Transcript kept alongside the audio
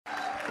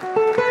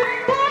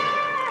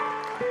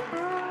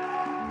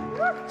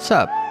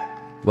Sup?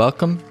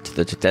 Welcome to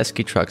the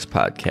Tedeschi Trucks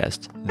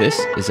podcast. This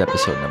is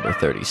episode number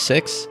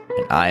 36,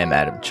 and I am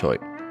Adam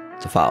Choit.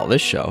 To follow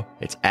this show,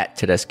 it's at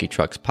Tedeschi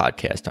Trucks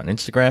Podcast on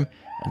Instagram,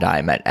 and I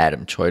am at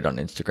Adam Choit on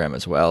Instagram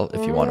as well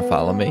if you want to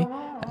follow me,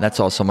 and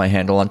that's also my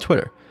handle on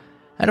Twitter.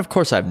 And of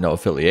course, I have no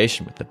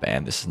affiliation with the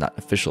band. This is not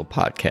an official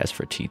podcast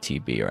for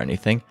TTB or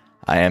anything.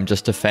 I am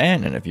just a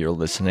fan, and if you're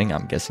listening,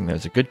 I'm guessing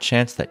there's a good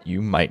chance that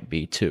you might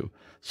be too.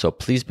 So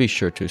please be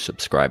sure to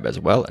subscribe as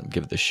well and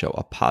give the show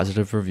a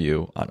positive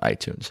review on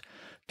iTunes.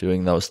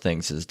 Doing those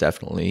things is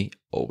definitely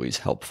always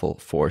helpful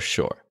for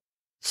sure.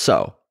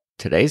 So,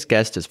 today's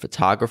guest is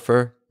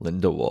photographer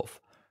Linda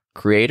Wolf,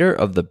 creator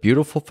of the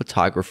beautiful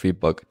photography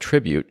book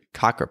Tribute,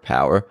 Cocker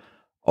Power.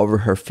 Over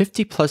her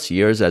 50-plus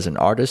years as an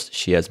artist,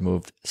 she has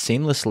moved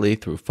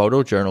seamlessly through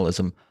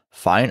photojournalism,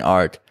 fine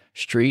art,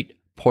 street,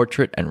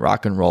 portrait, and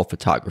rock and roll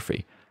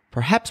photography.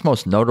 Perhaps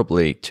most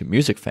notably to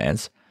music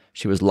fans,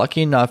 she was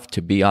lucky enough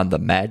to be on the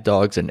Mad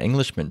Dogs and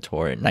Englishmen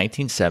tour in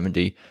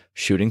 1970,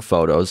 shooting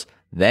photos,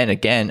 then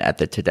again at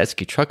the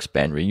Tedeschi Trucks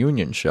Band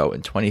reunion show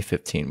in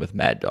 2015 with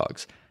Mad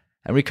Dogs.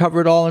 And we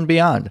cover it all and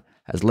beyond,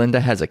 as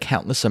Linda has a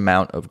countless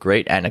amount of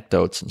great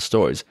anecdotes and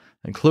stories,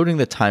 including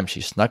the time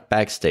she snuck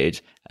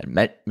backstage and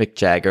met Mick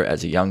Jagger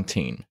as a young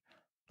teen.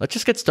 Let's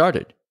just get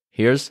started.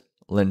 Here's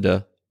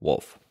Linda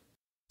Wolf.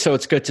 So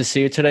it's good to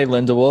see you today,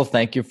 Linda Wolf.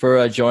 Thank you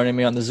for joining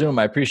me on the Zoom.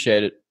 I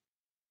appreciate it.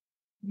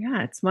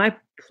 Yeah, it's my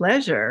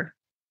pleasure.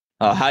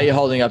 How are you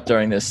holding up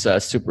during this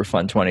super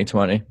fun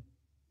 2020?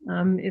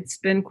 It's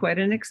been quite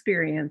an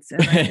experience.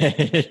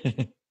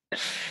 And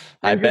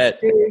I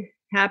bet. Very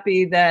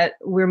happy that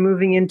we're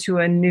moving into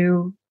a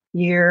new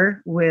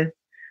year with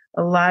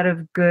a lot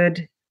of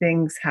good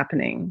things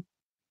happening.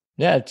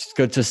 Yeah, it's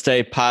good to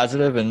stay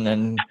positive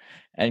and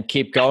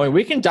keep going.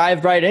 We can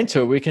dive right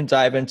into it. We can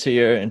dive into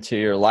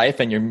your life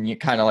and your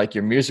kind of like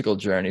your musical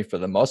journey for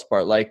the most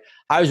part. Like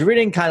I was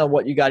reading kind of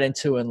what you got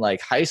into in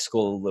like high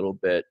school a little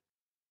bit.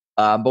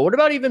 But what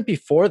about even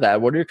before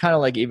that? What are your kind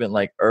of like even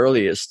like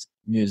earliest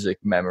music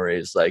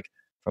memories, like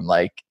from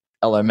like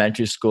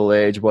elementary school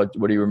age? What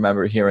do you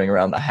remember hearing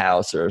around the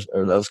house or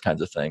those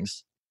kinds of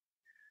things?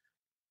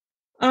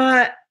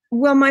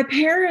 Well, my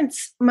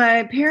parents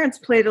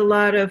played a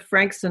lot of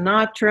Frank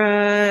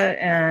Sinatra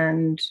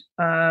and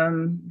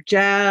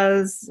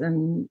jazz,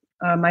 and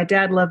my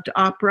dad loved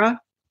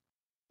opera.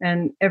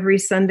 And every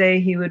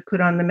Sunday he would put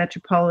on the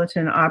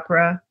Metropolitan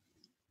Opera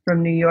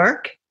from New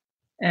York,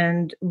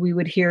 and we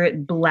would hear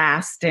it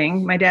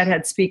blasting. My dad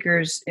had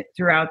speakers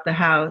throughout the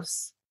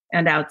house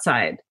and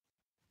outside.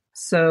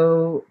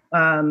 So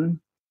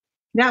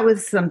that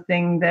was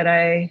something that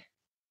I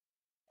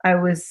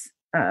was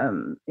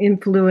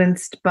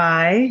influenced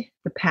by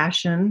the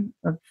passion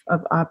of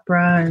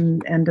opera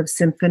and of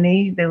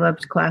symphony. They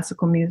loved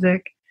classical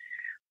music.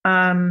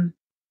 But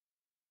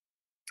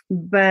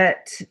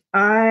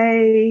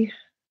I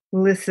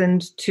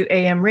listened to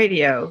AM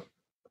radio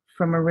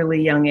from a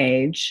really young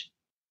age.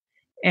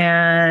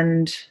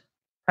 And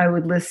I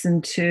would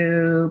listen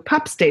to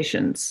pop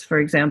stations, for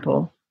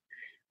example.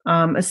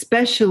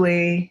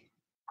 Especially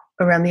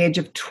around the age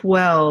of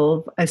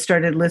 12, I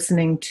started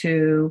listening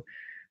to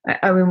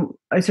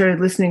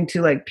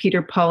like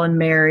Peter, Paul, and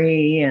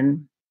Mary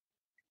and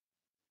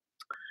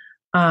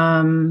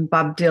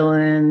Bob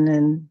Dylan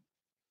and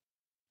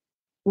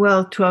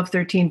 12,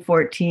 13,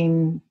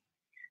 14,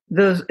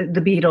 the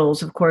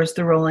Beatles, of course,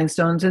 the Rolling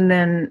Stones. And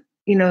then,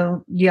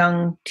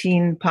 young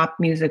teen pop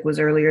music was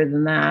earlier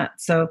than that.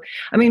 So,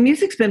 I mean,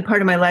 music's been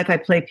part of my life. I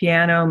play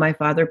piano. My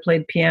father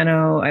played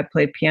piano. I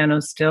play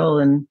piano still.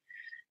 And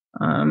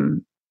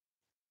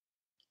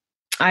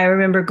I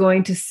remember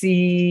going to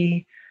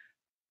see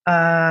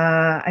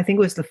I think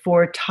it was the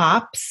Four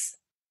Tops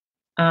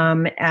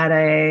at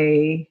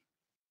a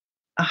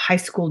high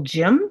school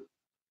gym.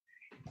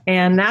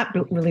 And that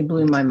really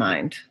blew my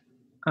mind.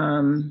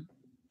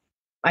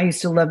 I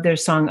used to love their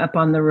song Up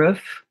on the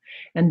Roof.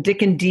 And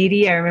Dick and Dee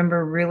Dee, I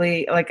remember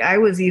really, like I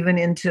was even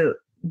into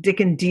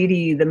Dick and Dee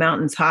Dee, The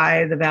Mountains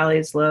High, The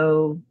Valleys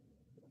Low,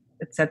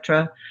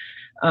 etc.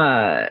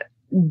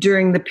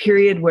 During the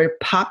period where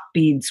pop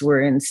beads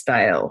were in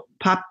style.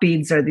 Pop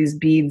beads are these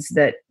beads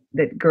that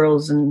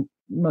girls, and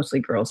mostly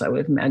girls, I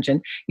would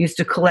imagine, used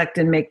to collect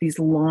and make these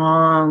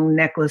long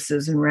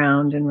necklaces, and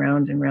round and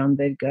round and round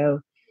they'd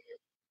go.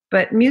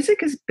 But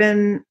music has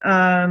been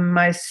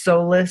my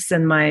solace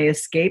and my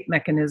escape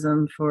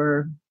mechanism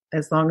for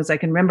as long as I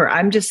can remember.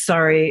 I'm just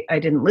sorry I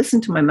didn't listen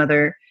to my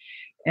mother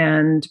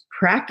and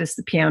practice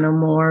the piano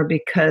more,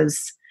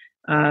 because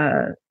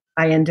I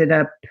ended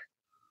up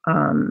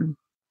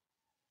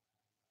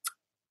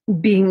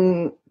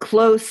being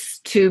close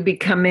to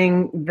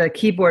becoming the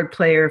keyboard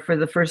player for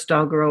the first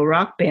all-girl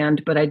rock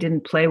band, but I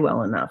didn't play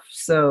well enough.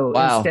 So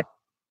wow.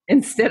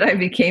 Instead I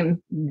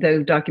became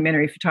the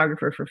documentary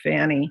photographer for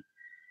Fanny,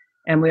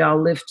 and we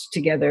all lived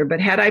together. But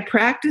had I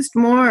practiced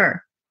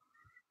more,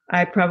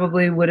 I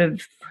probably would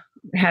have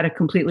had a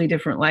completely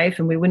different life,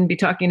 and we wouldn't be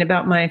talking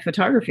about my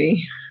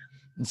photography.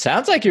 It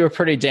sounds like you were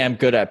pretty damn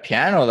good at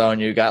piano though,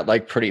 and you got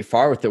like pretty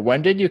far with it.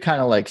 When did you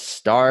kind of like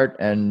start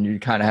and you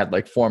kind of had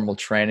like formal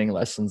training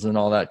lessons and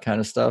all that kind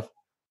of stuff?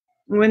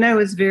 When I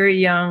was very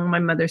young, my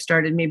mother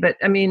started me, but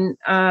I mean,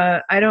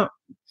 I don't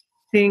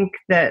think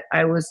that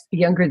I was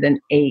younger than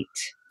 8.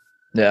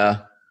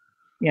 Yeah.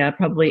 Yeah,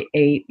 probably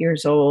 8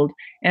 years old.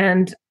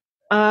 And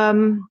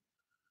um,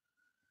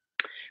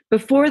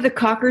 before the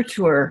Cocker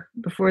tour,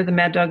 before the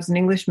Mad Dogs and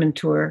Englishmen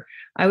tour,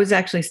 I was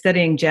actually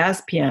studying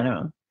jazz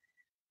piano.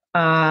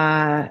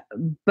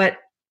 But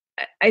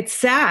it's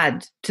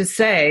sad to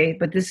say,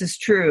 but this is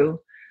true.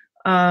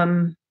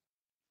 Um,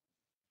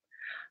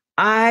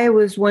 I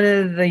was one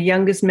of the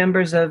youngest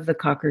members of the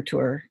Cocker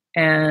tour,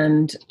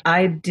 and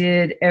I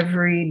did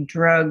every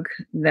drug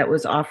that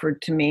was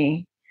offered to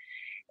me.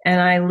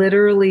 And I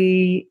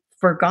literally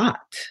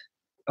forgot,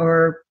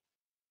 or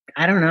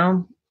I don't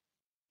know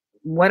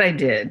what I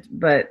did,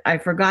 but I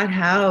forgot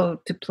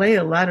how to play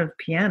a lot of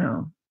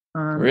piano.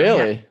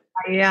 Really?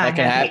 That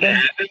can happen?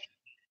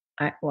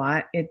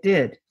 It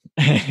did.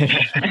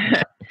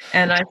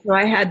 And so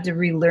I had to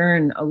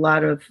relearn a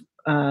lot of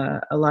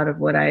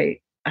what I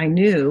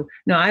knew.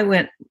 No, I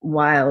went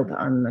wild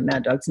on the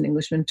Mad Dogs and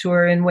Englishmen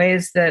tour in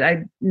ways that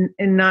I'm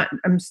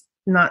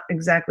not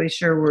exactly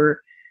sure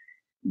were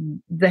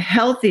the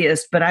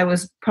healthiest, but I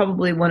was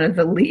probably one of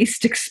the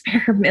least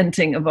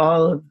experimenting of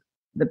all of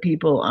the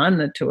people on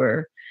the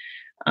tour.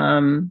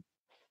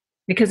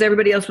 Because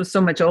everybody else was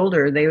so much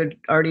older, they had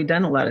already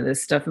done a lot of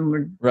this stuff and were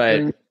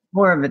doing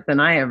more of it than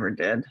I ever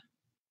did.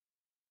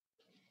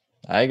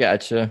 I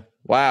gotcha.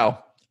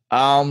 Wow.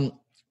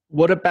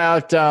 What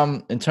about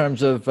in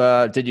terms of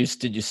did you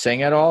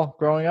sing at all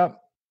growing up?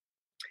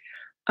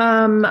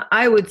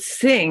 I would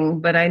sing,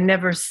 but I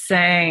never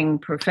sang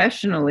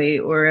professionally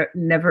or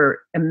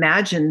never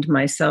imagined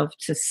myself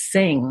to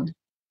sing.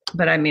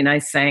 But I mean, I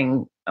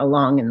sang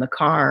along in the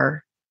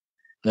car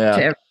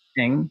to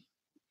everything.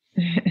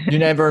 You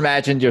never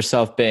imagined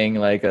yourself being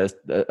like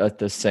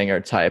the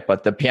singer type,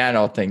 but the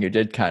piano thing you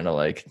did kind of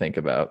like think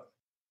about.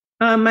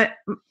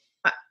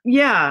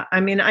 Yeah,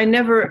 I mean, I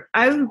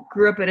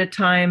grew up at a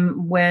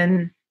time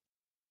when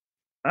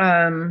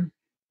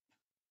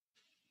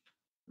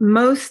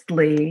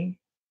mostly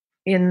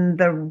in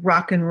the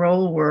rock and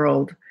roll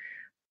world,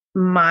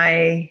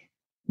 my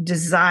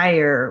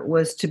desire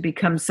was to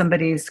become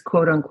somebody's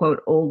quote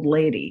unquote old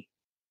lady.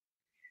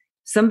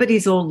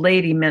 Somebody's old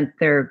lady meant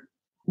their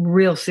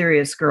real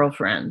serious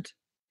girlfriend.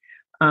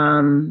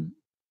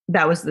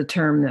 That was the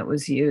term that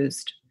was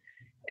used.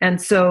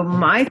 And so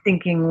my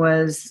thinking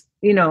was,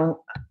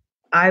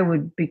 I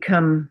would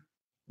become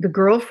the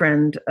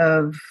girlfriend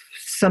of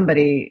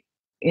somebody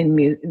in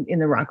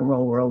the rock and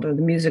roll world or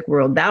the music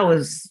world. That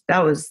was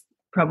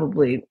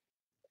probably,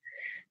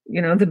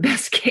 the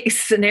best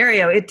case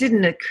scenario. It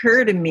didn't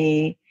occur to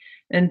me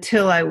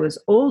until I was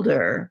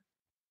older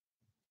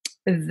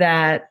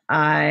that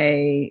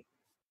I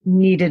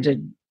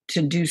needed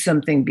to do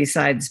something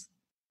besides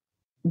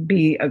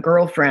be a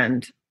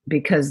girlfriend,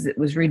 because it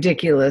was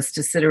ridiculous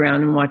to sit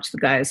around and watch the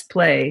guys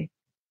play.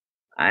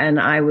 And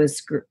I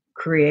was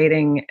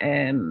creating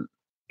in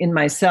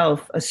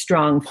myself a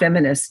strong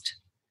feminist.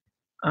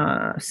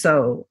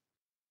 So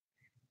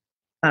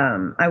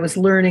I was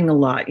learning a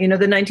lot. The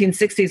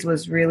 1960s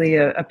was really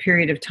a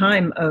period of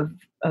time of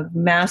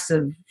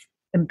massive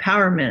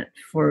empowerment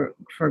for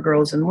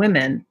girls and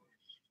women,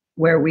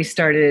 where we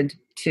started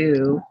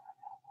to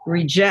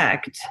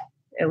reject,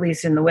 at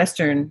least in the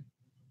Western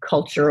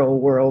cultural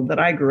world that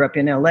I grew up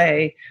in,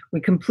 LA,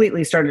 we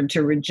completely started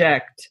to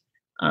reject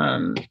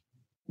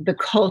the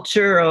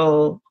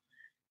cultural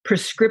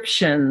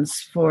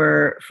prescriptions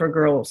for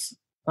girls,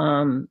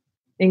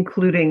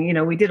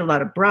 including, we did a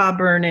lot of bra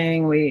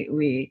burning.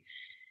 We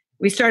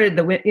started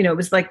it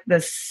was like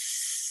the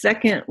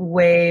second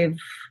wave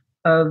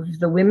of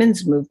the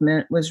women's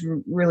movement was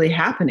really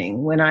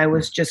happening when I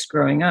was just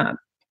growing up.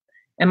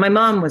 And my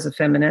mom was a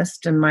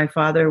feminist and my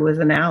father was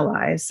an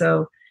ally.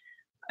 So,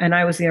 and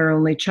I was their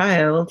only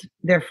child.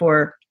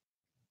 Therefore,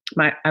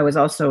 I was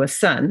also a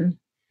son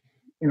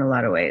in a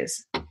lot of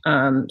ways.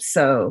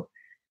 So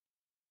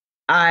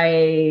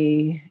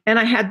I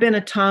had been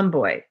a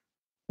tomboy,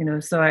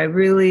 so I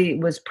really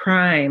was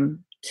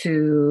prime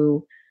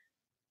to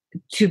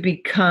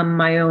become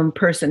my own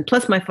person.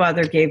 Plus my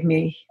father gave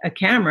me a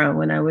camera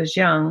when I was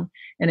young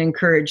and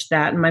encouraged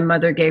that. And my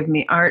mother gave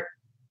me art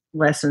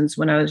lessons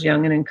when I was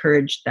young and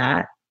encouraged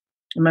that.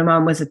 And my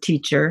mom was a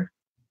teacher.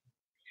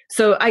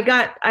 So I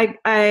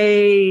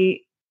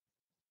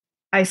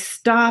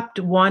stopped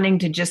wanting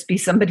to just be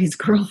somebody's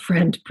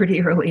girlfriend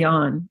pretty early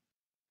on.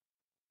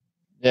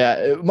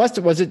 Yeah,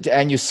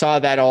 and you saw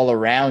that all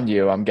around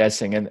you, I'm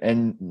guessing,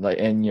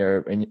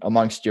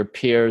 amongst your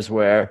peers,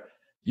 where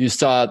you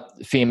saw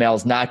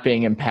females not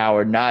being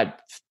empowered,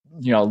 not,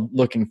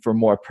 looking for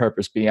more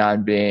purpose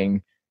beyond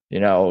being,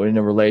 in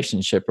a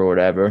relationship or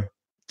whatever.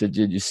 Did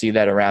you see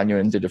that around you,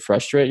 and did it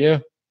frustrate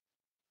you?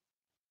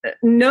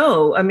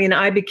 No, I mean,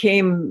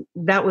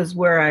 that was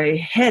where I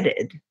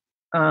headed.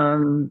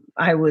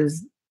 I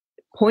was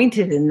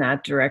pointed in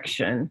that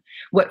direction.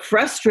 What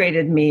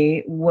frustrated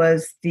me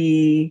was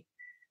the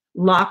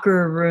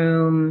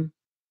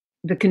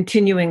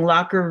continuing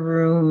locker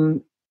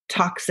room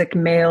toxic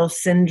male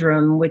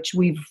syndrome, which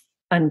we've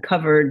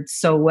uncovered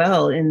so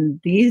well in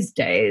these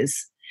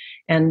days,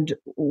 and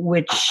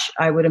which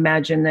I would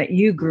imagine that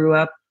you grew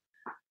up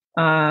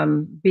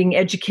being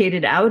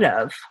educated out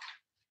of.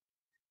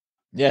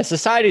 Yeah,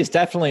 society has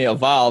definitely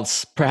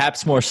evolved,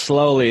 perhaps more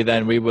slowly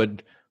than we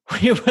would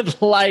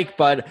like,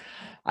 but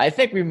I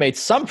think we've made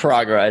some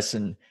progress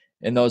in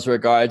those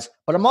regards.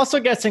 But I'm also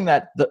guessing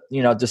that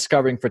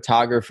discovering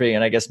photography,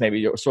 and I guess maybe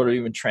you're sort of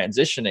even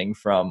transitioning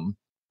from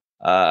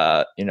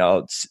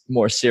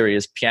more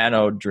serious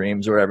piano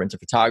dreams or whatever into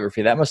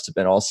photography, that must have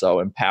been also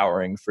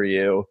empowering for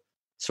you,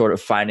 sort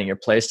of finding your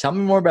place. Tell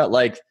me more about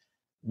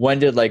when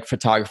did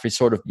photography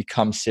sort of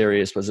become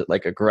serious? Was it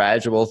like a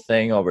gradual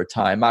thing over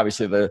time?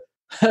 Obviously the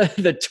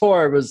the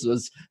tour was a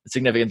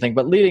significant thing,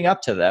 but leading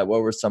up to that,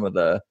 what were some of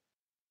the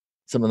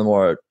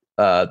more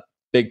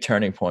big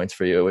turning points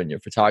for you in your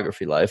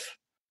photography life?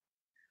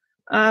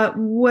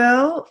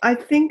 Well, I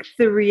think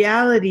the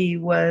reality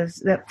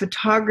was that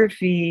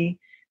photography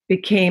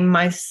became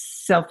my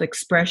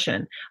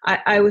self-expression.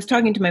 I was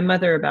talking to my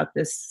mother about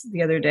this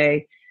the other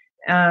day,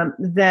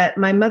 that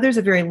my mother's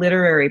a very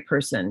literary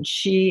person.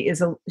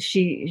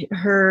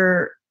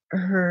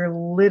 Her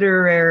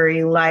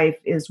literary life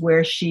is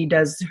where she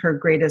does her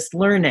greatest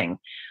learning,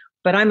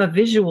 but I'm a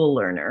visual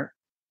learner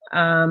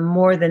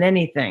more than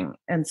anything.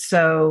 And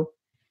so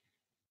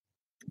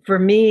for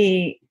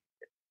me,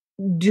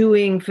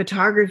 doing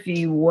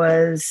photography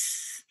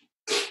was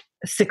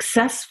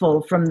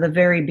successful from the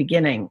very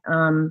beginning.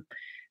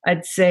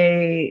 I'd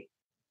say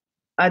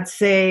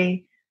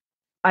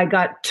I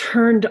got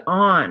turned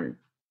on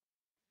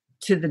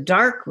to the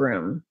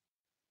darkroom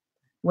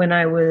when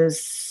I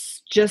was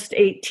just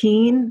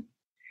 18,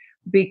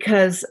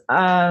 because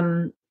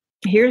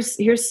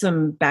here's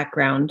some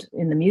background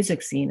in the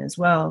music scene as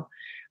well.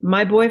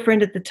 My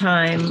boyfriend at the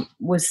time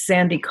was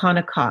Sandy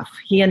Konikoff.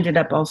 He ended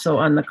up also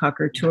on the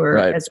Cocker tour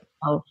as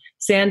well.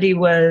 Sandy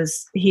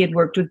he had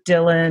worked with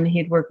Dylan.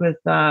 He'd worked with,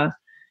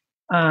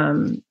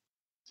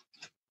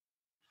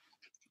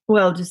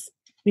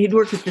 he'd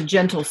worked with the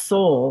Gentle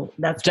Soul.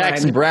 That's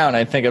Jackson Brown.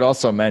 I think it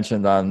also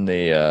mentioned on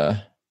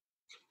the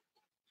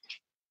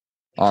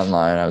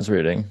online I was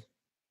reading.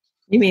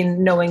 You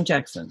mean Knowing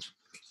Jackson?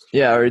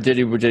 Yeah, or did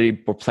he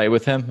play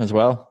with him as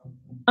well?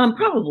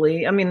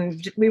 Probably. I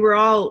mean, we were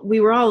all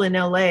in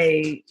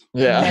LA.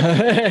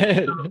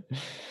 Yeah.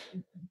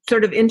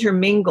 Sort of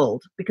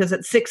intermingled, because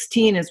at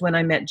 16 is when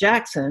I met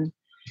Jackson.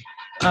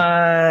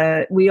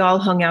 We all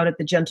hung out at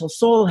the Gentle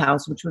Soul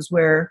house, which was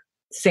where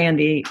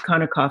Sandy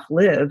Konikoff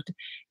lived.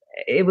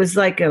 It was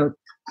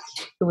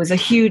a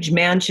huge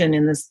mansion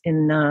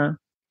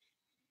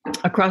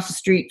across the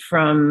street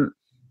from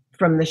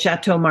the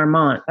Chateau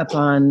Marmont up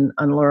on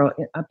Laurel,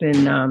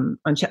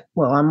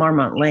 on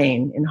Marmont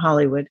Lane in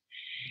Hollywood.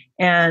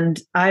 And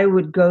I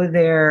would go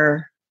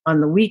there on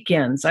the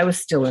weekends. I was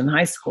still in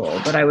high school,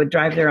 but I would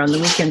drive there on the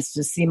weekends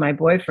to see my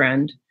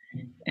boyfriend.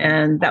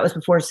 And that was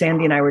before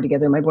Sandy and I were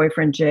together. My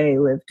boyfriend Jay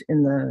lived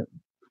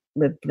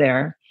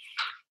there.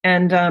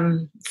 And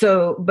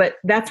but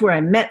that's where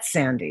I met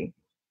Sandy.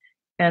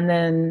 And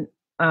then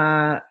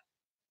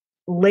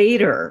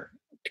later,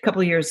 a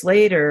couple of years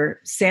later,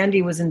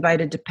 Sandy was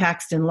invited to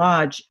Paxton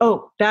Lodge.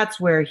 Oh, that's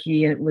where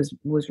he was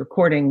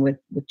recording with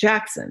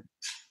Jackson,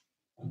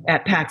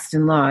 at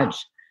Paxton Lodge.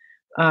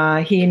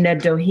 He,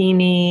 Ned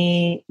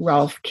Doheny,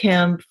 Ralph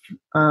Kemp,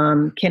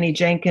 Kenny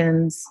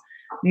Jenkins.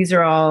 These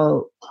are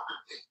all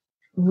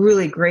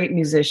really great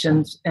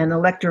musicians, and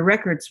Elektra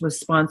Records was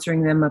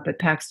sponsoring them up at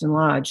Paxton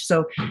Lodge.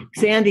 So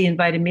Sandy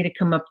invited me to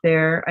come up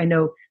there. I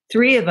know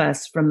 3 of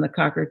us from the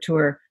Cocker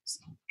tour.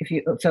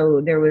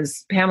 So there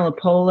was Pamela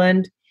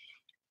Poland,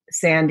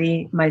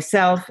 Sandy,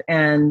 myself,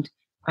 and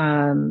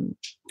Connie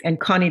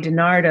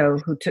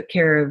DiNardo, who took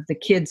care of the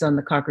kids on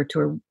the Cocker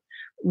tour.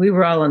 We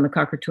were all on the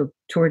Cocker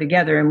tour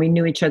together, and we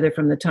knew each other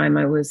from the time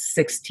I was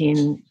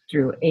 16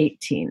 through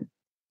 18.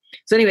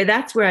 So anyway,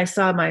 that's where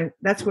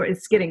that's where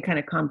it's getting kind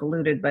of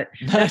convoluted, but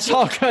that's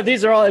all good.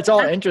 It's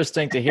all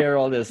interesting to hear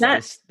all this.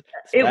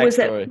 It was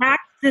at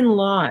Paxton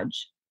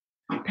Lodge.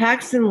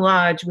 Paxton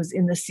Lodge was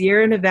in the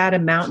Sierra Nevada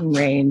mountain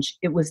range.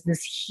 It was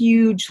this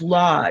huge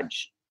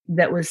lodge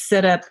that was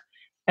set up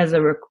as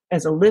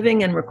a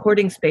living and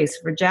recording space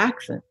for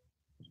Jackson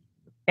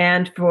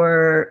and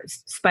for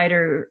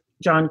Spider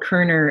John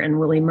Kerner and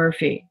Willie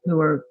Murphy, who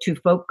are 2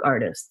 folk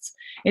artists.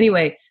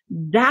 Anyway,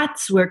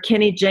 that's where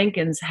Kenny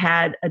Jenkins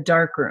had a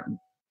darkroom.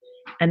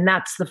 And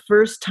that's the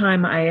first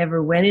time I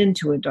ever went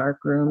into a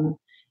darkroom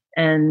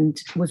and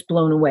was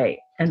blown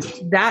away. And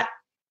that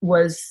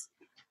was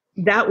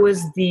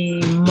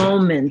the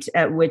moment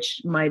at which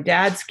my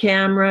dad's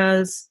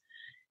cameras,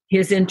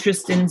 his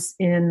interest in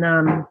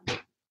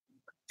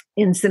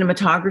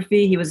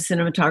cinematography. He was a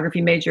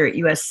cinematography major at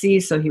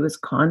USC, so he was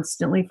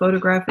constantly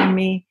photographing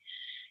me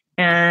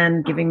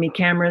and giving me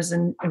cameras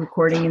and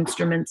recording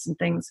instruments and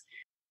things.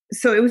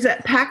 So it was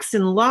at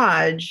Paxton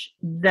Lodge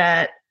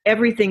that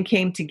everything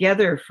came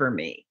together for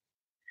me,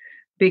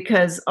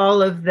 because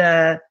all of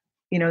the,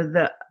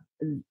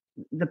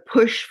 the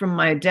push from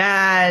my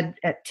dad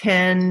at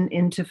 10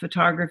 into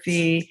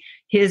photography,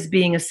 his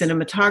being a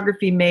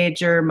cinematography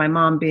major, my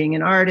mom being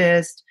an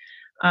artist,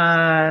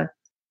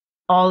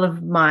 all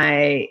of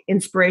my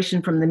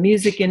inspiration from the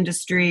music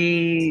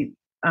industry,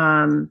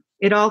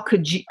 it all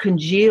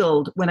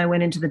congealed when I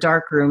went into the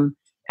darkroom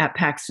at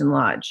Paxton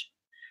Lodge.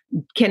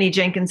 Kenny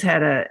Jenkins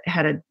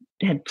had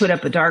put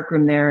up a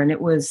darkroom there, and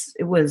it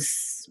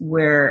was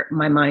where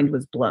my mind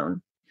was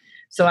blown.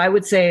 So I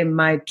would say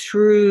my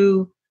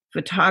true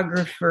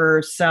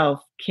photographer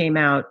self came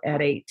out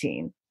at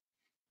 18.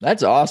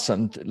 That's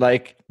awesome.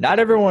 Like, not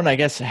everyone, I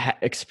guess,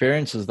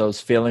 experiences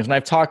those feelings. And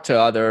I've talked to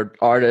other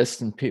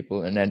artists and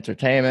people in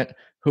entertainment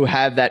who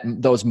have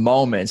those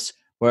moments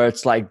where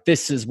it's like,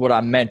 this is what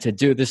I'm meant to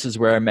do. This is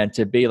where I'm meant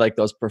to be. Like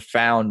those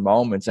profound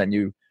moments, and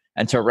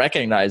to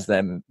recognize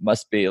them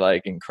must be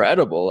like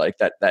incredible. Like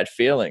that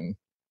feeling.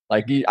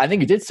 Like I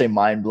think you did say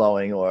mind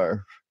blowing,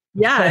 or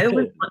yeah, it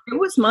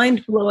was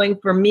mind blowing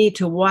for me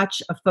to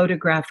watch a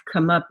photograph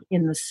come up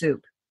in the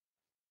soup,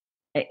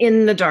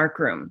 in the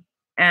darkroom.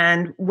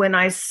 And when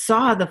I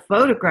saw the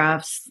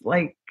photographs,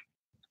 like,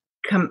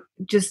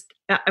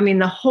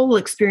 the whole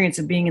experience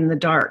of being in the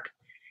dark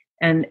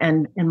and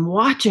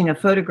watching a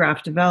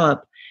photograph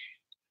develop,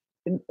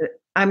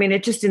 I mean,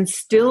 it just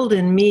instilled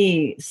in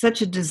me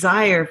such a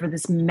desire for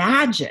this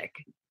magic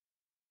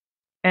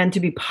and to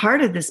be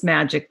part of this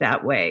magic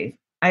that way.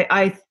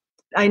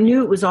 I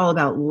knew it was all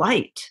about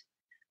light.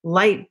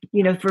 Light,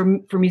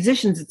 for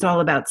musicians, it's all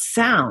about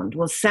sound.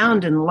 Well,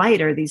 sound and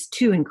light are these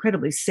two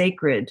incredibly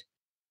sacred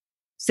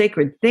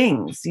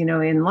things,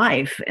 in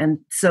life. And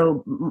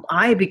so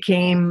I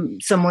became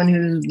someone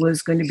who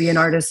was going to be an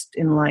artist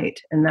in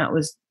light. And that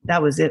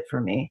was it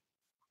for me.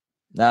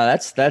 No,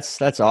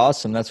 that's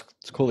awesome. That's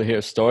cool to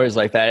hear stories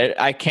like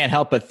that. I can't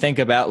help but think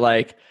about,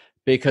 like,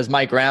 because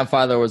my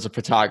grandfather was a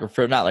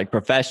photographer, not like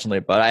professionally,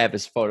 but I have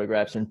his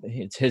photographs and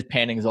his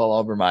paintings all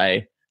over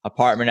my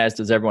apartment, as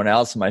does everyone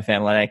else in my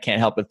family. And I can't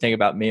help but think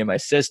about me and my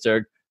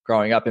sister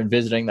growing up and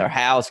visiting their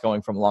house,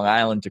 going from Long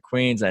Island to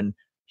Queens, and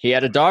he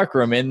had a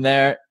darkroom in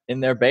their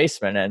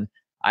basement, and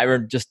I were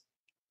just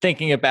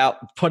thinking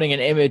about putting an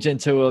image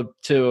into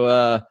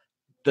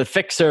the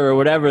fixer or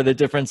whatever the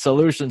different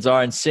solutions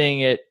are, and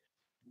seeing it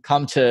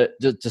come to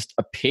just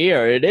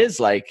appear. It is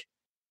like,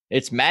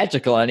 it's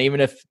magical. And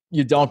even if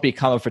you don't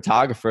become a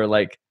photographer,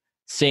 like,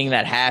 seeing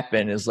that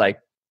happen is like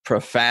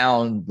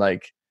profound,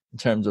 like in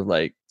terms of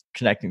like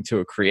connecting to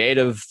a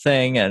creative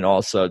thing, and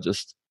also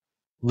just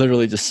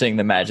literally just seeing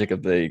the magic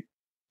of the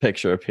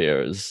picture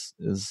appear is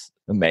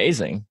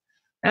amazing.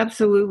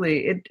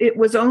 Absolutely. It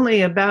was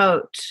only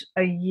about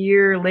a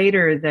year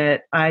later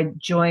that I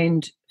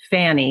joined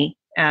Fanny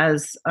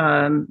as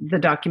the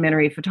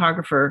documentary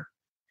photographer.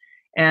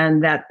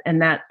 And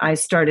that I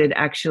started,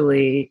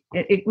 actually,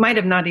 it might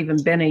have not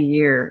even been a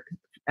year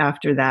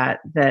after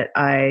that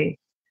I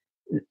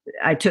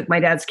took my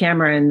dad's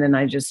camera, and then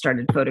I just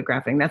started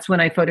photographing. That's when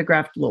I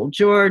photographed Little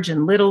George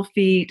and Little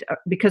Feet,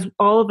 because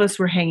all of us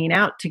were hanging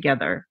out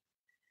together.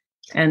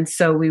 And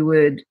so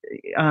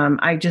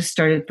I just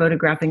started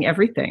photographing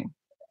everything,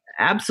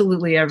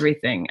 absolutely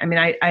everything. I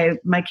mean,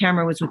 my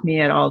camera was with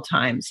me at all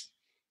times.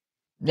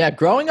 Yeah,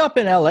 growing up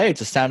in LA, it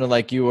just sounded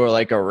like you were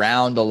like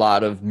around a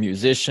lot of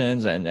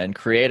musicians and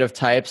creative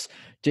types.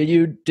 Did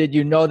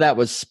you know that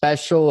was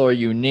special or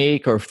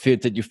unique, or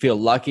did you feel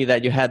lucky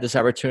that you had this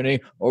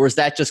opportunity, or was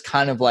that just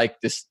kind of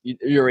like this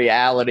your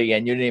reality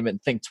and you didn't even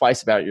think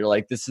twice about it? You're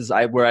like, this is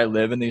where I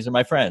live and these are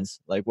my friends.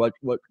 Like what?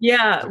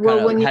 Yeah. Well,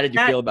 how did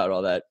you feel about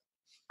all that?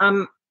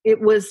 It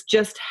was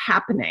just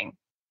happening.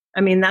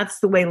 I mean,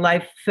 that's the way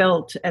life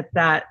felt at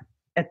that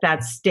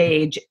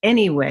stage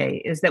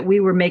anyway, is that we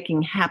were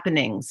making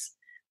happenings.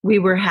 We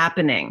were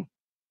happening.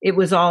 It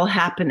was all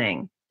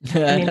happening.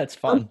 I mean, that's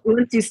fun.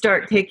 Once you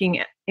start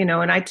taking,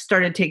 and I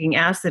started taking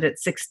acid at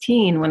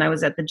 16 when I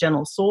was at the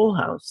Gentle Soul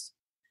House.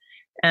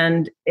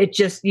 And it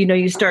just,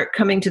 you start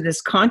coming to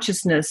this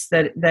consciousness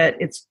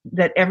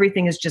that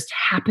everything is just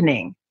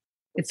happening.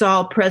 It's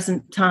all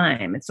present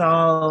time. It's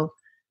all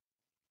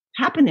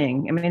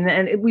happening. I mean,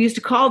 and we used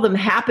to call them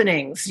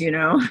happenings,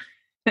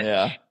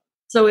 Yeah.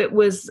 So it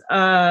was,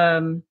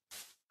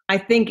 I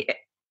think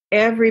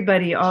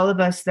everybody, all of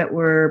us that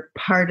were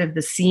part of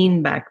the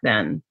scene back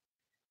then,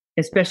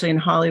 especially in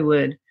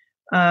Hollywood,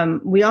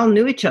 we all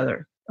knew each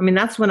other. I mean,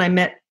 that's when I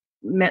met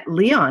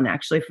Leon,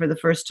 actually, for the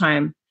first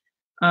time,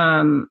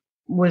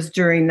 was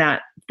during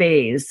that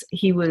phase.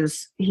 He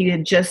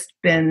had just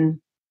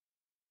been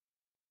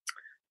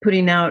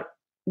putting out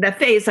that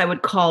phase I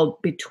would call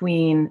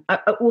between,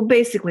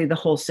 basically the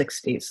whole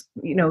 60s,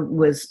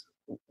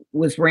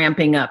 was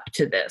ramping up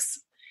to this.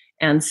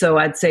 And so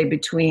I'd say it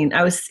was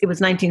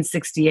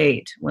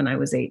 1968 when I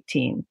was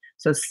 18.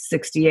 So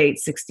 68,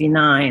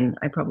 69,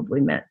 I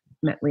probably met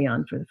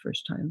Leon for the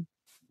first time.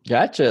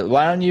 Gotcha.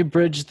 Why don't you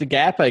bridge the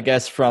gap, I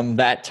guess, from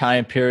that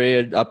time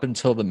period up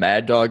until the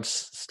Mad Dogs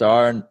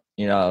star and,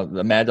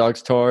 the Mad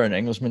Dogs tour and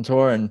Englishman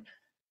tour, and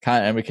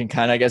we can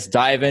kind of, I guess,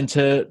 dive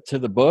into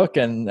the book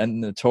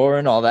and the tour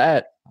and all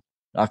that.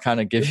 I'll kind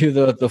of give you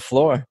the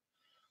floor.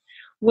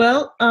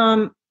 Well,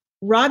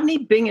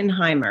 Rodney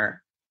Bingenheimer,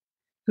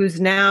 who's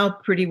now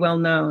pretty well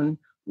known,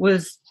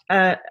 was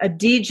a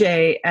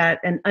DJ at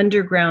an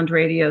underground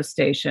radio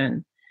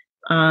station.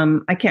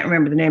 I can't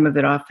remember the name of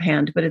it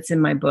offhand, but it's in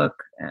my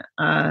book.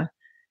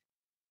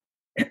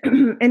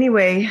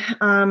 Anyway,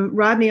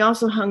 Rodney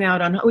also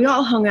we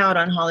all hung out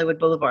on Hollywood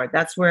Boulevard.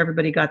 That's where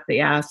everybody got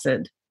the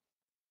acid.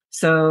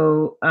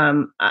 So,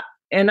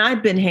 and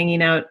I've been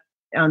hanging out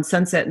on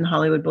Sunset and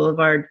Hollywood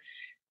Boulevard,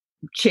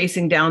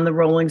 chasing down the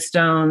Rolling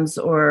Stones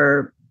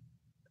or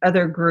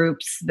other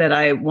groups that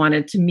I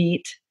wanted to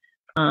meet,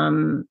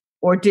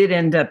 or did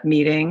end up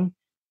meeting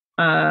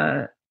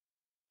for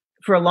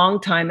a long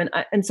time.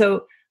 And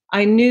so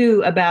I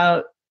knew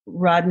about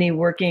Rodney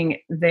working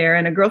there,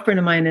 and a girlfriend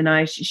of mine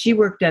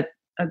worked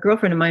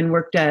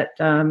at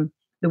the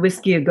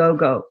Whiskey A Go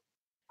Go,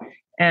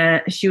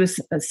 and she was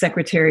a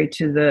secretary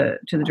to the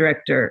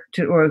director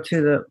to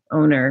the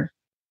owner.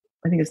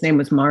 I think his name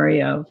was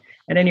Mario.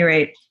 At any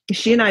rate,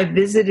 she and I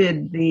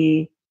visited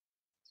the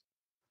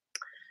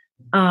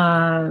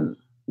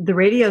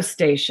radio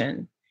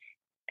station,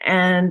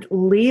 and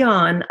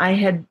Leon, I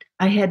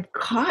had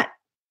caught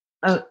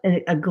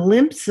a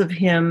glimpse of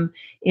him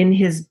in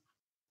his,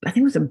 I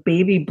think it was a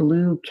baby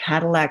blue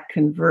Cadillac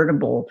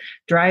convertible,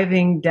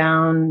 driving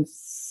down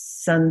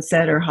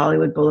Sunset or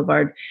Hollywood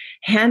Boulevard,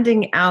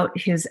 handing out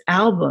his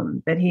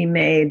album that he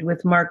made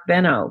with Mark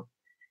Beno.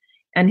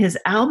 And his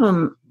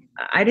album,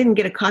 I didn't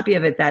get a copy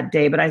of it that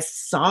day, but I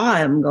saw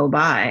him go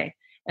by.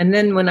 And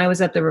then when I was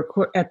at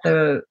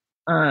the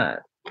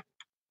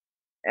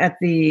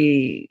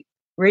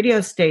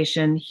radio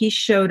station, he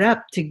showed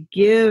up to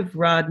give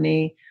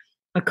Rodney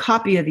a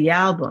copy of the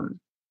album.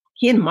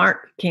 He and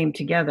Mark came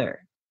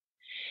together,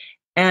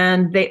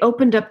 and they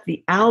opened up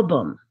the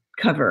album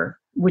cover,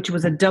 which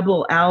was a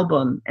double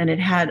album, and it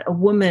had a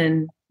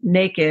woman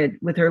naked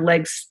with her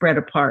legs spread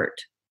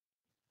apart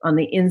on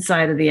the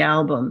inside of the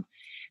album.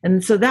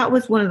 And so that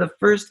was one of the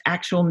first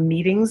actual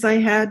meetings I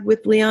had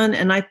with Leon,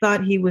 and I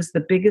thought he was the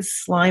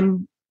biggest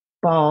slime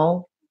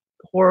ball,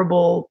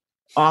 horrible,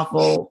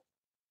 awful,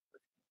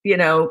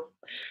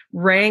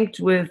 ranked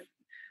with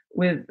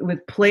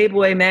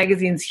Playboy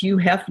magazine's Hugh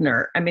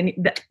Hefner. I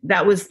mean,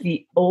 that was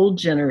the old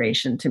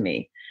generation to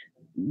me.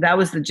 That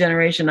was the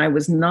generation I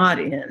was not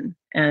in,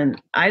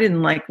 and I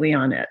didn't like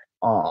Leon at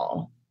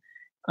all.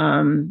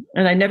 And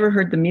I never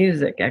heard the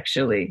music,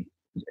 actually.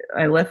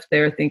 I left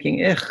there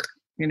thinking, ugh,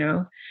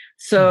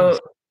 So,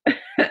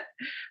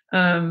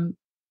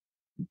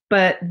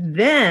 but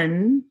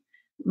then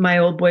my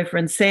old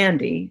boyfriend,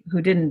 Sandy,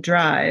 who didn't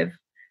drive,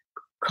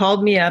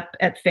 called me up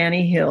at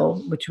Fanny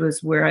Hill, which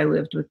was where I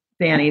lived with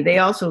Fanny. They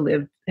also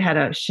had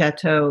a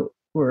chateau,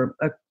 or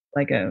a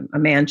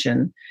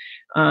mansion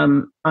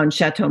on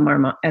Chateau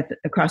Marmont,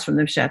 across from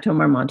the Chateau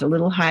Marmont, a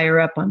little higher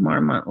up on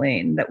Marmont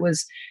Lane, that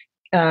was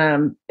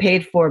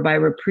paid for by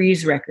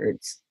Reprise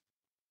Records,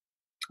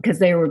 because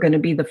they were going to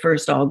be the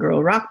first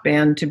all-girl rock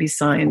band to be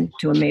signed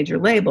to a major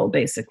label,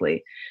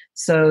 basically.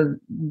 So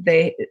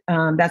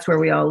that's where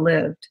we all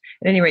lived.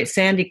 At any rate,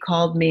 Sandy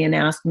called me and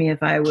asked me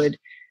if I would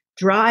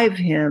drive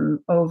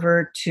him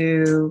over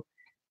to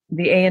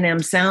the A&M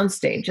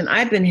soundstage. And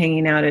I'd been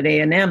hanging out at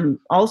A&M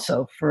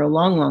also for a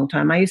long, long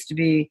time. I used to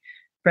be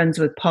friends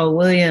with Paul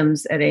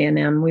Williams at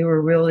A&M. We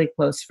were really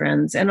close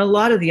friends, and a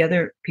lot of the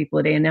other people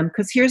at A&M,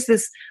 because here's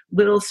this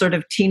little sort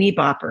of teeny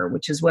bopper,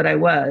 which is what I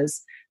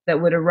was,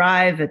 that would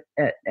arrive at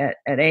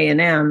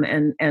A&M,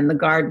 and the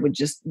guard would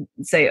just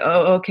say,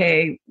 "Oh,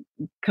 okay,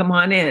 come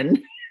on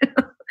in."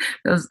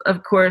 Those,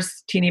 of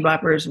course, teeny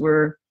boppers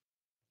were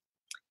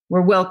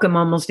welcome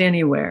almost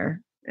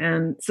anywhere.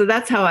 And so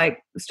that's how I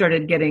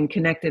started getting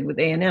connected with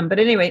A&M. But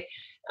anyway,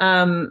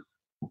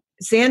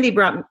 Sandy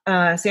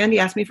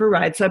asked me for a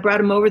ride, so I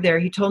brought him over there.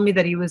 He told me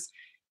that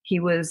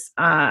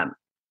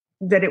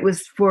that it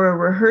was for a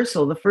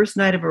rehearsal, the first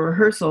night of a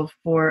rehearsal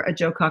for a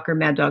Joe Cocker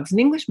Mad Dogs and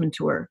Englishmen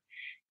tour.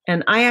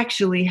 And I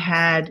actually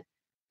had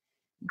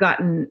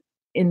gotten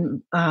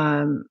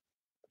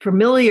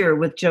familiar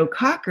with Joe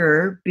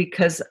Cocker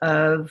because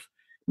of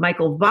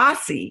Michael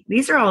Vossi.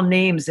 These are all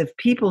names. If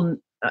people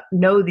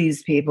know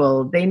these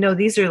people, they know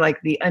these are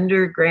like the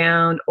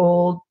underground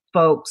old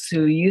folks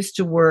who used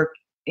to work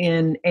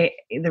in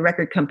the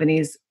record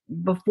companies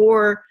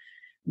before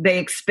they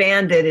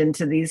expanded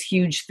into these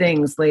huge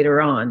things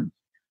later on.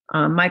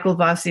 Michael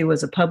Vossi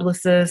was a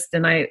publicist,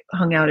 and I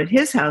hung out at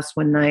his house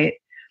one night,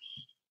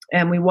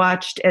 and we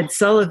watched Ed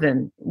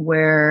Sullivan,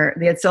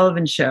 the Ed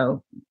Sullivan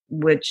Show,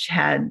 which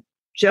had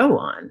Joe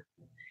on.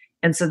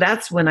 And so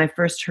that's when I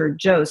first heard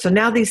Joe. So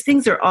now these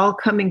things are all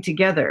coming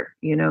together,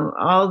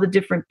 all the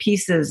different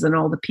pieces and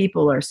all the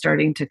people are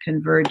starting to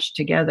converge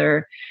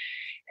together.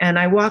 And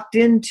I walked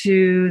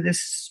into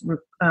this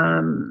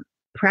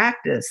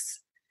practice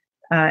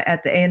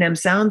at the A&M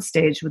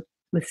soundstage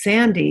with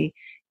Sandy,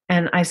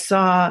 and I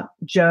saw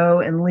Joe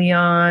and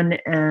Leon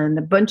and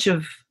a bunch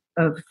of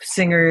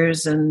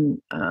singers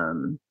and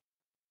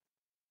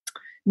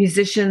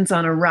musicians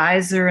on a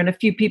riser, and a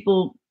few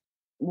people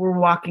were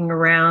walking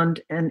around.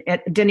 And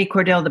Denny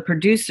Cordell, the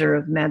producer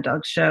of Mad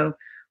Dog Show,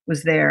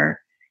 was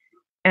there.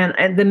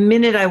 And the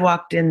minute I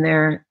walked in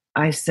there,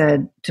 I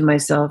said to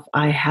myself,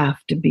 I have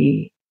to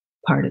be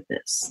part of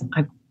this.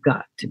 I've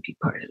got to be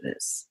part of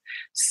this.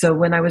 So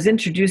when I was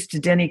introduced to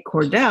Denny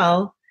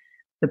Cordell,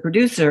 the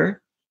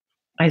producer,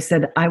 I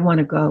said, I want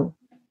to go.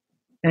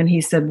 And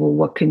he said, well,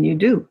 what can you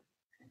do?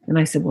 And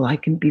I said, well, I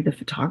can be the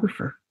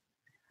photographer.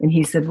 And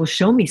he said, well,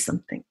 show me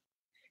something.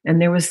 And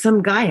there was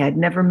some guy I'd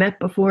never met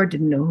before,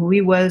 didn't know who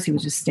he was. He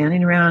was just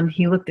standing around.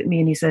 He looked at me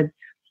and he said,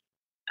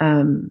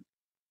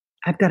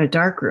 I've got a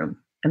dark room.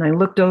 And I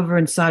looked over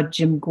and saw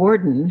Jim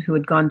Gordon, who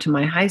had gone to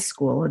my high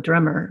school, a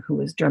drummer who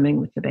was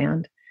drumming with the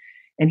band.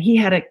 And he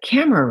had a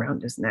camera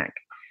around his neck.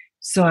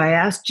 So I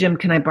asked Jim,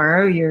 can I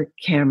borrow your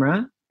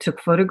camera? Took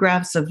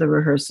photographs of the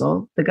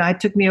rehearsal. The guy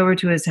took me over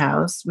to his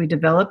house. We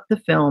developed the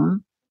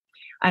film.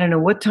 I don't know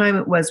what time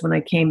it was when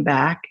I came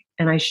back,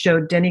 and I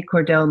showed Denny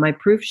Cordell my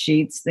proof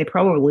sheets. They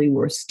probably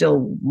were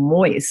still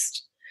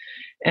moist.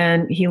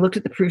 And he looked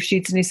at the proof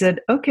sheets and he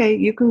said, okay,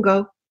 you can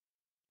go.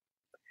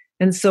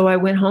 And so I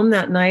went home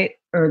that night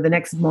or the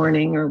next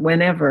morning or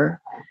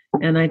whenever.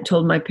 And I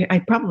told I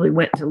probably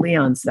went to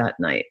Leon's that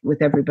night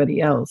with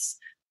everybody else,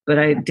 but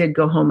I did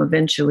go home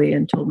eventually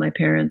and told my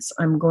parents,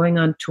 I'm going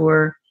on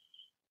tour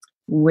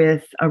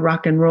with a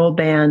rock and roll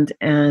band.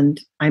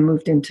 And I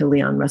moved into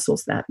Leon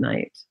Russell's that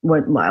night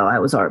while I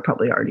was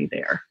probably already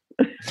there.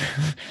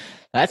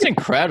 That's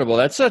incredible.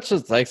 That's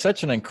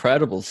such an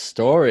incredible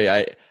story.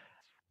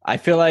 I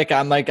feel like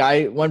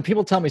when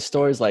people tell me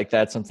stories like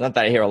that, it's not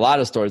that I hear a lot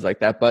of stories like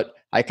that, but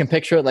I can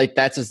picture it like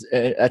that's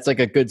like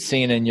a good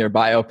scene in your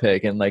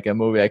biopic and like a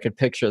movie. I could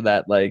picture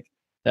that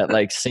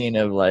scene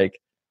of like,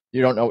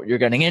 you don't know what you're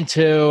getting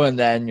into. And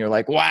then you're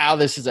like, wow,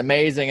 this is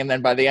amazing. And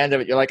then by the end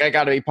of it, you're like, I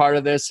got to be part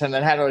of this. And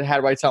then how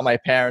do I tell my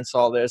parents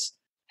all this?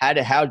 How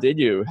did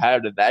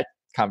that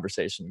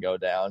conversation go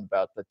down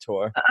about the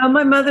tour?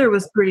 My mother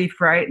was pretty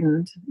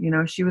frightened.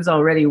 She was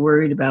already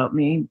worried about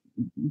me,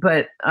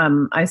 but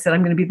I said, I'm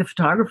going to be the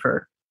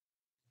photographer.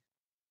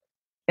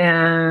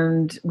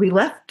 And we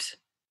left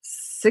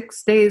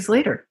 6 days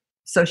later.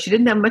 So she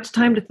didn't have much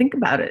time to think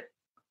about it.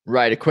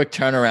 Right. A quick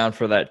turnaround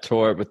for that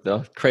tour with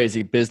the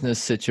crazy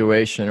business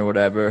situation or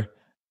whatever.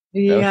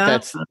 Yeah.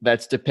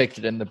 That's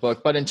depicted in the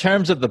book. But in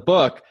terms of the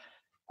book,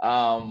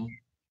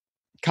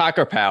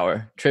 Cocker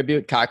Power,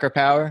 Tribute Cocker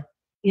Power.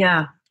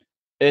 Yeah.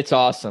 It's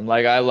awesome.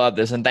 Like, I love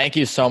this. And thank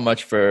you so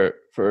much for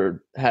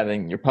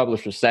having your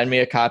publisher send me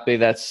a copy.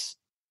 That's,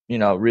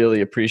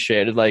 really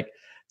appreciated. Like,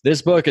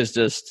 this book is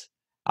just,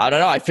 I don't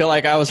know. I feel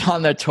like I was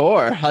on the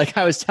tour. Like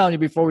I was telling you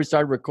before we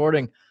started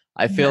recording,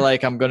 I feel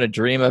like I'm going to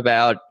dream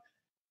about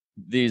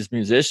these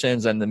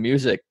musicians and the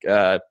music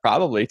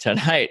probably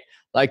tonight.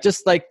 Like,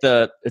 just like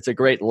it's a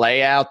great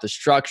layout, the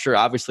structure,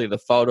 obviously the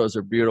photos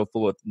are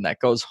beautiful, and that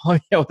goes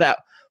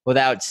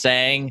without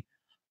saying.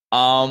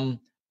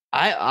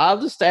 I'll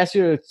just ask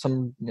you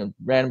some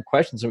random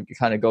questions so we can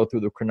kind of go through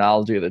the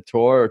chronology of the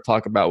tour or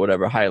talk about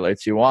whatever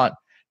highlights you want.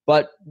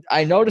 But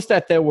I noticed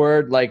that there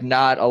were like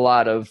not a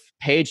lot of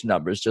page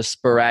numbers, just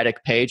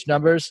sporadic page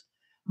numbers.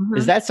 Mm-hmm.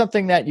 Is that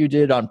something that you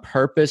did on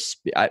purpose?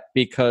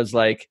 Because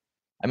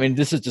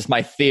this is just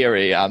my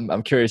theory.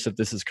 I'm curious if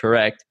this is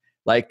correct.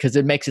 Like, because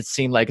it makes it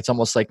seem like it's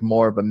almost like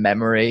more of a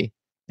memory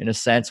in a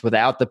sense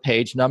without the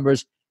page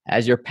numbers.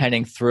 As you're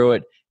penning through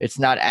it, it's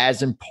not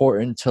as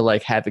important to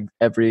like have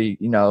every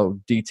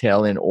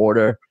detail in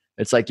order.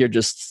 It's like you're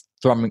just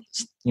thumbing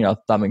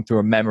through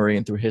a memory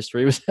and through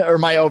history. Or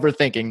am I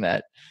overthinking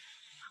that?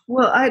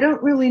 Well, I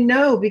don't really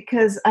know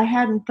because I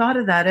hadn't thought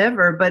of that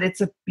ever, but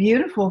it's a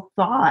beautiful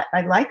thought.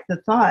 I like the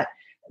thought.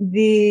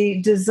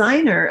 The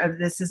designer of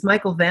this is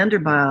Michael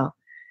Vanderbilt.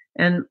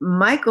 And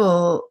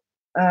Michael,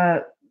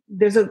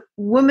 there's a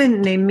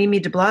woman named Mimi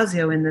de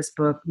Blasio in this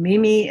book.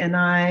 Mimi and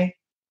I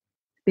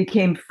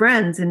became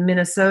friends in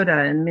Minnesota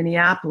and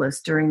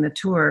Minneapolis during the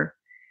tour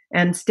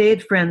and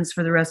stayed friends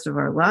for the rest of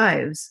our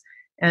lives.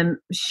 And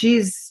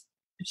she's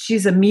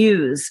a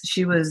muse.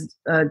 She was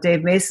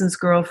Dave Mason's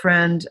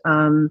girlfriend.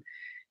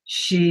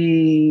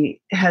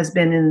 She has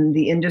been in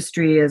the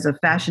industry as a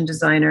fashion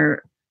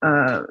designer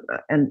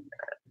and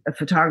a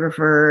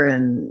photographer.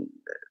 And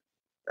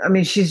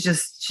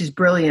she's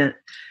brilliant.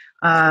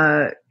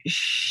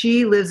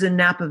 She lives in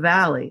Napa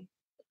Valley.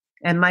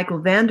 And Michael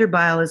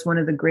Vanderbilt is one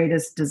of the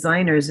greatest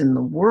designers in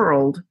the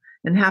world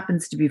and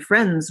happens to be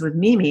friends with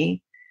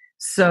Mimi.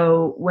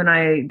 So when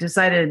I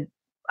decided,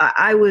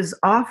 I was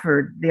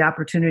offered the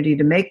opportunity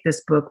to make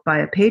this book by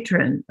a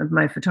patron of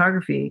my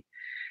photography.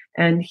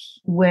 And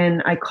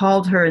when I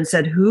called her and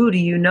said, who do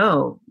you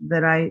know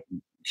that I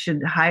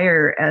should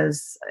hire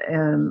as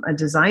a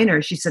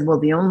designer? She said, well,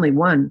 the only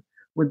one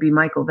would be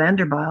Michael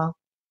Vanderbilt.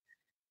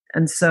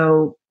 And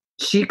so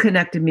she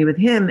connected me with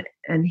him,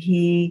 and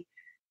he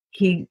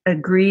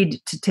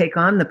agreed to take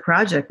on the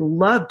project,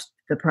 loved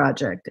the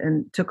project,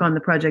 and took on the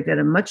project at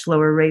a much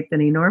lower rate than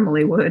he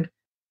normally would.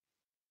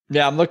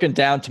 Yeah, I'm looking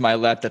down to my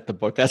left at the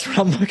book. That's what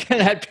I'm looking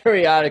at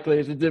periodically.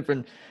 It's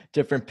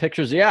different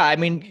pictures. Yeah, I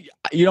mean,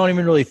 you don't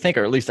even really think,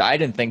 or at least I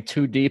didn't think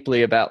too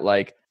deeply about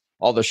like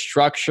all the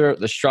structure of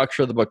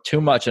the book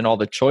too much, and all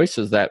the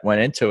choices that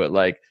went into it.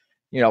 Like,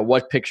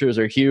 what pictures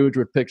are huge,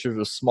 what pictures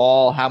are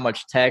small, how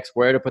much text,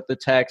 where to put the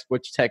text,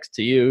 which text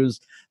to use.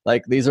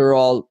 Like, these are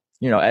all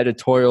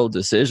editorial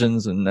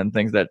decisions and then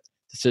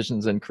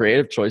decisions and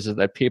creative choices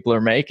that people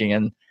are making,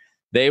 and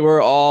they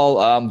were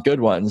all good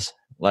ones.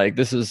 Like,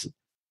 this is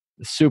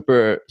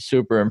super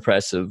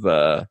impressive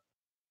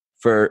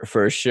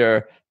for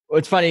sure.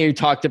 It's funny you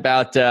talked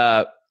about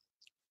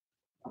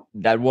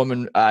that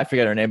woman, I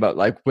forget her name, but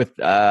like with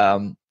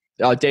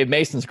Dave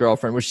Mason's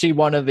girlfriend. Was she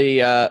one of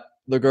the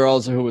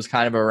girls who was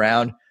kind of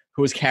around,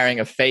 who was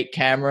carrying a fake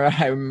camera?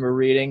 I remember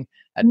reading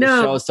at the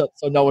show, so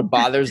no one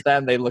bothers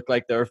them. They look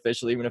like they're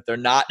official even if they're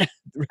not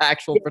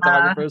actual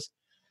photographers.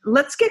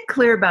 Let's get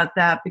clear about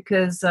that,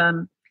 because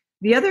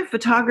the other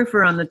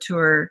photographer on the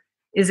tour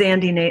was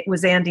Andy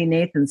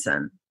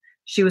Nathanson.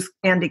 She was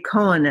Andy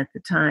Cohen at the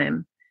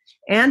time.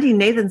 Andy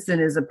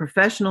Nathanson is a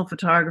professional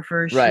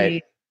photographer. Right.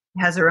 She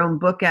has her own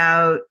book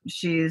out.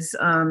 She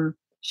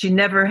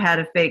never had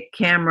a fake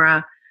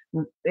camera,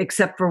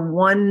 except for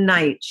one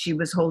night she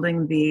was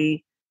holding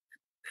the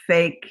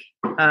fake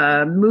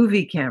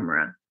movie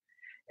camera.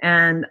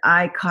 And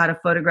I caught a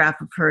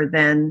photograph of her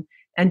then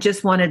and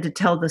just wanted to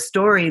tell the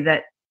story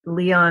that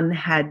Leon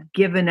had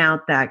given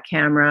out that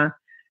camera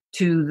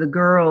to the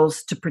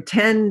girls to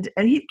pretend,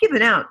 and he'd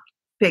given out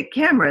fake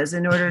cameras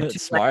in order to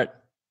smart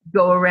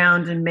go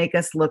around and make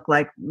us look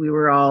like we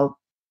were all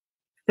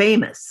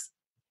famous.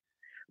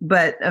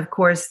 But of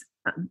course,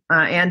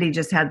 Andy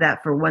just had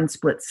that for one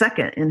split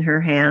second in her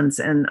hands,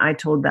 and I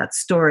told that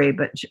story.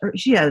 But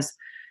she has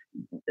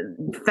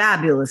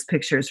fabulous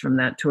pictures from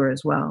that tour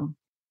as well.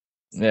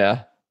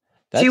 Yeah,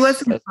 she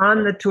wasn't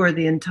on the tour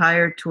the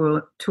entire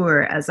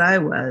tour as I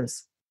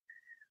was,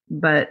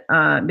 but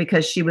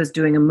because she was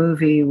doing a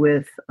movie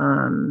with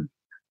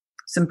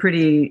some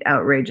pretty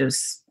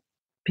outrageous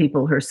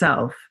people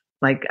herself.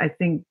 Like, I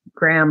think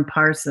Graham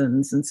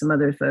Parsons and some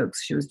other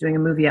folks. She was doing a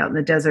movie out in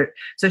the desert.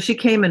 So she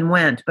came and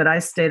went, but I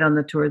stayed on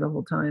the tour the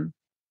whole time.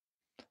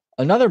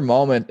 Another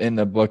moment in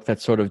the book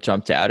that sort of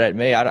jumped out at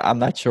me, I'm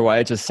not sure why,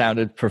 it just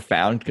sounded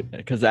profound,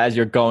 because as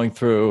you're going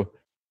through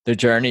the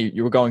journey,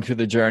 you were going through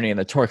the journey and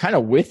the tour kind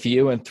of with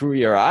you and through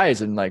your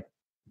eyes and like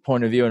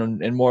point of view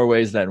in more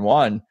ways than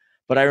one.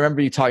 But I remember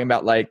you talking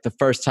about like the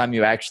first time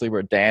you actually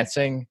were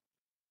dancing,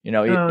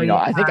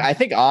 I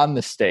think on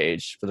the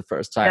stage for the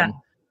first time. Yeah.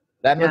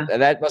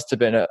 That must have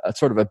been a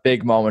sort of a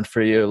big moment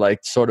for you,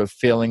 like sort of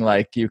feeling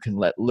like you can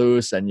let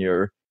loose and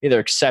you're either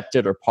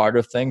accepted or part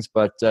of things.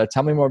 But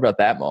tell me more about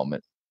that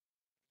moment.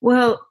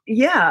 Well,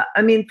 yeah.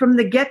 I mean, from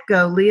the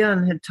get-go,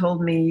 Leon had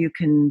told me, you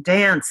can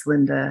dance,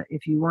 Linda,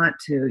 if you want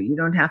to. You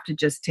don't have to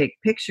just take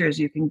pictures.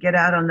 You can get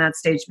out on that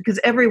stage, because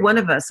every one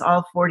of us,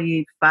 all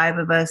 45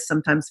 of us,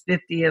 sometimes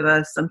 50 of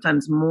us,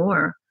 sometimes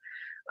more,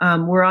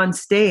 were on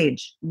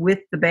stage with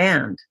the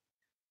band.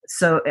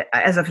 So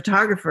as a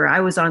photographer, I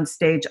was on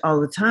stage all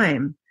the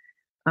time,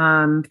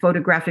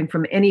 photographing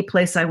from any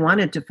place I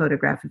wanted to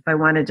photograph. If I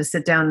wanted to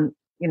sit down,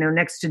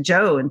 next to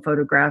Joe and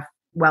photograph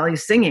while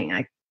he's singing,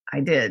 I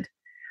did.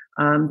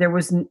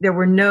 There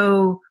were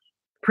no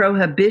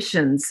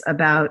prohibitions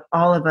about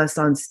all of us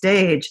on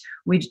stage.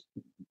 When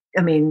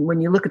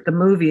you look at the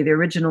movie, the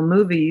original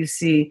movie, you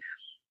see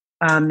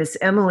Miss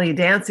Emily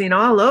dancing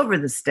all over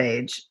the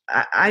stage.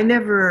 I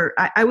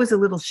was a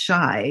little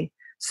shy,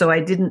 so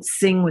I didn't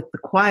sing with the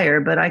choir,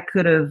 but I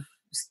could have.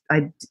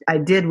 I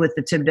did with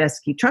the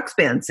Tedeschi Trucks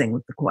Band, sing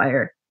with the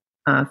choir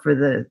for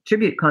the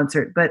tribute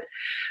concert. But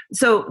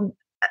so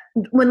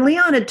when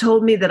Leon had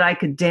told me that I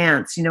could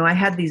dance, I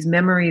had these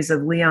memories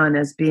of Leon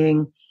as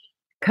being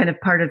kind of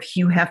part of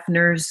Hugh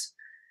Hefner's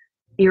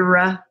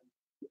era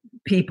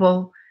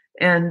people.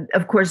 And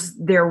of course,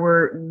 there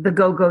were the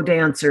go-go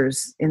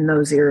dancers in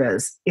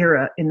that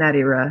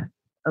era,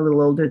 a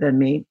little older than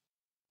me.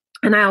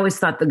 And I always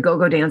thought the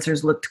go-go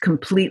dancers looked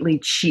completely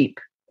cheap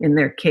in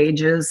their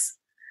cages.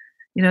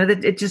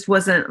 That it just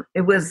wasn't,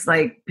 it was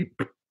like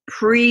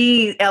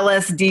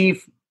pre-LSD.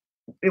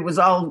 It was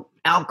all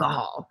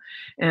alcohol.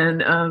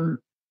 And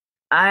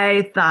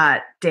I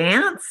thought,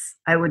 dance?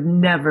 I would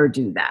never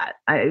do that.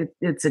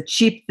 It's a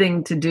cheap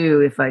thing to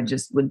do if I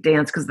just would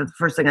dance, because the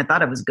first thing I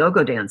thought of was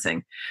go-go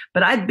dancing.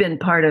 But I'd been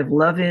part of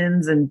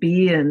love-ins and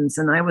be-ins,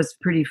 and I was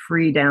pretty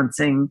free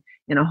dancing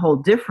in a whole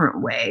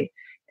different way.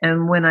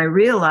 And when I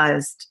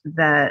realized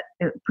that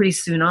pretty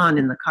soon on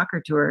in the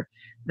Cocker Tour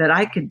that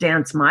I could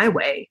dance my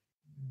way,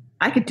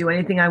 I could do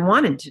anything I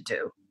wanted to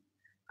do.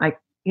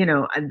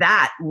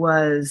 That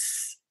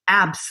was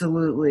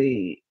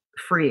absolutely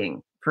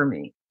freeing for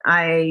me.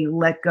 I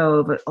let go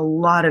of a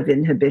lot of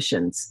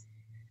inhibitions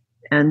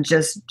and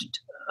just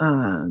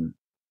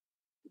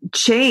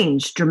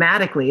changed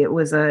dramatically. It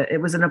was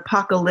an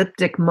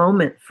apocalyptic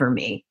moment for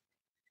me.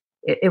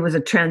 It was a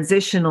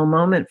transitional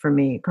moment for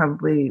me,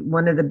 probably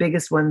one of the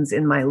biggest ones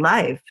in my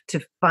life, to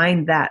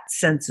find that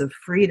sense of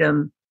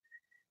freedom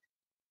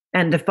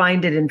and to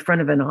find it in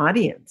front of an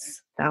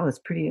audience, that was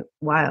pretty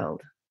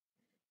wild.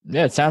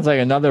 Yeah, it sounds like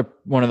another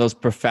one of those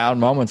profound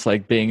moments,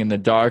 like being in the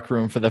dark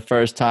room for the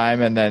first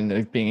time and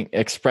then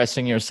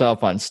expressing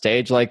yourself on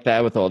stage like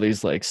that with all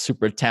these like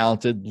super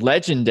talented,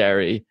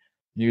 legendary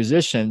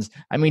musicians.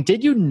 I mean,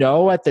 did you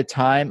know at the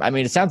time? I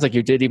mean, it sounds like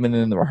you did even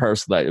in the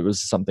rehearsal that it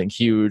was something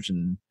huge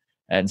and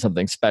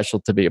something special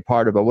to be a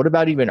part of. But what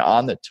about even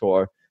on the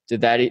tour?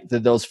 Did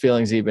those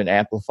feelings even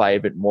amplify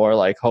a bit more?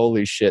 Like,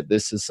 holy shit,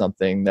 this is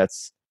something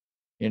that's,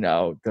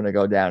 going to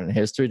go down in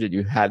history? Did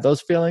you have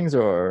those feelings,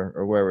 or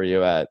where were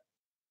you at?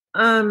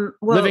 Well,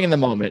 living in the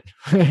moment.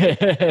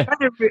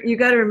 You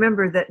got to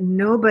remember that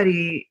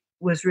nobody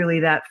was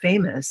really that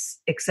famous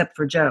except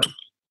for Joe.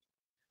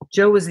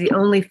 Joe was the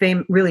only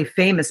really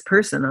famous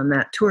person on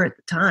that tour at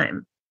the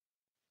time.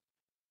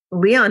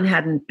 Leon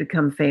hadn't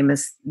become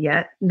famous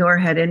yet, nor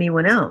had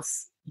anyone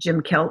else.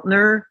 Jim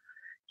Keltner,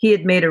 he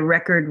had made a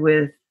record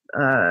with,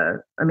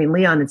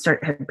 Leon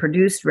had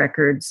produced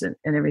records and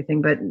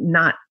everything, but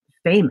not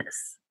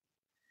famous.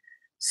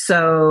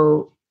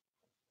 So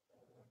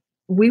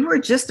we were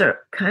just a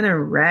kind of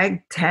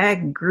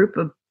ragtag group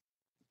of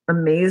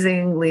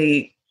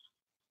amazingly,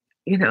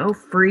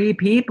 free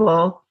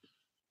people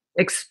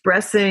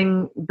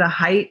expressing the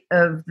height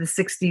of the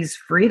 60s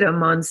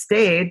freedom on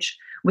stage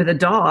with a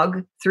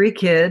dog, 3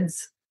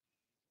 kids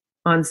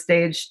on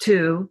stage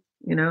too,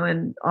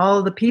 and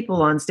all the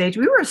people on stage.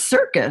 We were a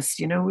circus,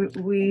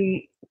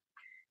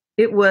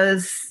 it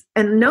was,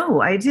 and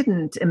no, I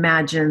didn't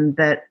imagine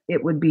that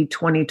it would be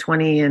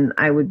 2020 and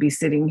I would be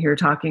sitting here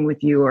talking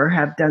with you or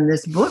have done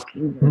this book.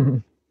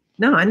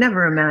 No, I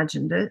never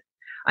imagined it.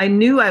 I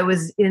knew I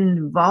was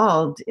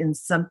involved in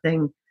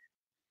something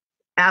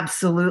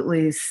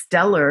absolutely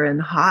stellar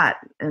and hot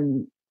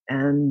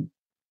and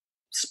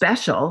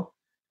special.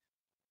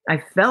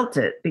 I felt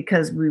it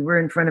because we were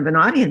in front of an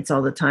audience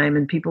all the time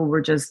and people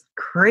were just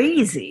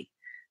crazy.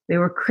 They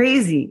were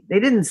crazy.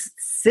 They didn't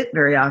sit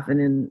very often.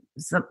 In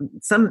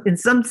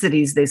some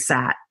cities they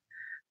sat,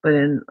 but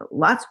in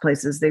lots of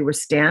places they were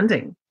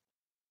standing.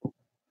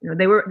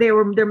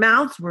 Their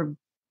mouths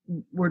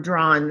were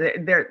drawn.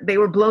 They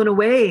were blown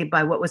away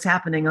by what was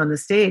happening on the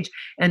stage.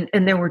 And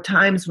there were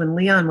times when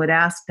Leon would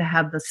ask to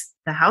have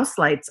the house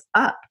lights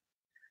up,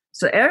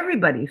 so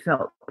everybody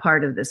felt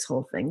part of this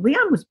whole thing.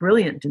 Leon was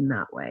brilliant in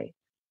that way.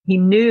 He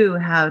knew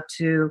how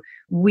to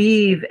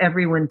weave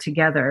everyone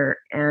together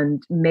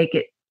and make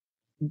it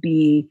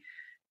be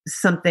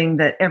something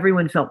that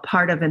everyone felt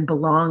part of and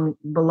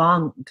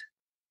belonged.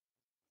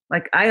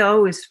 Like I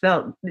always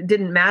felt it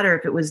didn't matter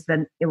if it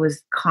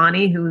was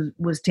Connie who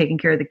was taking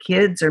care of the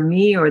kids or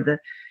me or the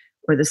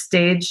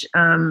stage,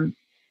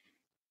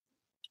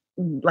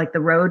 like the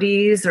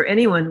roadies or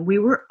anyone. We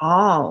were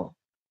all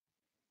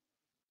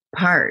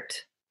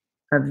part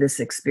of this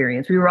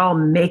experience. We were all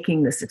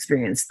making this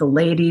experience. The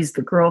ladies,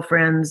 the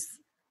girlfriends,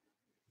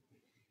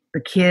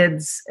 the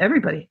kids,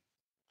 everybody.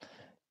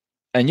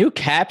 And you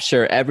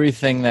capture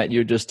everything that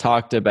you just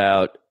talked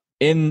about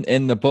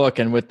in the book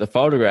and with the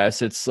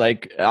photographs. It's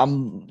like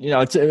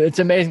it's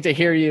amazing to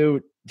hear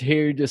you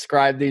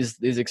describe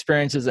these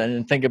experiences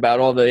and think about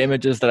all the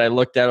images that I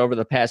looked at over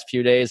the past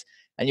few days.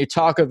 And you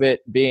talk of it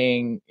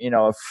being,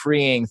 a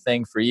freeing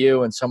thing for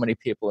you and so many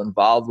people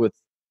involved with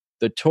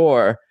the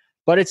tour.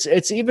 But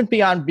it's even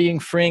beyond being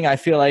freeing, I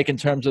feel like, in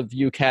terms of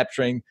you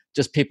capturing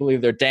just people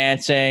either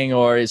dancing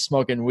or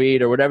smoking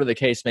weed or whatever the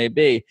case may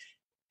be.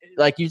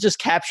 Like you just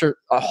capture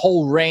a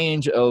whole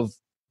range of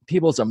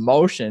people's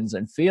emotions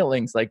and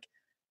feelings, like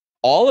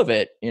all of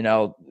it,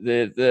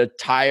 the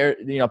tired,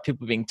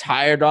 people being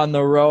tired on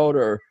the road,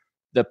 or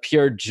the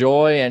pure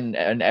joy and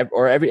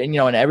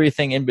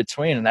everything in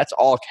between. And that's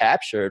all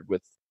captured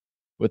with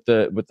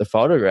the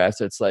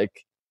photographs. It's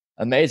like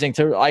amazing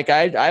to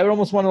I would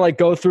almost want to like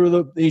go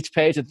through each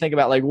page and think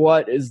about like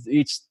what is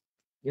each,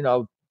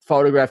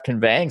 photograph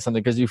conveying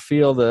something, because you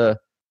feel the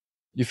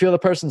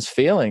person's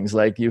feelings,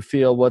 like you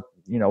feel what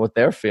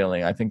they're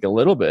feeling, I think, a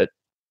little bit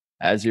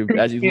as you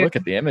look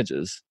at the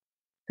images.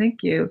 Thank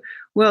you.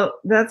 Well,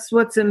 that's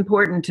what's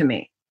important to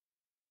me.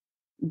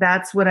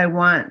 That's what I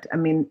want. I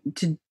mean,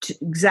 to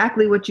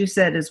exactly what you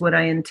said is what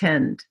I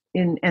intend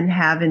and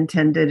have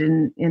intended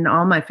in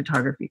all my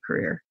photography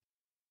career,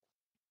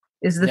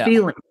 is the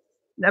feeling.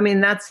 I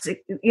mean, that's,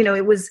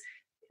 it was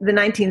the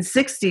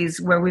 1960s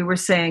where we were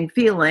saying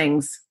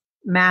feelings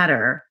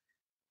matter.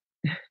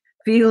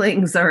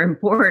 Feelings are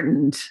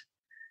important,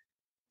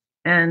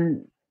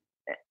 and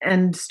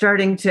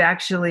starting to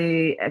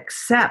actually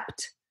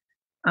accept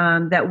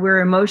that we're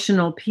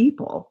emotional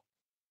people,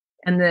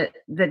 and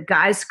that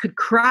guys could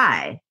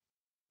cry,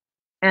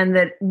 and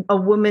that a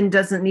woman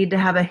doesn't need to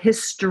have a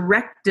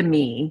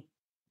hysterectomy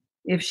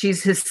if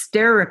she's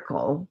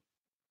hysterical,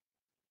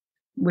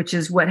 which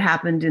is what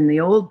happened in the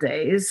old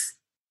days.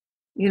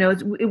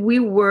 We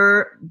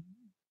were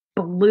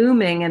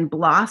blooming and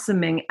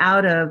blossoming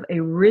out of a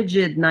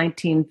rigid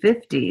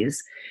 1950s.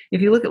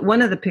 If you look at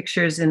one of the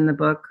pictures in the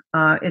book,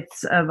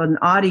 it's of an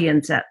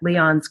audience at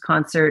Leon's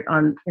concert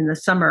in the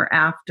summer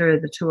after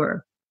the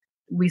tour.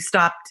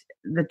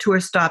 The tour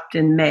stopped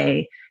in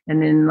May,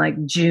 And in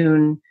like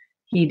June,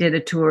 he did a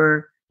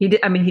tour. He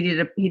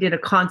did a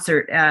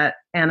concert at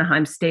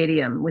Anaheim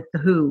Stadium with The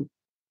Who.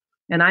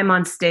 And I'm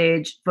on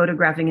stage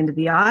photographing into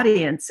the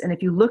audience. And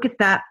if you look at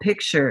that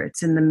picture,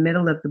 it's in the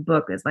middle of the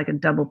book. It's like a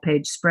double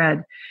page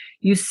spread.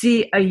 You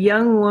see a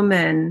young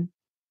woman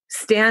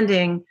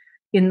standing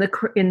in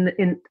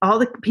all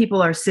the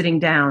people are sitting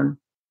down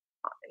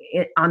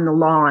on the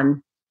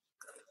lawn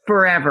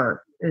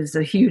forever. Is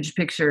a huge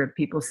picture of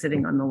people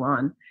sitting on the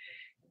lawn.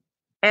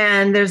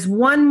 And there's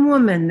one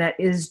woman that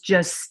is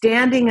just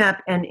standing up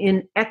and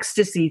in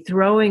ecstasy,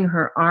 throwing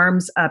her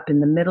arms up in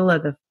the middle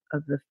of the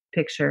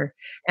picture.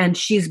 And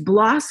she's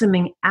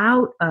blossoming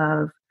out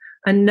of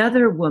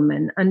another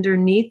woman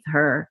underneath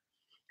her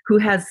who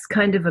has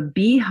kind of a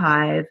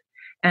beehive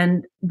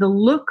and the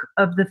look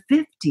of the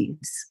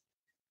 50s.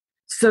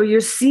 So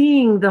you're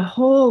seeing the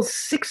whole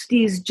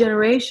 60s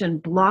generation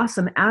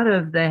blossom out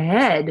of the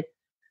head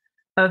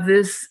of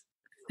this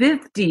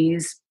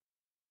 50s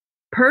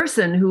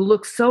person who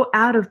looks so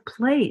out of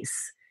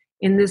place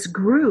in this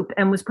group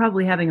and was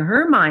probably having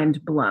her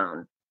mind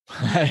blown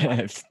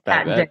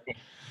that day.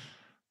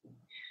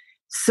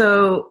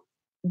 So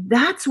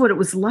that's what it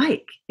was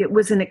like. It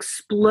was an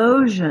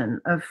explosion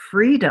of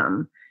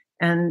freedom,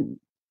 and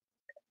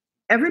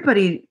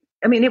everybody,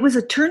 I mean, it was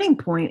a turning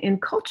point in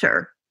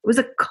culture. It was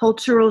a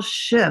cultural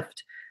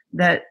shift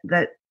that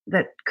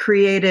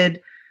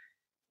created,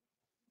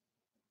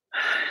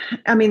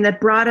 I mean,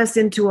 that brought us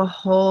into a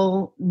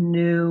whole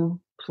new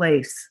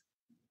place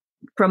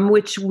from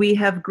which we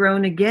have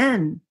grown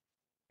again.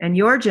 And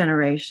your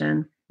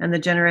generation and the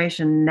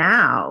generation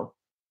now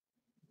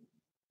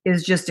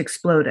is just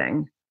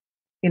exploding,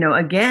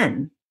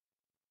 again.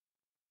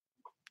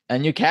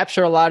 And you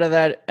capture a lot of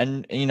that,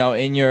 and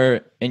in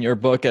your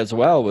book as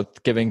well,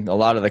 with giving a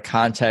lot of the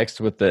context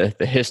with the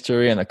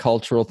history and the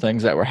cultural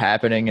things that were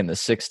happening in the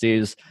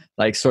 60s,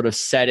 like sort of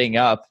setting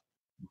up,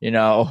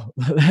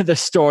 the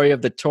story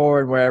of the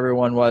tour and where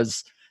everyone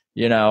was,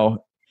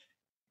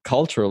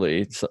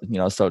 culturally,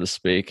 so to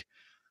speak,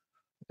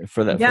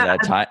 for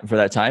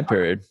that time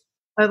period.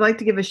 I'd like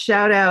to give a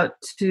shout out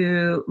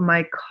to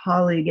my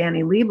colleague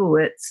Annie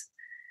Leibowitz.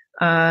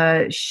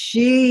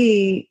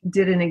 She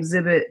did an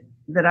exhibit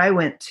that I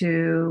went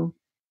to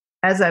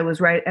as I was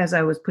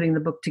putting the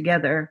book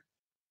together,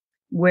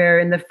 where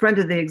in the front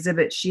of the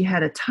exhibit she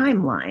had a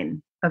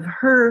timeline of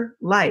her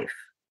life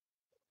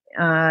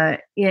and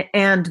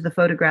the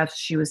photographs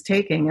she was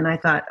taking. And I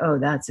thought, oh,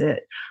 that's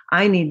it.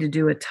 I need to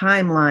do a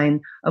timeline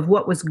of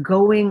what was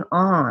going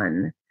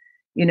on,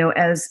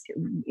 as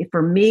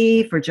for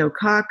me, for Joe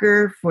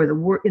Cocker,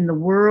 in the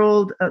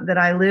world that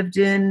I lived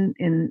in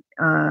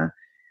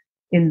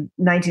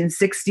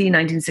 1960,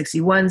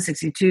 1961,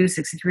 62,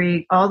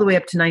 63, all the way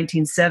up to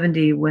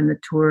 1970 when the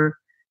tour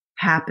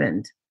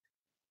happened,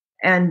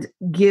 and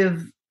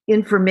give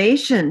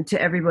information to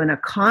everyone, a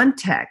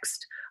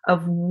context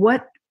of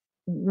what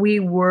we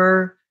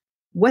were,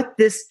 what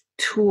this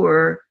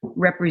tour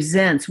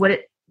represents, what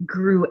it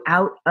grew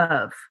out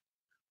of,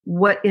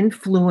 what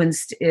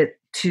influenced it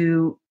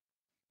to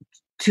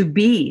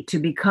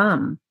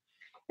become.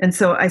 And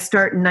so I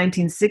start in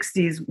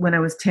 1960s when I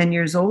was 10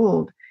 years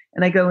old.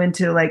 And I go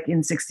into like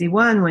in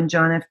 61 when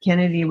John F.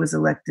 Kennedy was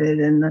elected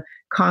and the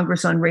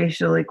Congress on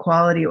Racial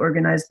Equality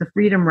organized the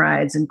Freedom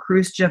Rides and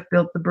Khrushchev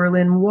built the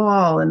Berlin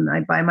Wall, and I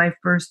buy my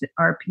first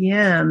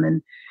RPM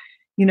and,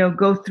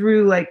 go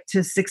through like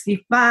to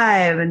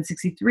 65 and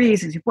 63,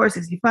 64,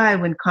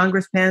 65 when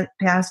Congress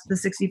passed the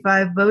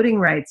 65 Voting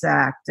Rights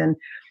Act and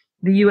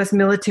the U.S.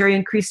 military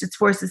increased its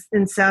forces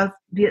in South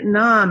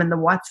Vietnam and the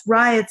Watts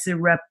riots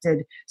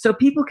erupted. So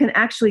people can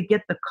actually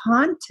get the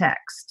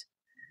context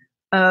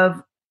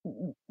of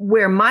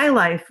where my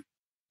life,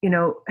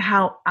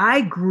 how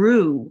I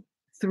grew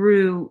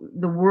through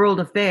the world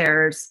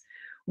affairs,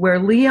 where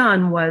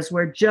Leon was,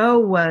 where Joe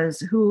was,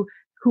 who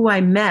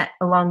I met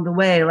along the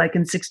way, like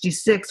in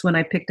 66 when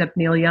I picked up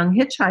Neil Young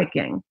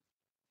hitchhiking,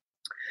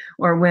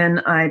 or when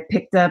I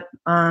picked up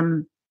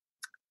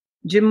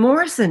Jim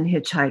Morrison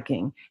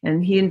hitchhiking,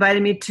 and he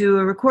invited me to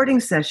a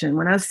recording session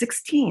when I was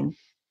 16.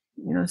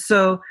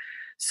 So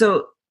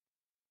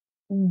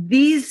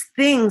these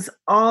things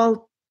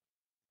all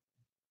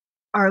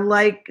are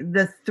like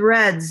the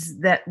threads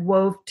that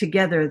wove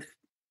together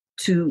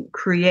to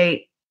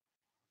create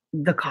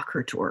the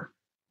Cocker Tour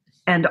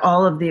and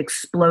all of the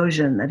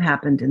explosion that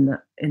happened in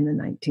the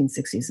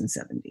 1960s and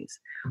 70s.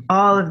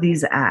 All of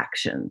these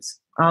actions,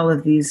 all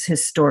of these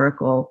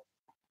historical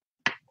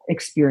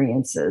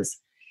experiences.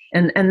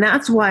 And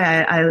that's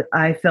why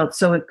I felt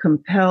so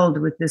compelled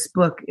with this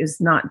book, is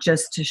not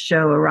just to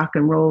show a rock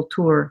and roll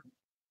tour,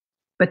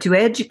 but to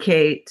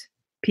educate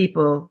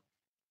people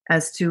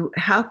as to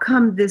how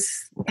come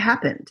this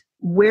happened.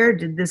 Where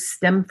did this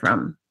stem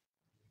from?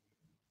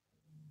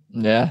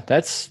 Yeah,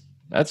 that's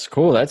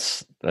cool.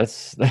 That's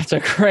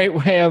a great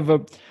way of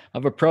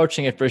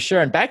approaching it for sure.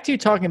 And back to you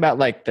talking about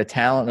like the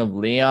talent of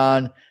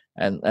Leon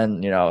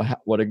and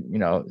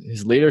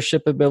his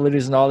leadership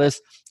abilities and all this.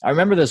 I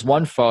remember this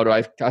one photo.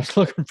 I was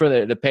looking for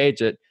the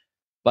page,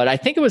 but I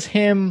think it was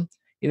him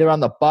either on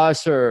the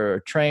bus or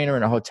a train or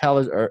in a hotel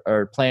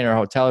or plane or a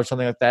hotel or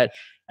something like that.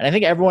 And I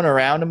think everyone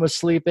around him was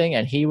sleeping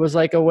and he was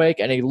like awake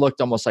and he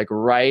looked almost like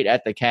right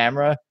at the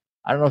camera.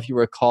 I don't know if you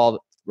recall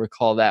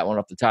that one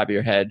off the top of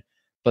your head,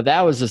 but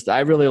that was just, I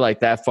really like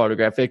that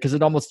photograph because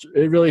it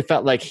really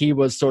felt like he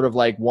was sort of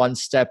like one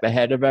step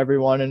ahead of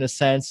everyone in a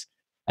sense.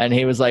 And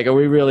he was like, are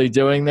we really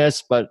doing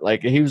this? But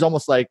like, he was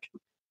almost like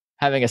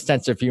having a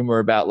sense of humor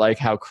about like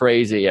how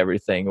crazy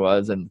everything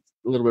was and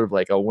a little bit of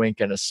like a wink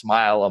and a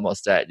smile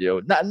almost at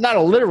you. Not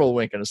a literal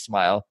wink and a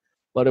smile,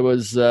 but it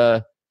was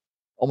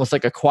almost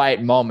like a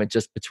quiet moment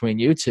just between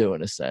you two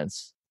in a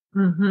sense.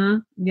 Mm-hmm.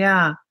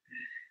 Yeah.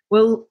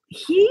 Well,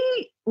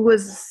 he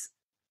was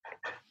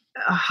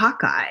a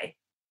Hawkeye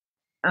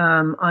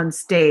on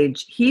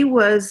stage.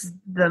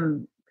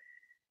 Leon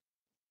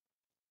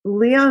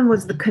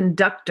was the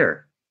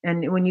conductor.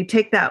 And when you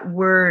take that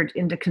word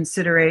into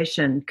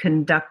consideration,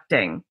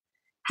 conducting,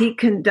 he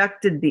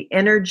conducted the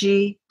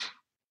energy.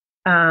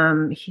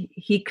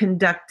 He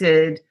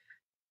conducted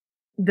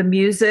the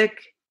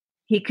music.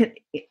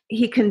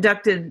 He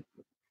conducted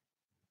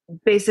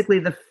basically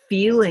the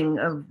feeling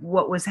of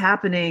what was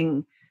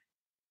happening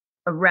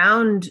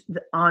around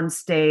on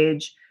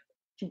stage.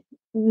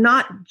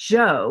 Not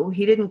Joe.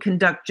 He didn't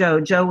conduct Joe.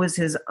 Joe was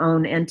his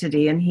own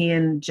entity, and he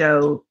and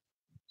Joe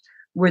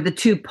were the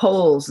two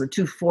poles, the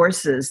two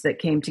forces that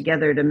came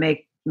together to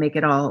make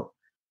it all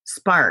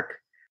spark.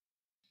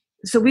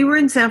 So we were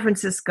in San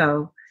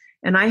Francisco,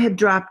 and I had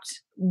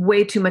dropped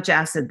way too much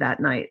acid that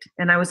night,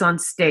 and I was on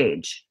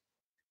stage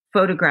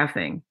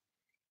photographing,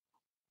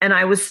 and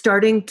I was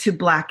starting to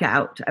black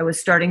out. I was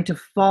starting to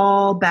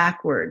fall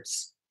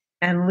backwards,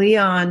 and we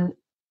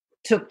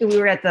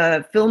were at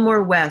the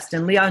Fillmore West,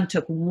 and Leon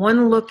took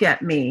one look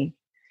at me,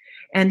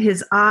 and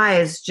his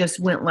eyes just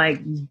went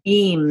like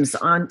beams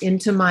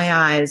into my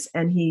eyes,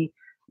 and he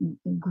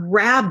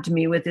grabbed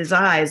me with his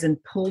eyes and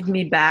pulled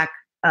me back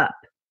up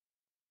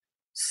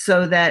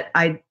so that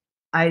I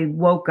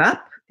woke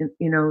up,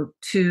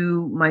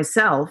 to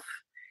myself.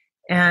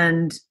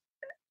 And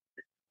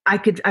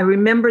I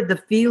remembered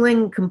the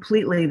feeling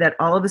completely that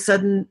all of a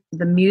sudden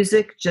the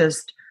music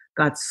just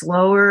got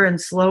slower and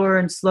slower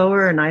and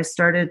slower, and I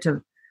started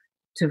to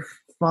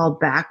fall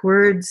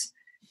backwards.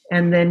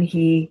 And then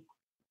he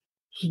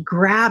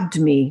grabbed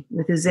me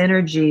with his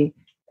energy,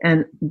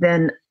 and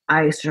then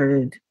I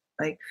started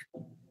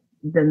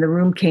then the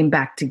room came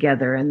back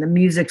together and the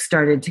music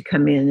started to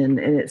come in, and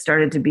it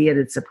started to be at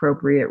its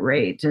appropriate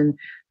rate. And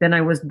then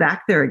I was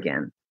back there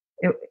again.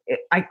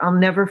 I'll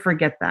never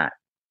forget that.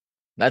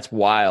 That's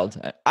wild.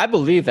 I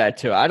believe that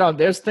too.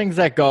 There's things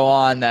that go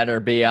on that are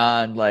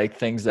beyond like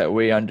things that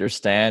we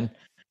understand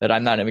that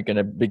I'm not even going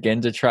to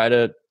begin to try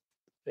to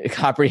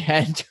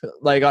comprehend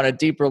like on a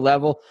deeper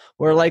level,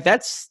 where like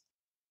that's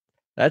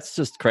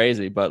just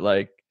crazy. But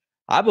like,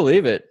 I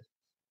believe it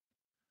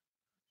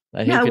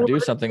that he could do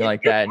something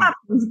like that.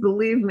 Happens,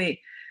 believe me,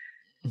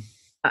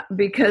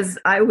 because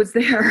I was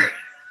there.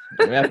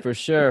 Yeah, for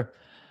sure.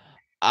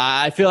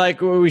 I feel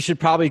like we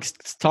should probably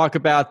talk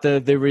about the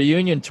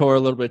reunion tour a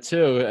little bit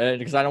too,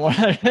 because I don't want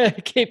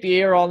to keep you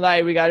here all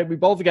night. We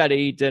both got to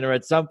eat dinner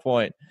at some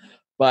point.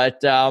 But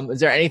is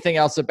there anything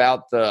else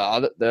about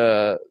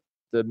the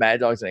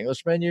Mad Dogs and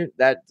Englishmen?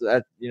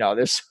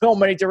 There's so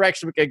many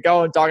directions we could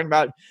go and talking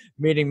about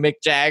meeting Mick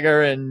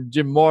Jagger and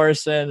Jim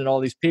Morrison and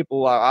all these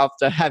people. I'll have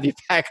to have you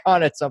back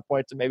on at some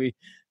point to maybe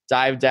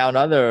dive down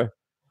other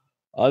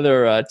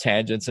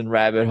tangents and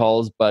rabbit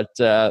holes. But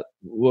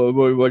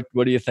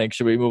what do you think?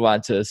 Should we move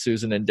on to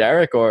Susan and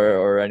Derek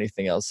or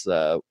anything else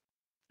that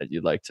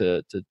you'd like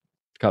to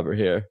cover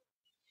here?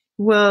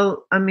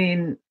 Well, I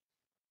mean,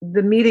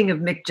 the meeting of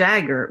Mick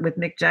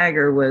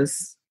Jagger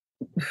was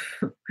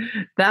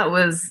that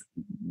was,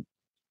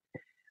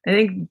 I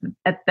think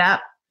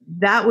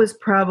that was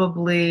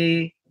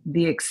probably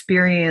the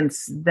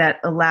experience that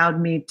allowed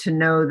me to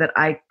know that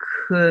I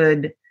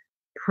could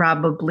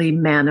probably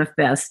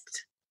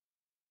manifest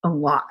a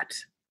lot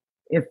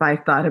if I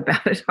thought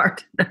about it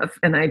hard enough,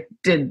 and I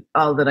did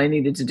all that I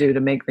needed to do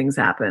to make things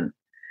happen.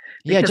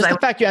 Yeah, just the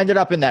fact you ended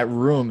up in that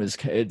room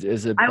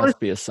must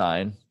be a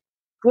sign.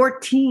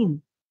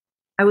 14.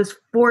 I was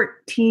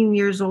 14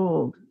 years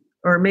old,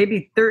 or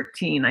maybe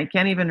 13. I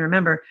can't even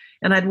remember.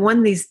 And I'd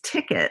won these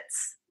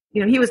tickets.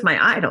 He was my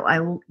idol.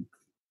 It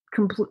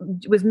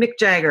was Mick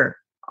Jagger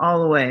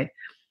all the way.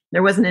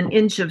 There wasn't an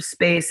inch of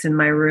space in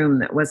my room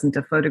that wasn't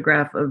a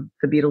photograph of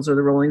the Beatles or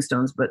the Rolling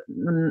Stones, but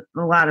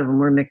a lot of them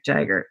were Mick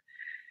Jagger.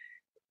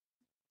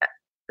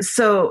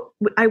 So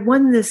I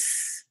won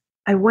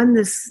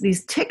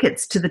these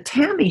tickets to the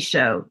Tammy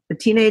show, the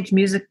Teenage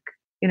Music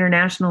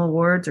International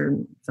Awards or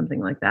something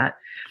like that,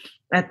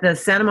 at the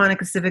Santa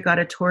Monica Civic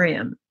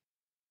Auditorium.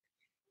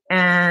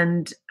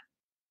 And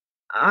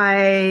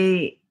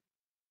I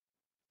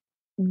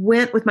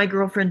went with my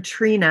girlfriend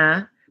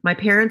Trina. My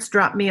parents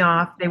dropped me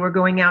off. They were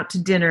going out to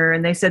dinner,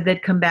 and they said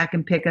they'd come back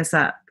and pick us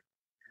up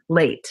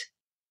late.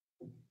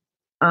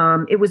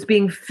 It was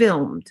being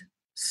filmed.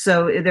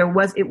 So it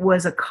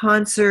was a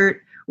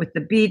concert with the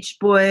Beach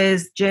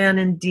Boys, Jan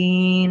and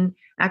Dean.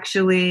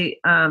 Actually,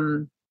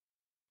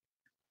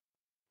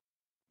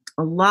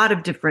 a lot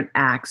of different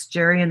acts,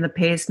 Jerry and the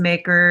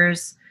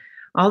Pacemakers,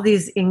 all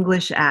these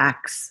English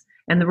acts.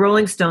 And the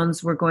Rolling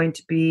Stones were going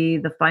to be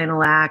the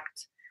final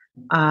act.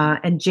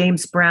 And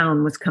James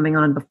Brown was coming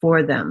on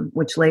before them,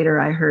 which later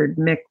I heard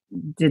Mick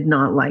did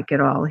not like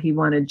at all. He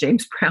wanted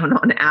James Brown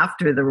on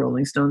after the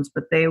Rolling Stones,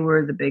 but they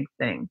were the big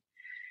thing.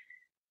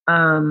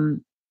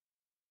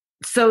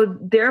 So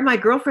there my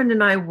girlfriend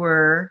and I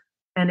were,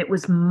 and it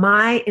was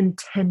my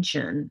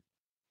intention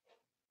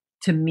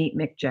to meet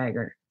Mick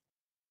Jagger.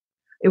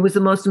 It was the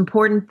most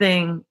important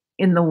thing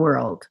in the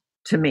world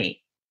to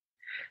me.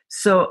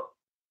 So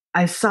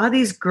I saw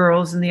these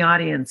girls in the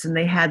audience, and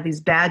they had these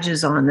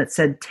badges on that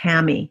said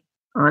Tammy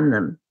on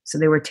them. So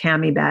they were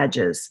Tammy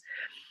badges.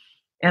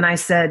 And I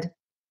said,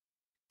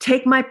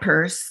 take my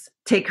purse,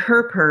 take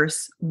her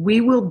purse.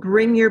 We will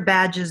bring your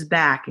badges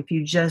back if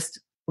you just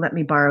let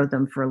me borrow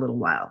them for a little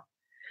while.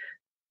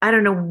 I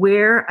don't know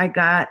where I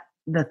got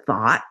the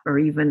thought or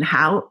even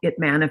how it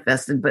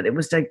manifested, but it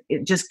was like,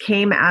 it just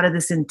came out of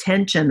this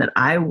intention that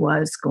I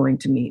was going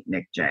to meet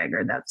Mick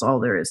Jagger. That's all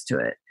there is to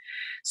it.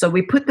 So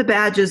we put the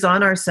badges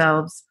on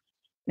ourselves,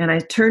 and I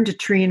turned to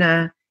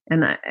Trina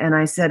and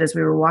I said, as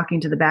we were walking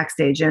to the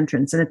backstage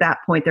entrance, and at that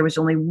point there was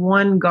only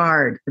one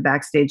guard at the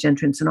backstage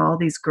entrance and all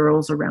these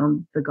girls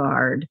around the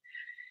guard.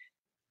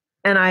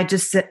 And I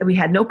just said, we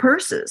had no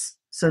purses.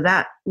 So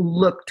that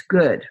looked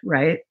good,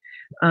 right?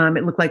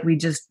 It looked like we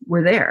just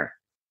were there.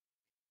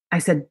 I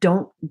said,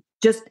 don't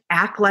just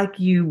act like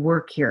you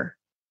work here.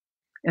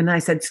 And I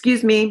said,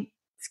 excuse me.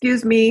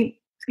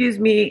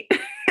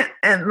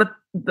 And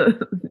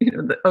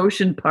the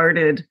ocean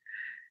parted,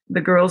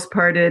 the girls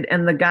parted,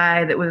 and the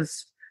guy that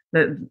was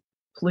the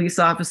police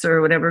officer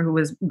or whatever who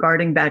was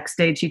guarding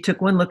backstage, he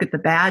took one look at the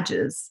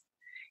badges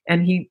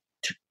and he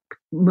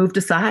moved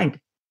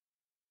aside.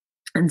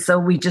 And so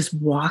we just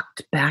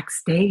walked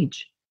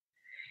backstage.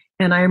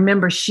 And I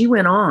remember she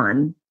went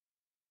on,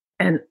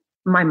 and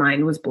my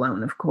mind was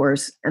blown, of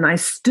course. And I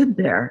stood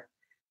there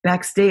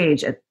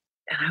backstage and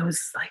I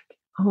was like,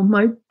 oh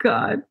my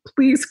God,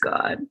 please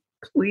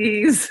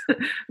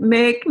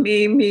make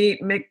me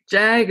meet Mick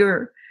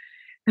Jagger.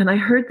 And I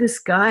heard this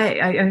guy,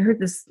 I heard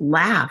this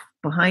laugh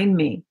behind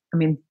me. I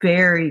mean,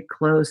 very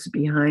close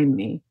behind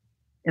me.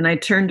 And I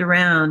turned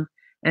around,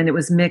 and it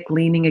was Mick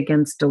leaning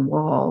against a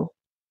wall,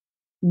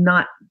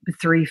 not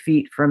 3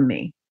 feet from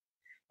me.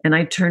 And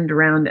I turned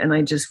around and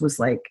I just was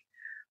like,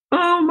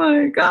 oh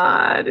my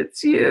God,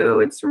 it's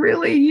you. It's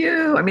really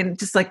you. I mean,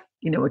 just like,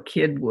 a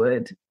kid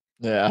would.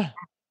 Yeah.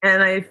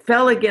 And I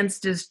fell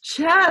against his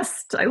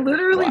chest. I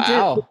literally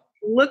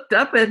looked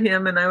up at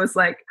him, and I was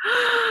like,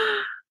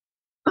 oh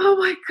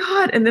my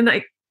God. And then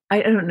I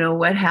don't know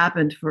what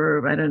happened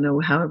for, I don't know,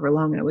 however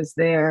long I was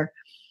there.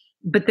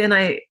 But then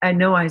I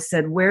know I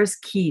said, where's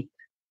Keith?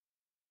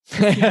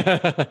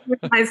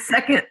 my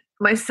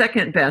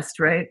second best,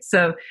 right?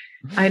 So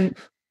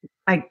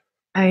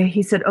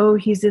he said, oh,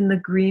 he's in the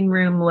green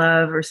room,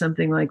 love, or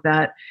something like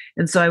that.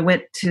 And so I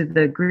went to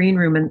the green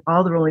room, and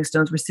all the Rolling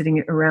Stones were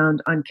sitting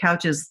around on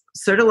couches,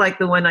 sort of like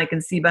the one I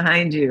can see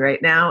behind you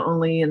right now,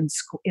 only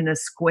in a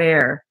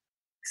square.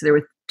 So there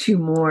were 2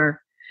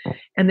 more.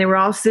 And they were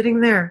all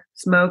sitting there,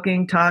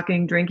 smoking,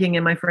 talking, drinking.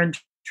 And my friend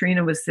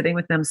Trina was sitting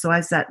with them. So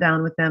I sat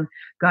down with them,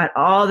 got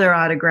all their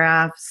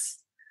autographs.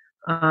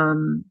 I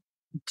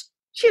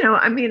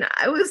mean,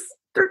 I was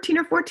 13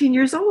 or 14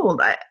 years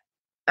old.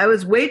 I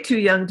was way too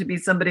young to be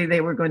somebody they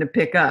were going to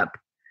pick up.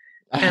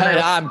 And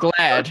I'm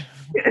glad.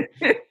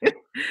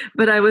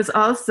 But I was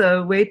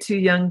also way too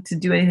young to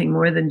do anything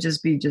more than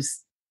just be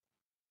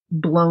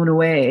blown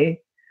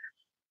away.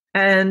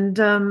 And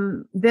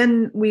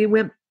then we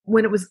went,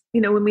 when it was,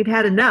 when we'd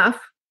had enough,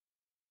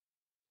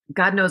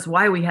 God knows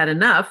why we had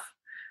enough,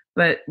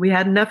 but we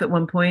had enough at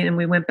one point, and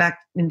we went back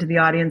into the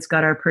audience,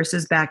 got our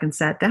purses back, and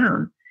sat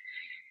down.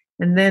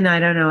 And then I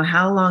don't know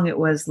how long it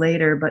was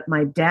later, but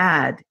my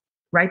dad,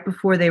 right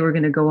before they were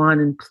going to go on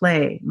and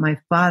play, my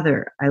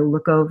father, I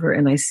look over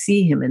and I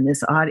see him in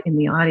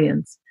the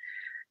audience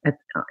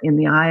in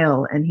the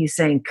aisle, and he's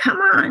saying, come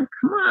on,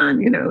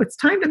 it's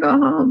time to go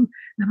home.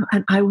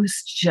 And I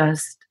was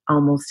just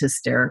almost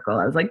hysterical.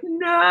 I was like,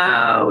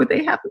 no,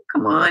 they haven't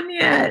come on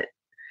yet.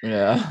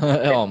 Yeah.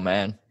 Oh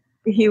man.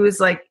 He was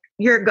like,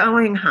 you're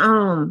going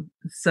home.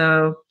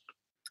 So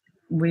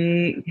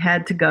we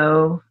had to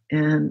go,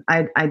 and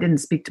I didn't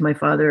speak to my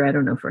father, I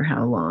don't know for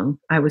how long.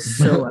 I was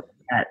so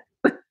upset.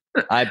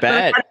 I bet.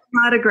 I had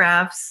some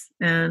autographs,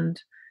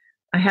 and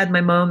I had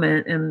my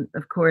moment. And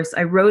of course,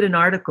 I wrote an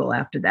article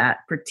after that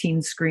for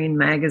Teen Screen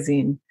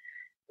magazine,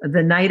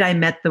 the night I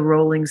met the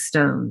Rolling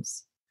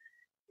Stones,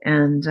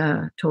 and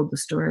told the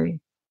story.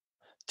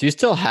 Do you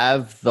still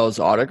have those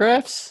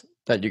autographs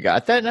that you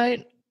got that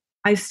night?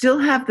 I still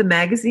have the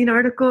magazine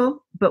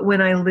article, but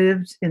when I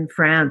lived in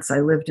France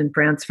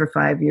for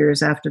 5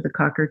 years after the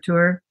Cocker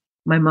tour.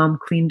 My mom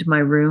cleaned my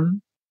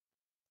room,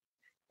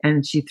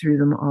 and she threw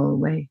them all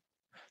away.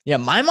 Yeah,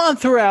 my mom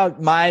threw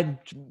out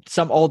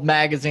some old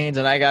magazines,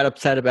 and I got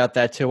upset about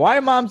that too. Why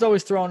are moms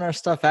always throwing our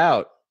stuff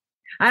out?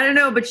 I don't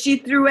know, but she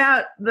threw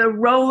out the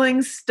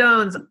Rolling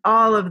Stones,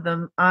 all of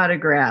them,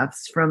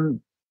 autographs from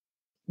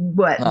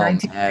what, Oh man.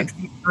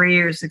 1963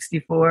 or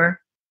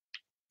 64.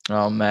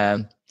 Oh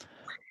man.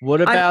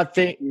 What about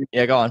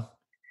yeah, go on.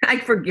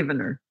 I've forgiven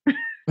her.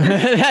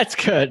 That's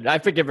good.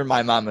 I've forgiven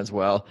my mom as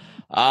well.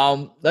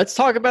 Let's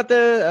talk about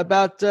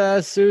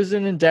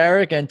Susan and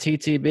Derek and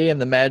TTB and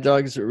the Mad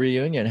Dogs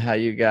reunion. How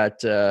you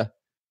got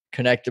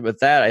connected with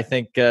that? I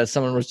think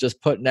someone was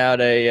just putting out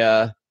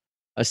a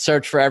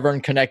search for everyone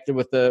connected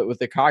with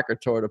the Cocker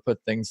tour to put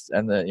things,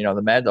 and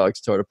the Mad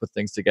Dogs tour to put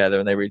things together.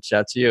 And they reached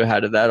out to you. How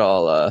did that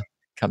all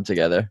come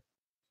together?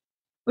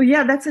 Well,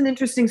 yeah, that's an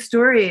interesting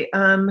story.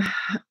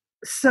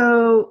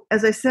 So,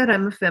 as I said,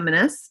 I'm a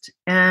feminist,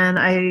 and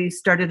I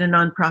started a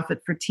nonprofit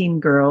for teen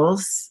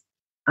girls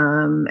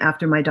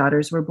after my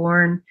daughters were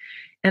born.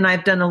 And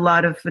I've done a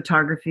lot of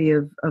photography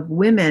of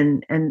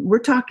women. And we're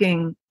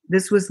talking,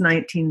 this was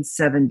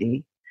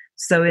 1970.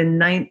 So in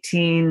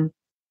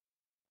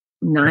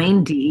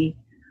 1990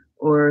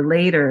 or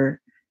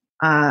later,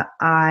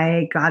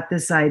 I got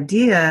this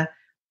idea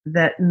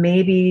that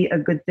maybe a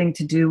good thing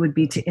to do would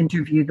be to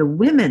interview the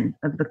women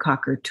of the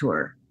Cocker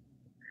tour.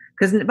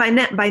 Because by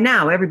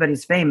now,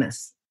 everybody's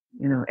famous.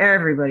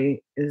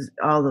 Everybody is,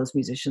 all those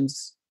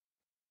musicians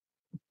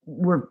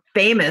were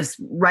famous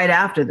right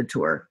after the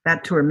tour.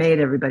 That tour made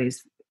everybody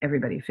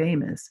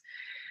famous.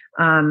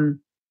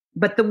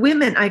 But the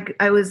women,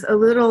 I was a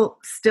little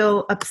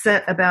still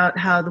upset about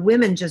how the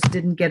women just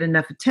didn't get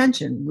enough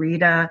attention.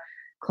 Rita,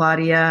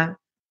 Claudia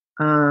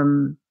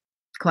Lanier,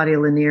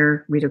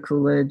 Rita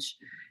Coolidge,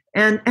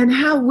 and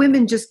how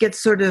women just get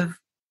sort of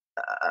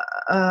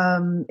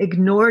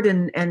ignored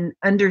and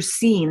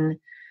underseen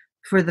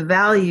for the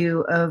value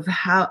of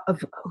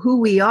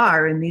who we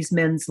are in these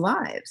men's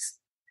lives.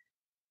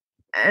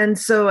 And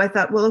so I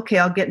thought, well, okay,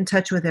 I'll get in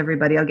touch with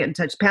everybody. I'll get in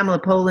touch. Pamela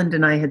Poland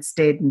and I had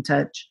stayed in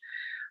touch.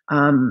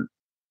 Andy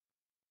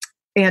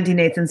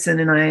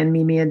Nathanson and I and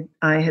Mimi and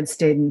I had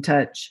stayed in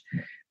touch.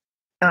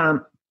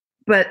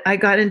 But I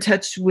got in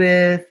touch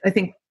with, I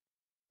think,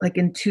 like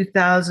in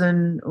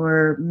 2000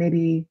 or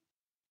maybe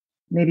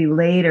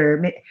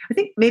later. I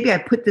think maybe I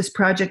put this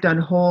project on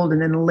hold,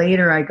 and then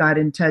later I got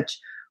in touch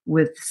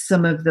with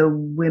some of the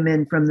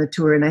women from the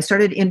tour, and I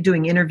started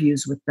doing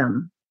interviews with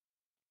them.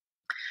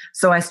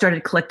 So I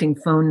started collecting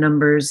phone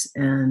numbers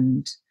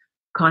and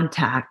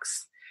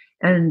contacts.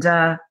 And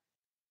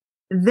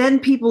then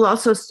people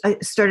also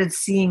started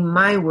seeing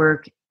my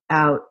work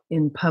out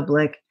in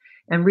public.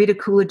 And Rita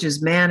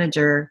Coolidge's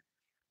manager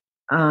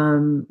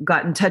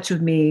got in touch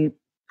with me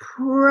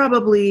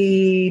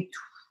probably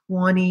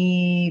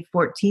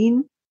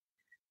 2014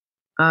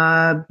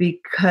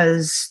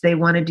 because they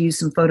wanted to use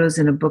some photos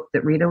in a book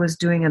that Rita was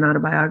doing, an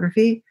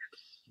autobiography.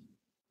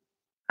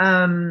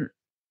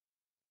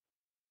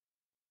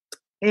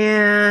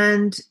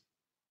 And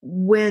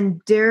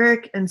when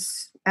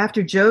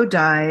after Joe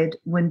died,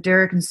 when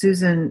Derek and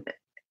Susan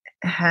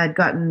had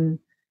gotten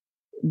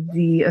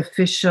the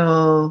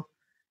official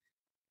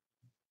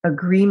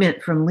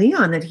agreement from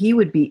Leon that he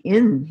would do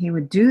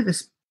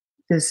this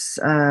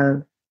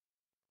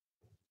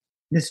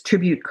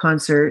tribute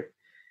concert,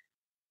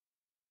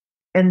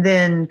 and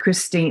then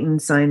Chris Stainton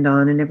signed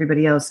on and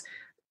everybody else,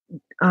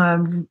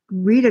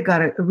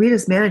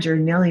 Rita's manager,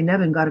 Nellie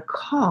Nevin, got a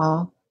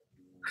call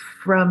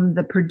from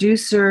the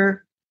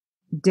producer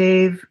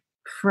Dave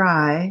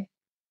Fry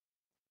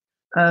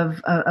of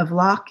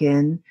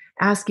Lock-In,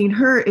 asking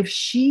her if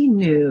she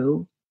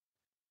knew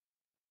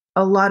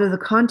a lot of the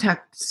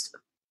contacts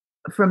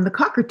from the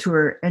Cocker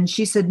tour. And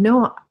she said,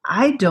 no,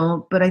 I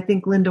don't, but I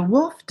think Linda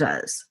Wolf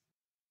does.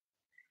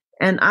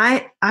 And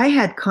I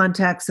had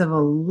contacts of a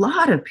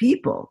lot of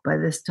people by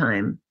this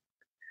time.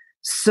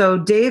 So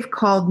Dave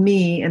called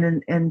me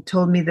and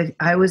told me that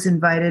I was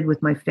invited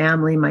with my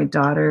family, my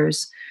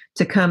daughters,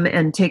 to come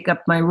and take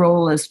up my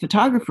role as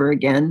photographer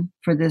again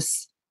for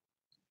this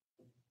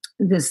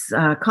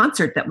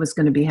concert that was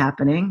going to be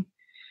happening.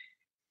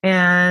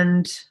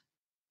 And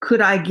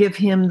could I give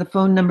him the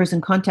phone numbers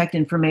and contact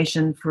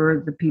information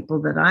for the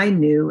people that I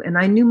knew? And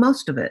I knew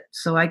most of it.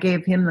 So I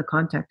gave him the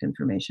contact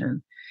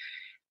information.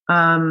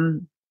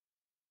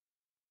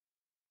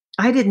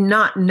 I did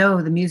not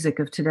know the music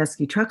of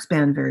Tedeschi Trucks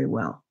Band very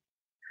well.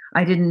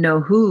 I didn't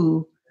know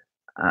who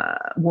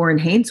Warren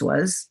Haynes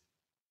was,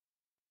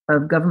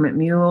 of Government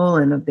Mule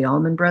and of the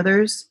Allman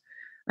Brothers.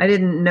 I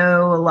didn't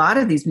know a lot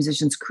of these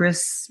musicians.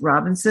 Chris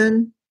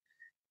Robinson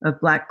of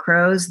Black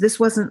Crowes. This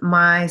wasn't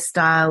my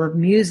style of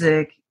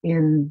music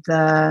in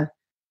the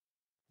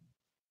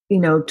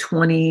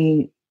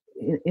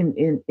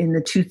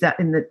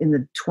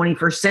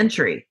 21st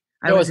century.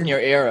 It wasn't your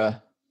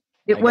era.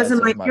 It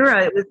wasn't my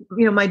era. It was,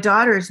 my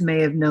daughters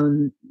may have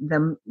known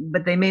them,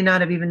 but they may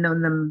not have even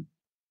known them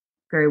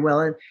very well.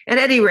 And at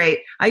any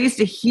rate, I used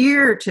to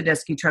hear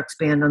Tedeschi Trucks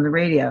Band on the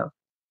radio,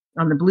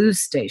 on the blues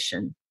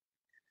station,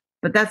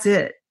 but that's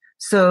it.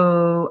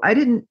 So I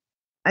didn't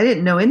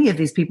know any of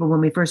these people when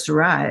we first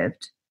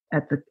arrived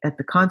at the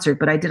concert,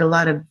 but I did a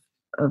lot of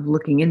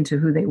looking into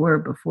who they were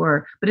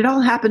before. But it all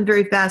happened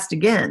very fast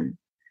again.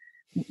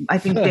 I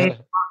think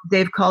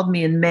Dave called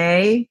me in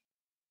May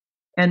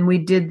And we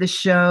did the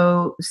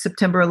show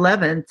September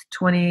 11th,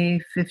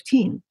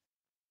 2015.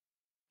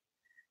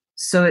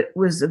 So it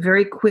was a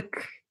very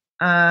quick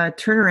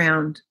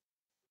turnaround.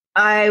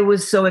 I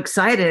was so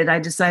excited, I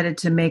decided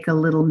to make a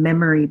little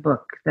memory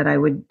book that I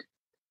would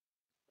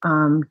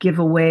give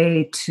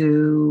away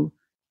to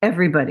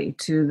everybody,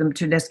 to the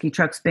Tedeschi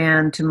Trucks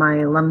Band, to my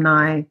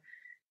alumni.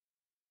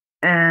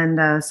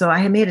 And so I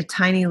had made a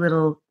tiny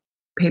little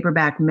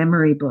paperback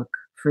memory book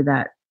for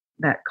that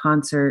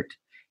concert.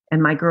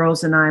 And my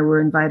girls and I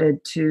were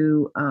invited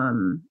to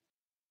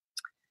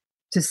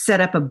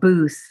set up a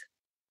booth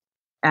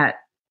at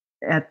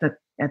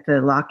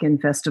the Lock-In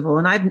Festival.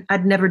 And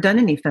I'd never done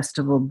any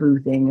festival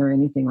boothing or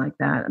anything like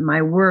that.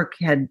 My work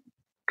had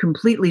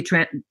completely,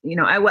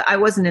 I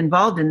wasn't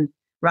involved in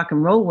rock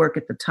and roll work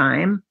at the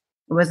time.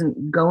 I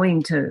wasn't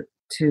going to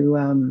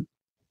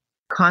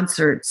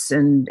concerts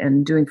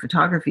and doing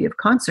photography of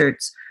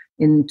concerts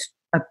until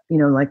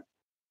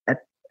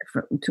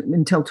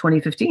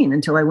 2015,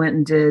 until I went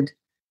and did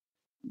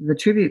the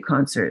tribute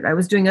concert. I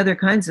was doing other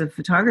kinds of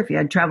photography.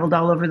 I'd traveled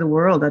all over the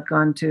world. I'd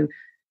gone to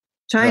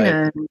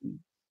China, right,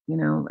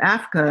 and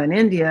Africa and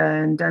India,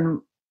 and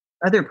done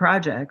other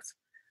projects.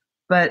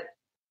 But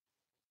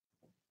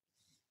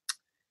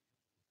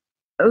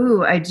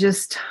I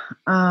just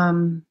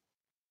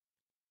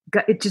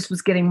it just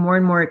was getting more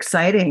and more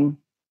exciting.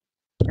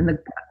 And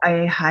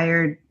I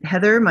hired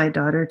Heather, my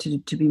daughter,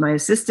 to be my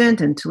assistant,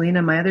 and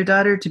Talina, my other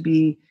daughter, to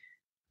be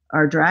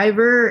our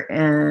driver,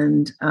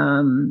 and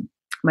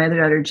my other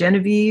daughter,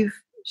 Genevieve,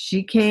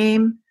 she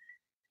came.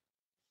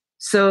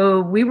 So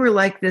we were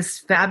like this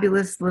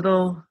fabulous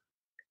little,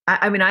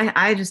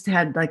 I just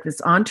had like this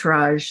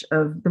entourage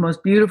of the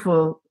most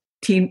beautiful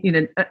teen,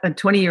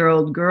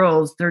 20-year-old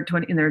girls,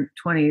 in their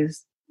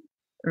 20s,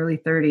 early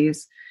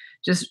 30s,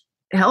 just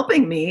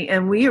helping me.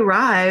 And we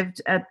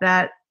arrived at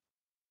that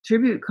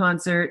tribute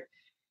concert.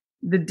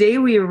 The day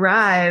we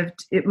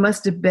arrived, it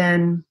must have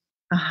been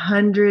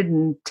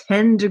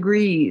 110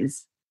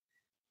 degrees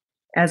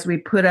as we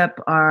put up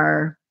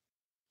our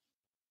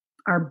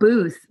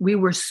booth. We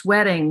were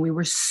sweating. We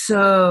were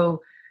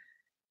so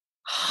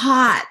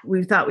hot.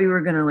 We thought we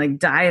were going to like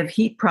die of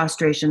heat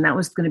prostration. That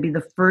was going to be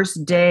the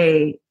first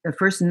day, the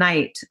first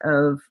night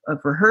of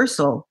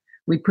rehearsal.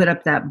 We put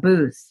up that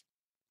booth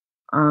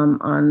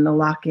on the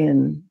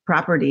Lock-In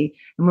property.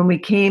 And when we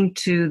came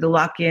to the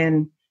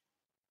Lock-In,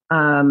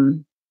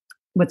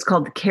 what's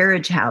called the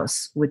Carriage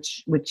House,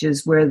 which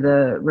is where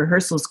the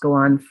rehearsals go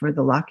on for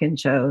the Lock-In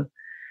show,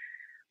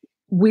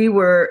 we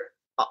were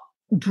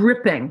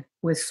dripping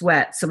with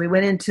sweat. So we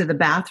went into the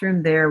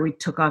bathroom there. We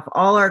took off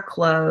all our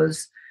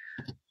clothes.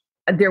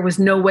 There was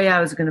no way I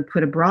was going to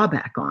put a bra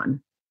back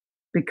on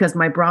because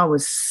my bra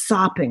was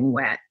sopping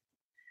wet.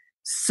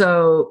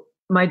 So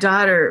my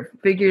daughter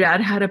figured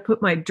out how to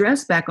put my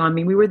dress back on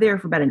me. We were there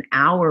for about an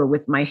hour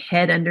with my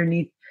head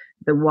underneath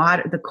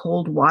the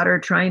cold water,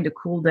 trying to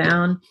cool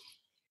down.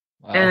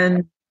 Wow.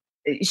 And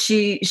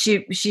she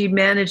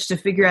managed to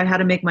figure out how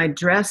to make my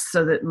dress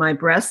so that my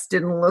breasts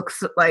didn't look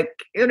like,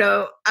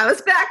 I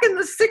was back in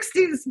the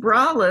 60s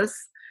braless.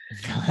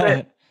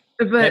 But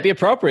that'd be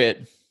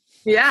appropriate.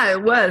 Yeah,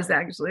 it was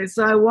actually.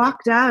 So I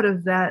walked out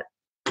of that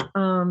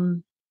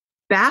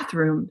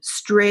bathroom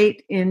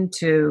straight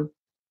into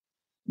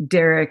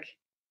Derek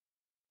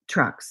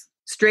Trucks,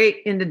 straight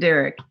into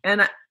Derek.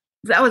 And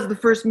that was the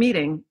first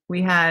meeting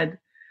we had.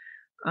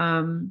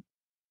 And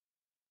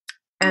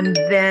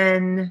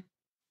then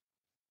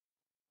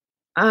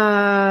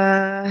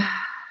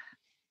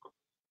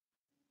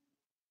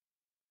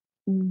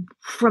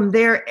from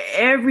there,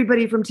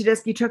 everybody from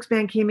Tedeschi Trucks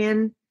Band came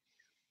in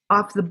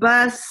off the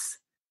bus,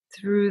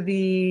 through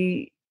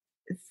the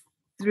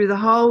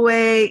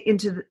hallway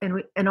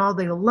and all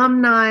the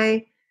alumni.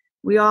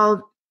 We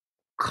all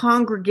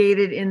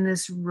congregated in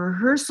this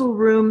rehearsal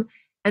room,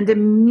 and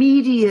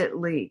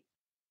immediately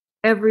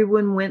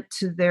everyone went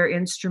to their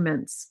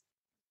instruments.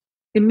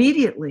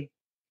 Immediately.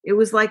 It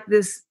was like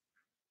this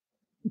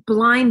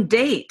blind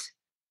date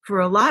for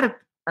a lot of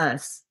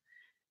us.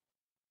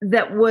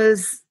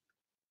 The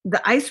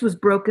ice was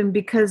broken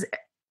because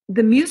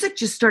the music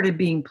just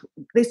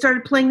they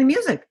started playing the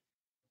music.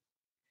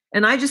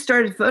 And I just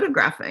started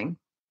photographing.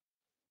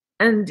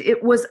 And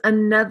it was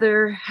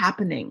another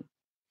happening.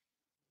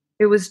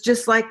 It was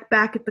just like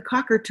back at the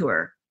Cocker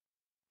Tour.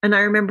 And I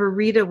remember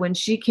Rita, when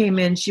she came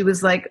in, she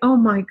was like, oh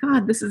my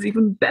God, this is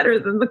even better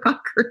than the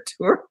Cocker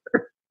Tour.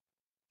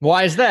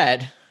 Why is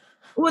that?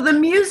 Well, the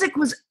music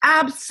was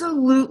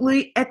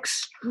absolutely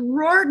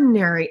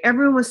extraordinary.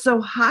 Everyone was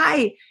so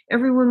high.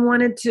 Everyone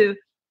wanted to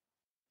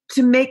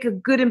make a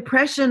good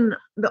impression.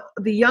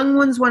 The young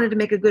ones wanted to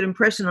make a good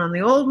impression on the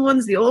old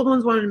ones. The old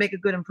ones wanted to make a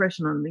good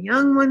impression on the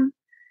young one.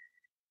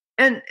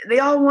 And they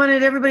all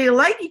wanted everybody to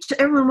like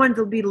everyone wanted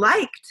to be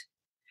liked.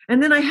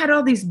 And then I had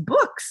all these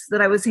books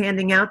that I was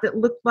handing out that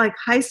looked like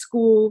high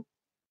school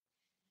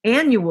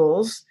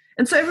annuals.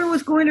 And so everyone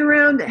was going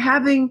around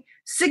having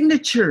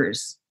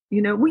signatures.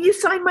 Will you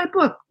sign my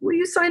book? Will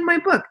you sign my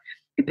book?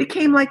 It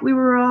became like we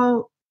were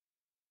all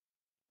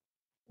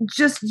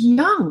just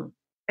young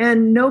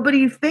and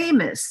nobody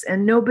famous,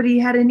 and nobody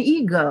had an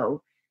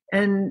ego,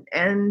 and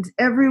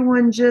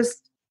everyone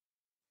just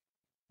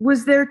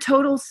was their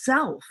total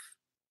self.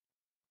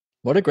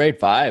 What a great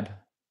vibe.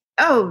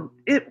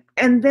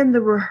 And then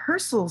the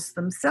rehearsals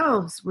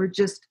themselves were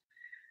just,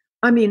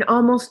 I mean,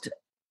 almost,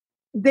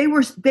 they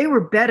were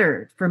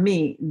better for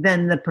me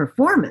than the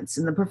performance,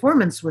 and the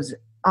performance was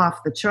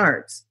off the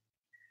charts.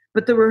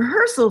 But the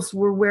rehearsals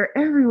were where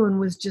everyone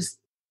was just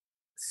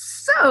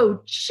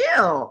so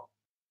chill.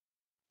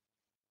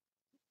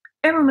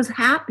 Everyone was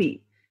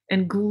happy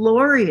and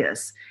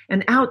glorious.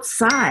 And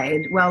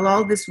outside, while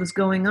all this was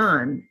going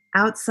on,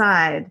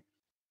 outside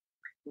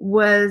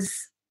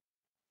was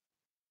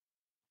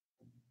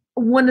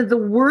one of the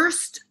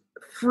worst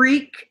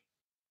freak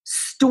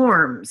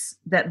storms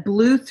that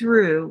blew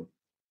through,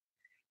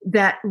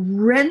 that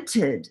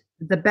rented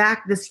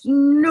this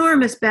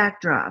enormous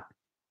backdrop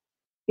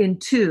in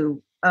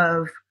two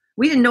of,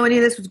 we didn't know any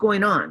of this was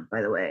going on,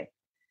 by the way.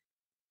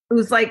 It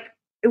was like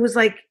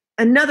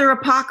another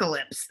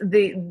apocalypse.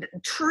 The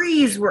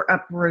trees were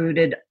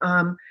uprooted.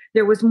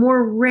 There was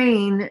more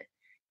rain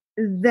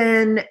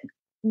than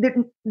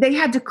they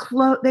had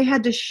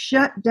to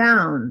shut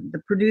down.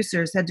 The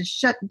producers had to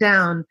shut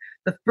down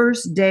the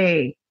first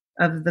day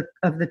of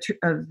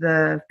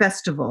the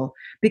festival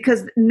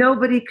because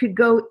nobody could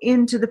go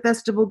into the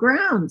festival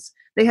grounds.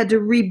 They had to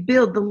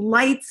rebuild. The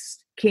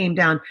lights came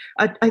down.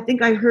 I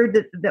think I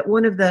heard that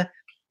one of the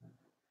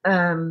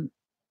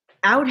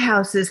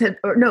outhouses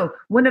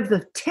one of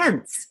the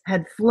tents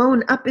had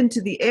flown up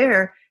into the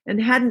air and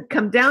hadn't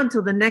come down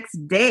till the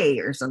next day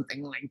or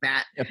something like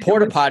that. Yeah,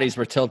 porta potties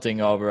were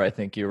tilting over, I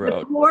think you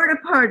wrote. The porta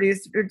potties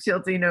were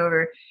tilting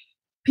over.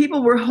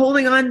 People were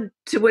holding on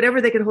to whatever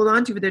they could hold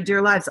on to for their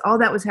dear lives. All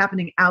that was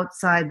happening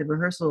outside the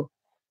rehearsal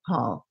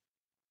hall.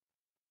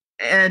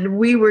 And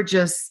we were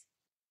just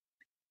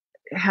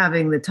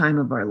having the time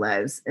of our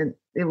lives, and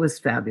it was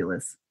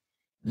fabulous.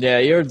 Yeah,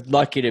 you're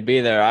lucky to be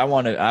there. I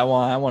want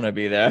to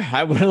be there.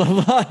 I would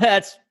love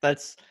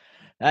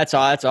that's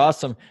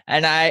awesome.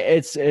 And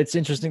it's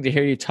interesting to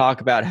hear you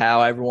talk about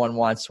how everyone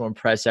wants to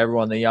impress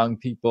everyone. The young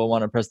people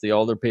want to impress the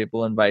older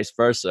people and vice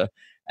versa.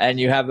 And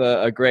you have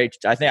a great,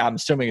 I'm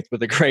assuming it's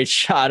with a great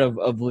shot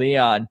of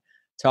Leon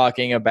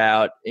talking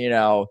about,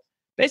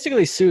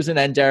 basically Susan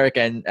and Derek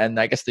and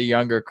I guess the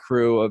younger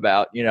crew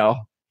about,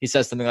 he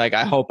says something like,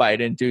 I hope I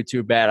didn't do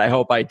too bad. I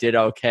hope I did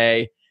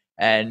okay.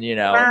 And,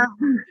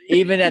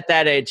 even at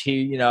that age,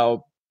 he,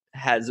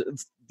 has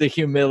the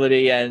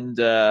humility and,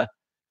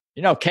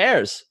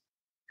 cares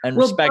and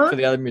respect for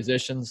the other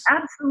musicians.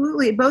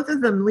 Absolutely. Both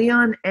of them,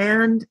 Leon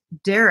and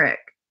Derek.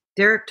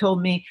 Derek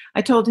told me,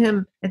 I told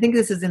him, I think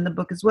this is in the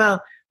book as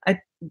well.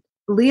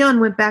 Leon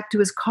went back to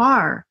his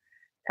car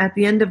at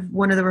the end of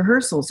one of the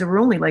rehearsals. There were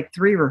only like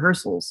 3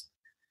 rehearsals,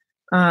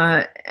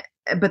 but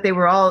they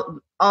were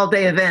all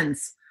day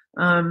events.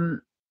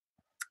 And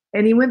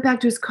he went back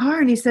to his car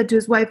and he said to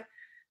his wife,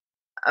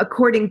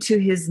 according to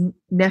his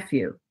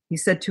nephew, he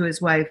said to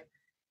his wife,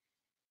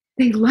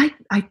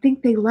 I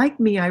think they like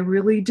me. I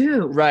really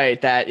do.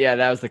 Right. That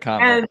was the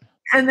comment.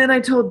 And then I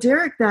told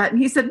Derek that, and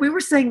he said, we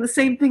were saying the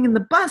same thing in the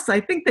bus. I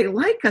think they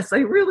like us. I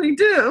really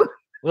do.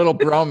 Little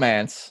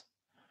bromance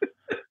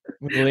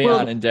with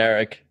Leon and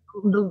Derek.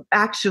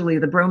 Actually,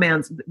 the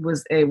bromance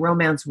was a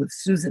romance with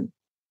Susan.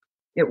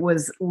 It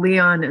was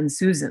Leon and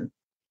Susan.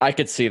 I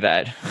could see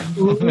that.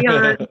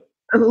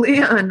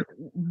 Leon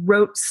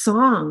wrote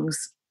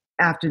songs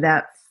after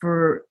that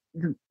for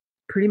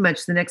pretty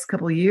much the next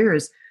couple of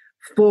years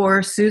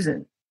for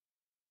Susan.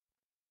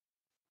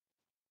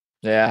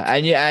 Yeah,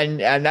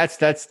 and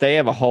that's they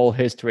have a whole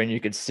history, and you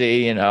could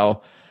see,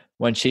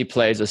 when she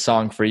plays a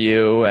song for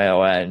you,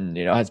 and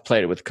has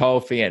played it with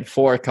Kofi and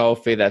for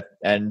Kofi,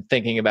 and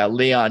thinking about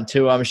Leon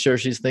too. I'm sure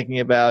she's thinking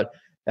about,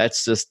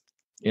 that's just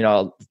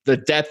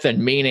the depth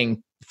and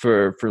meaning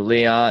for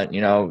Leon,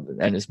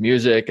 and his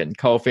music and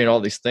Kofi and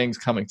all these things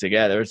coming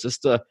together. It's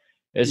just a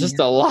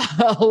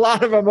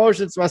lot of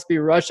emotions must be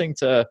rushing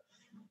to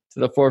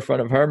the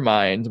forefront of her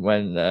mind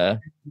when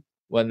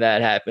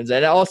that happens.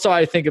 And also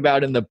I think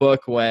about in the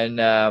book when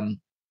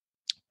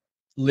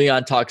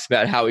Leon talks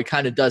about how he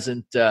kind of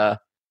doesn't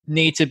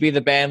need to be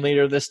the band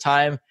leader this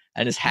time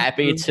and is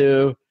happy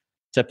to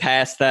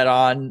pass that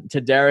on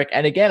to Derek.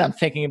 And again, I'm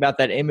thinking about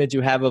that image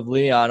you have of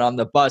Leon on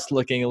the bus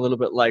looking a little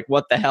bit like,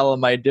 what the hell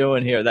am I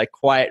doing here? That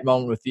quiet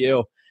moment with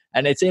you.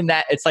 And it's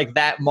like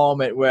that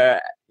moment where,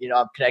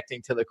 I'm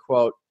connecting to the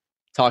quote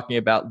talking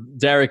about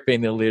Derek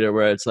being the leader,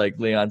 where it's like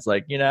Leon's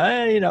like,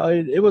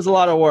 it was a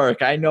lot of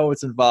work. I know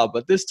it's involved,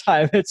 but this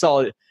time it's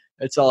all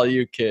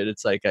you, kid.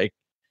 It's like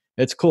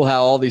it's cool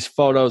how all these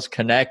photos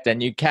connect,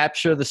 and you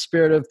capture the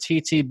spirit of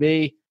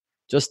TTB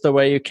just the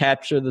way you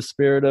capture the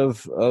spirit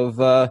of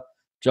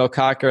Joe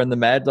Cocker and the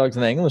Mad Dogs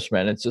and the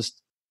Englishmen. It's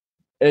just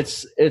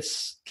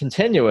it's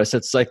continuous.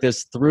 It's like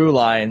this through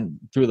line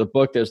through the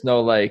book. There's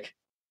no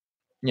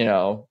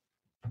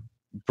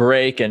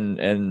break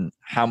and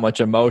how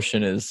much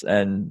emotion is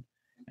and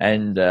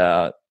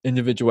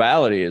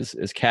individuality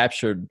is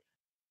captured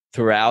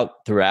throughout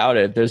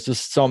it. There's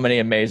just so many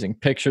amazing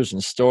pictures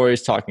and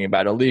stories talking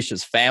about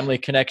Alicia's family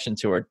connection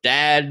to her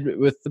dad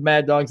with the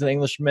Mad Dogs and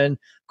Englishmen,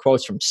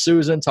 quotes from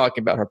Susan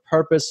talking about her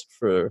purpose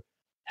for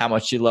how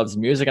much she loves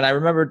music. And I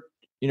remember,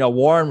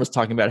 Warren was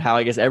talking about how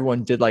I guess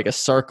everyone did like a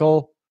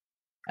circle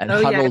and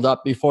huddled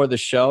up before the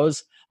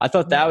shows. I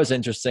thought that was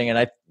interesting.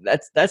 And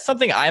that's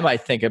something I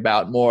might think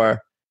about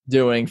more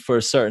doing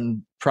for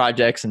certain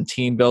projects and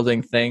team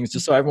building things,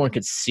 just so everyone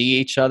could see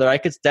each other. I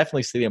could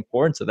definitely see the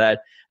importance of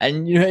that.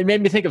 And it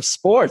made me think of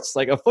sports,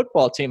 like a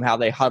football team, how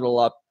they huddle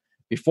up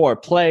before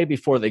play,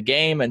 before the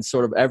game, and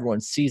sort of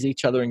everyone sees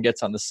each other and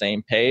gets on the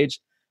same page.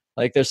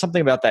 Like there's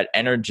something about that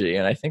energy,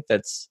 and I think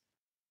that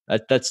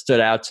stood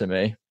out to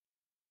me.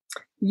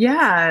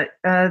 Yeah,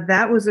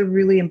 that was a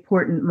really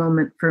important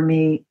moment for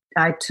me.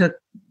 I took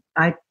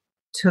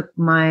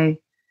my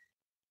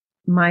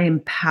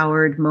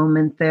empowered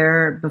moment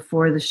there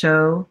before the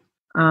show.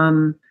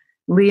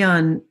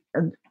 Leon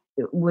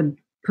would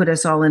put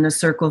us all in a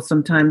circle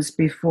sometimes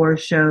before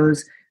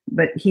shows,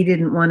 but he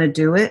didn't want to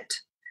do it.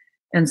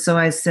 And so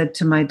I said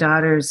to my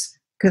daughters,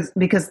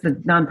 because the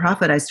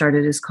nonprofit I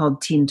started is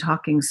called Teen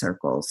Talking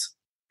Circles.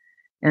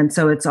 And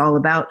so it's all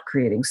about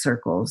creating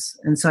circles.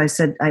 And so I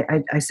said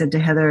to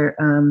Heather,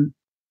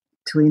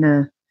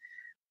 Talina,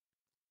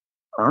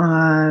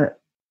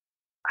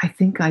 I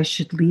think I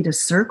should lead a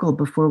circle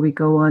before we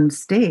go on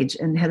stage.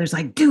 And Heather's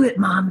like, do it,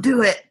 Mom,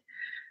 do it.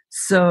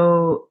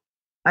 So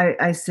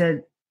I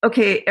said,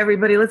 okay,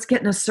 everybody, let's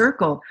get in a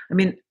circle. I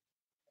mean,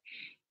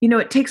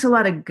 it takes a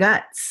lot of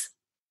guts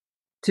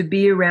to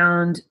be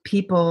around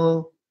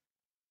people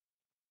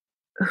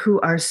who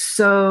are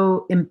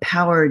so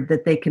empowered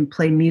that they can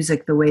play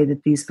music the way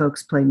that these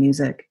folks play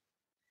music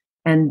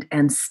and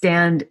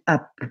stand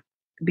up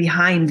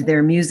behind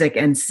their music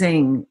and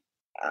sing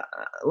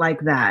like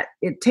that.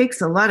 It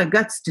takes a lot of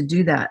guts to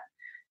do that,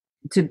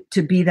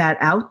 to be that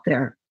out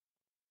there.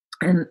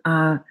 And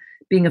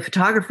being a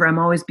photographer, I'm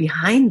always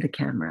behind the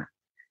camera,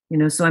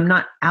 so I'm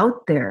not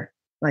out there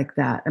like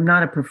that. I'm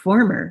not a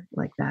performer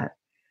like that.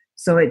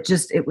 So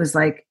it was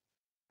like,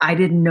 I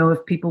didn't know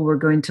if people were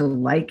going to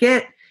like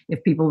it,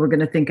 if people were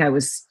going to think I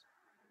was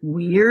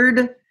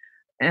weird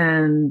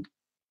and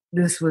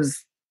this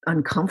was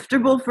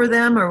uncomfortable for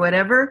them or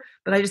whatever.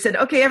 But I just said,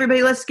 okay,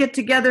 everybody, let's get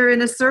together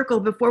in a circle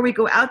before we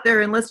go out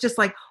there, and let's just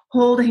like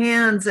hold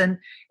hands and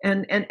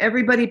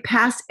everybody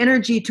pass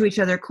energy to each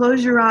other.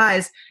 Close your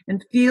eyes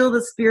and feel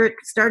the spirit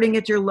starting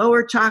at your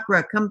lower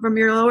chakra, come from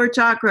your lower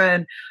chakra.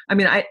 And I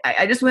mean,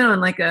 I just went on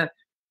like a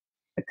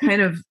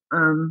kind of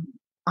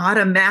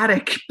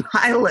automatic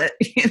pilot,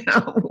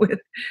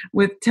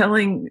 with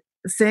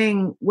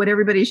saying what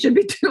everybody should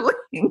be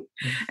doing.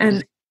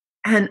 And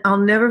I'll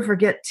never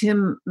forget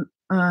Tim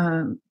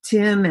and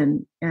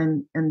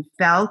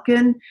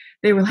Falcon.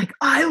 They were like,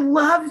 I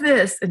love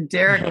this. And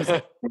Derek was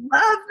like, I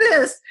love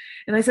this.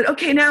 And I said,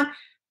 okay, now,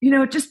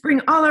 just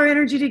bring all our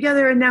energy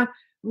together and now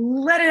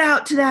let it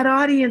out to that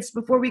audience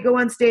before we go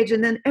on stage.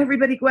 And then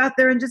everybody go out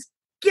there and just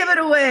give it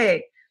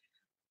away.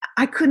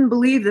 I couldn't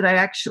believe that I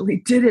actually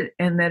did it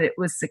and that it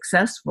was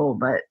successful,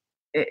 but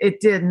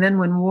it did. And then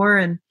when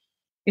Warren,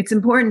 it's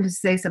important to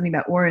say something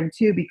about Warren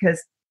too,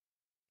 because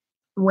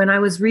when I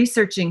was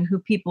researching who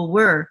people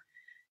were,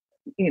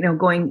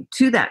 going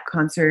to that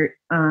concert,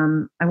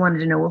 I wanted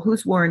to know, well,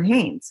 who's Warren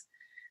Haynes?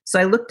 So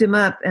I looked him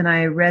up and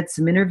I read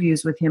some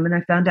interviews with him, and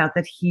I found out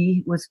that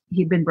he'd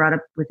been brought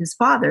up with his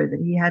father,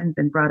 that he hadn't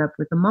been brought up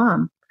with a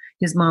mom.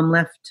 His mom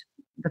left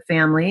the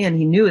family, and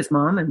he knew his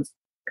mom and was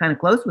kind of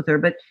close with her,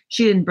 but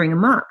she didn't bring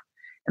him up.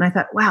 And I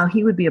thought, wow,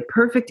 he would be a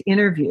perfect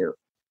interview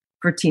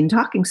for Teen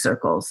Talking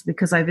Circles,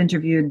 because I've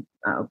interviewed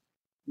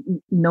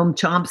Noam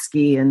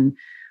Chomsky and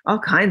all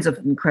kinds of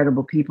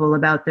incredible people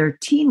about their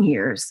teen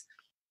years.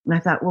 And I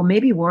thought, well,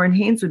 maybe Warren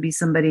Haynes would be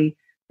somebody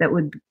that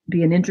would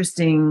be an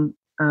interesting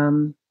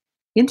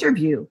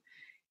interview.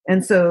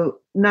 And so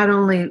not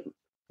only,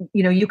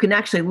 you can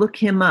actually look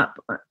him up.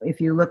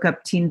 If you look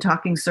up Teen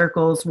Talking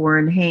Circles,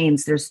 Warren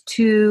Haynes, there's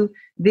 2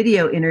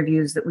 video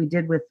interviews that we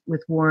did with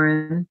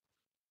Warren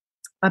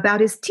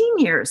about his teen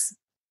years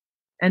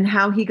and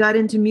how he got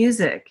into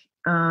music.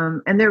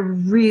 And they're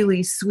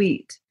really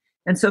sweet.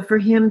 And so for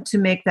him to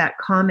make that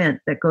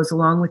comment that goes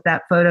along with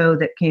that photo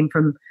that came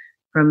from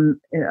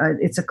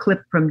it's a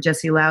clip from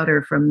Jesse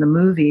Louder from the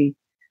movie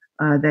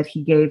that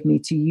he gave me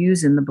to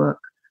use in the book.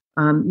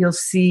 You'll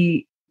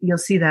see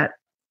that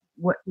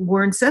what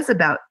Warren says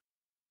about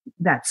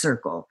that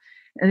circle.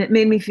 And it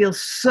made me feel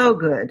so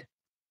good.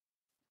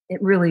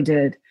 It really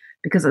did.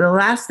 Because the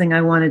last thing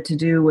I wanted to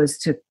do was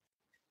to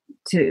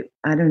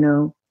I don't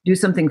know, do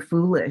something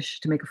foolish,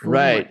 to make a fool.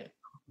 Right.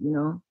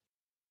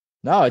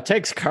 No, it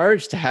takes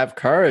courage to have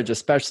courage,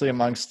 especially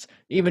amongst,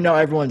 even though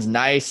everyone's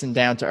nice and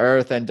down to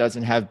earth and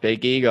doesn't have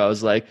big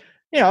egos. Like,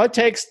 it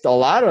takes a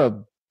lot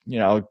of,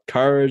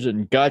 courage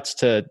and guts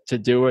to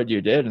do what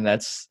you did. And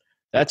that's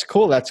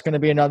cool. That's going to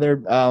be another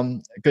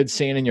good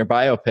scene in your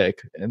biopic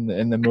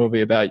in the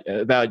movie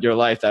about your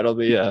life. That'll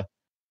be a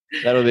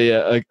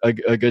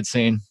good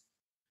scene.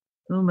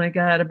 Oh my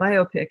God, a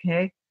biopic,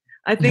 hey?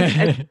 I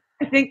think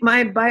I think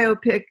my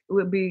biopic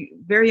would be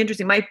very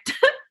interesting. My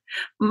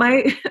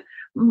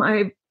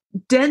my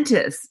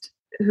dentist,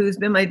 who's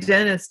been my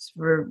dentist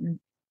for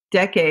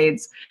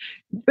decades,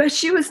 but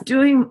she was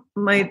doing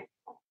my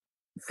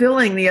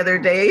filling the other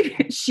day.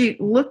 She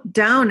looked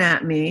down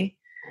at me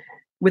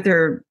with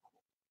her,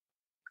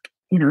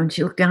 and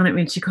she looked down at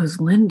me and she goes,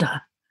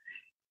 "Linda,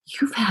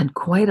 you've had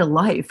quite a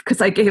life."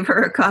 Because I gave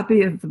her a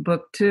copy of the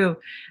book too.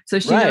 So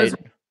she knows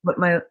what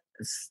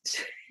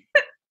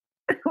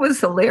it was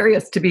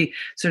hilarious to be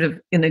sort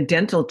of in a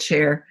dental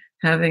chair,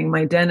 having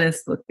my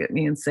dentist look at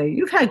me and say,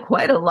 "You've had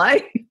quite a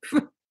life."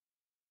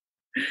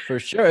 For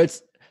sure.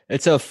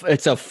 It's a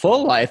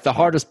full life. The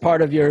hardest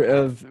part of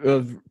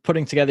of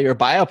putting together your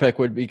biopic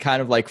would be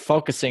kind of like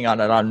focusing on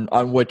it,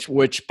 on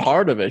which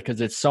part of it, because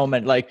it's so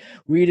many. Like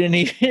we didn't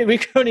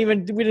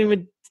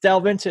even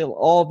delve into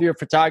all of your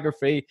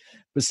photography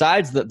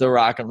besides the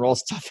rock and roll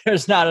stuff.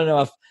 There's not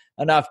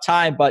enough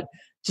time, but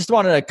just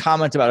wanted to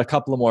comment about a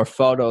couple of more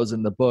photos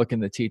in the book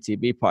in the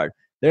TTB part.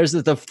 There's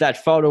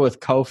that photo with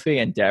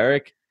Kofi and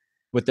Derek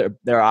with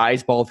their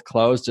eyes both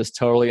closed, just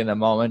totally in the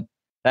moment.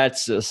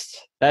 That's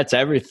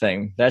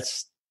everything.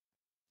 It's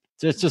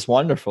just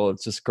wonderful.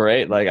 It's just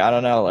great. Like, I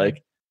don't know,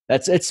 like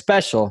it's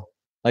special.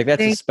 Like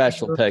that's a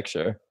special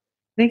picture.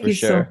 Thank you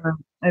so much.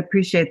 I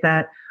appreciate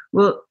that.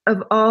 Well,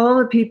 of all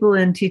the people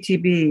in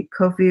TTB,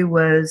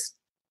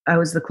 I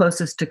was the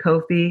closest to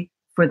Kofi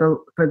for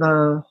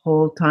the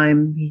whole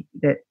time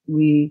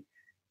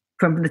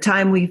from the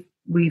time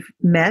we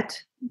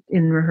met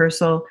in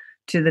rehearsal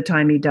to the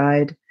time he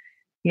died.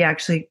 He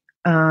actually,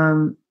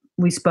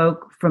 we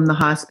spoke from the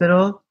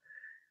hospital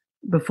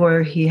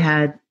before he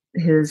had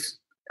his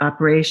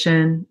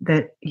operation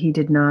that he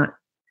did not,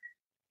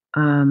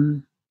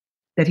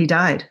 that he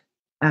died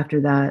after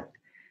that.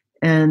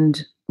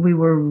 And we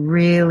were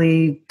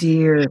really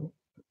dear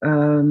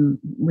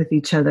with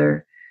each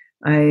other.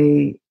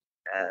 I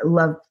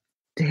loved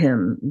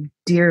him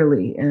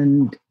dearly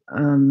and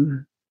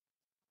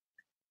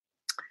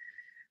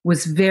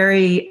was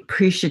very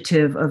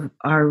appreciative of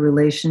our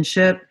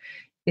relationship.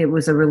 It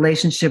was a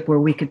relationship where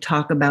we could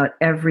talk about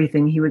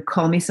everything. He would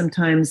call me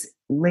sometimes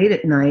late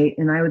at night,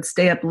 and I would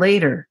stay up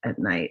later at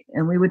night,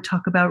 and we would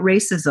talk about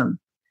racism,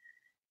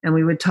 and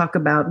we would talk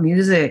about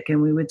music,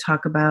 and we would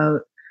talk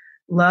about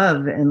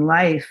love and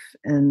life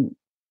and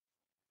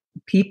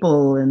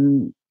people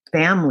and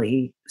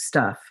family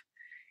stuff.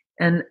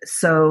 And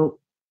so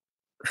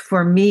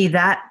for me,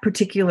 that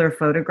particular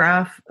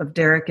photograph of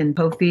Derek and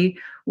Kofi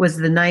was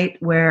the night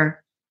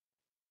where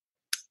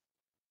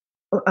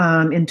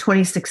in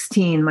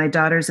 2016, my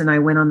daughters and I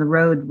went on the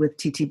road with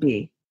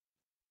TTB.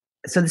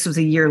 So this was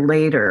a year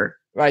later.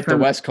 Right, the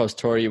West Coast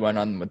tour, you went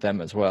on with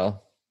them as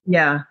well.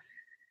 Yeah.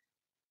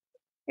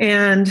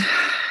 And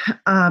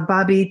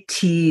Bobby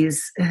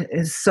Tees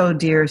is so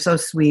dear, so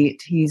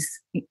sweet.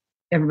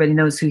 Everybody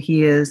knows who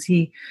he is.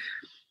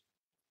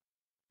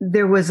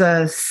 There was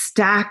a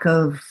stack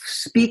of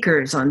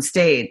speakers on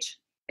stage,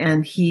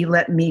 and he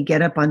let me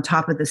get up on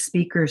top of the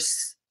speaker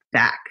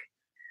stack.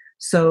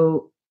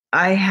 So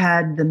I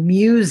had the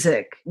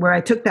music where I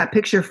took that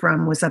picture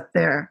from was up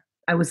there.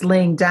 I was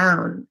laying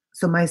down.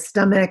 So my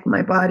stomach,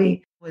 my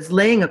body was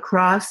laying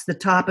across the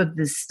top of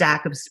this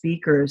stack of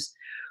speakers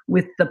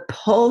with the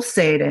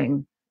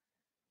pulsating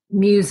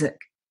music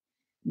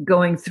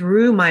going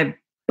through my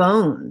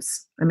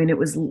bones. I mean, it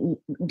was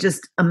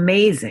just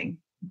amazing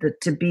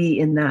to be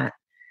in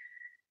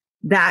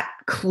that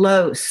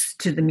close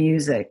to the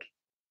music.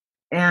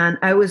 And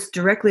I was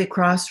directly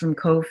across from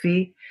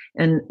Kofi,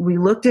 and we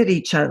looked at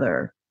each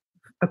other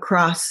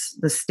across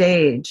the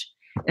stage.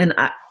 And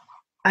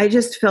I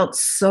just felt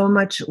so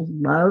much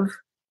love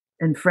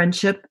and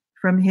friendship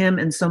from him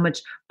and so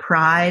much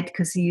pride,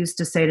 because he used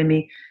to say to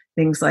me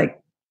things like,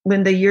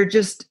 "Linda, you're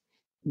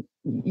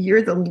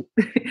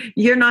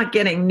not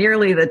getting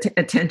nearly the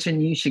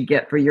attention you should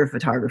get for your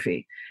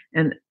photography."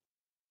 And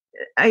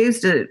I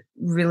used to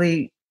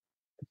really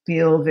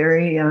feel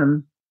very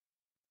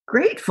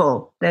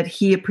grateful that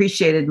he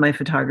appreciated my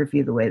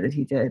photography the way that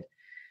he did.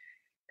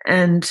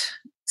 And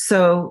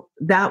so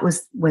that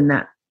was when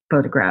that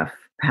photograph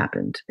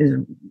happened, is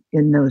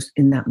in those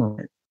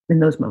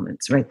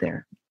moments right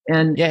there.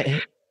 And yeah,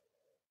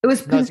 it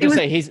was. I was going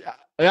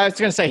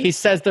to say he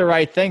says the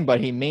right thing,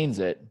 but he means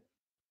it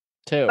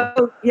too.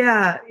 Oh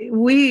yeah,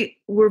 we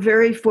were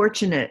very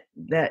fortunate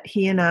that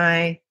he and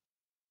I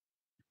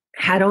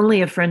had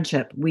only a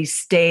friendship. We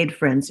stayed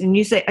friends. And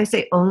I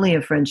say only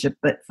a friendship,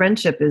 but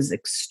friendship is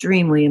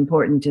extremely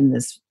important in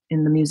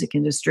the music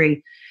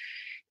industry,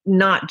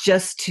 not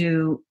just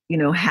to,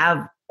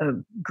 have a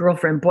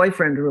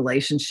girlfriend-boyfriend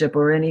relationship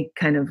or any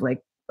kind of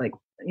like,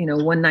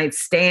 one night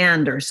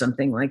stand or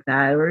something like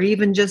that, or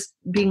even just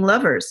being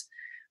lovers,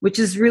 which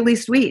is really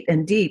sweet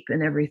and deep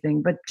and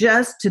everything. But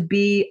just to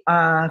be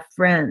a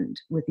friend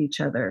with each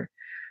other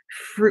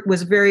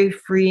was very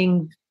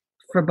freeing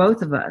for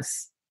both of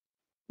us.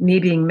 Me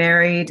being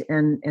married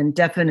and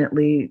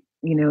definitely,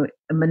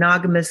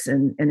 monogamous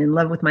and in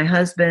love with my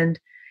husband,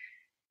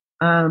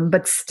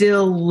 but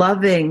still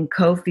loving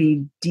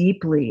Kofi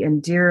deeply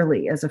and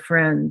dearly as a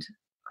friend.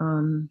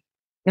 And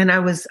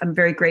I'm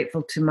very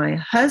grateful to my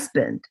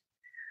husband,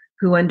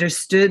 who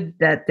understood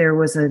that there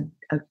was a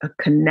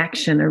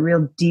connection, a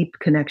real deep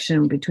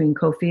connection between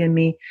Kofi and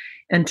me,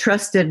 and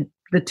trusted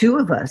the two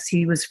of us.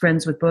 He was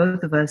friends with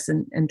both of us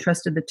and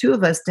trusted the two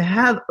of us to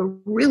have a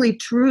really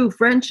true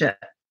friendship.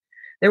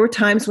 There were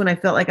times when I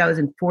felt like I was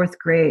in fourth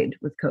grade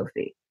with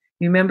Kofi.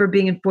 You remember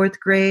being in fourth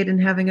grade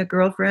and having a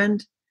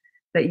girlfriend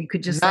that you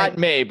could just not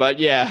me, but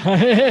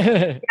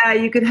yeah. Yeah,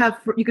 you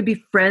could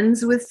be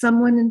friends with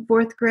someone in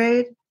fourth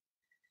grade.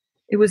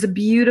 It was a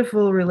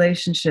beautiful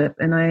relationship,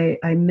 and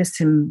I miss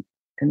him,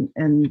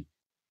 and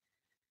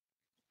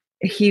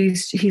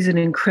he's an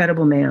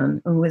incredible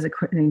man, and was an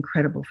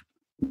incredible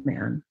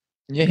man.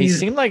 Yeah, he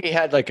seemed like he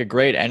had like a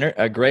great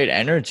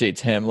energy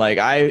to him. Like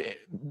I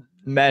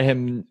met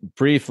him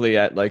briefly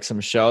at like some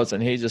shows,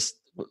 and he just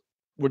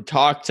would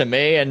talk to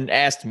me and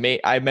asked me.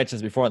 I mentioned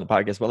this before on the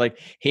podcast, but like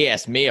he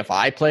asked me if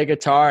I play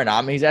guitar,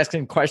 and he's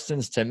asking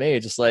questions to me.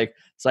 Just like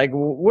it's like,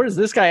 what is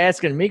this guy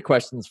asking me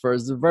questions for?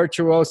 As a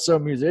virtuoso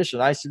musician,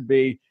 I should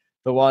be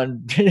the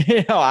one,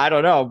 I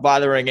don't know,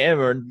 bothering him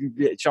or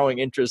showing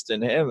interest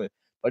in him.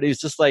 But he's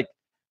just like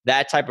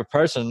that type of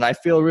person, and I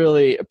feel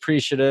really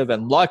appreciative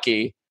and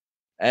lucky.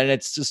 And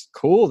it's just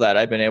cool that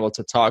I've been able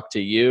to talk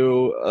to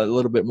you a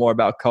little bit more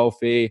about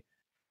Kofi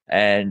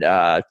and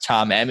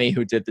Tom Emmy,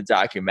 who did the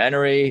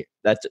documentary,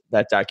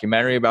 that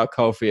documentary about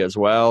Kofi as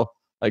well.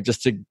 Like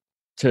just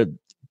to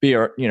be,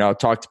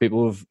 talk to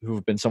people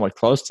who've been somewhat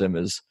close to him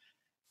is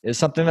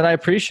something that I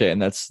appreciate,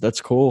 and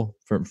that's cool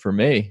for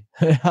me.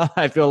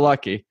 I feel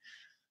lucky.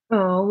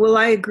 Oh, well,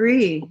 I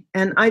agree,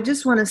 and I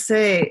just want to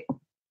say,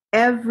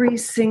 every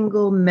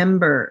single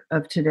member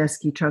of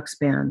Tedeschi Trucks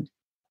Band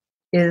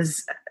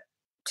is,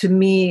 to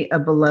me, a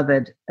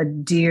beloved, a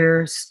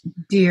dear,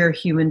 dear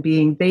human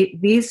being.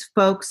 These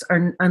folks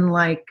are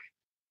unlike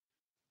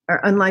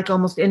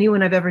almost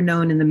anyone I've ever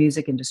known in the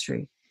music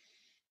industry.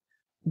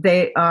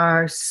 They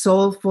are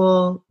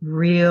soulful,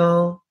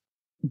 real,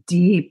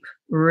 deep,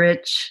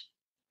 rich,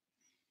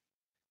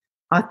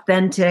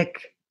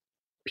 authentic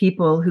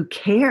people who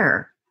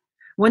care.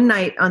 One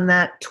night on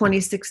that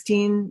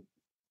 2016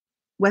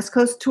 West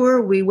Coast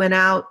tour, we went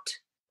out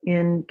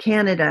in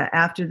Canada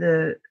after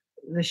the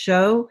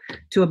show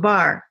to a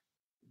bar.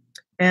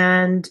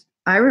 And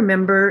I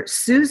remember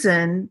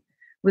Susan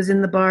was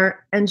in the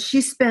bar, and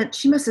she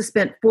must have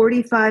spent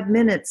 45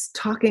 minutes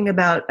talking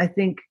about, I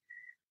think,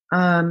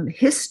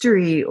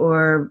 history,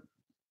 or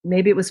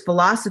maybe it was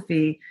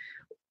philosophy,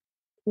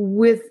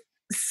 with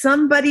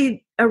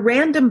somebody, a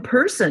random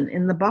person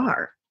in the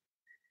bar.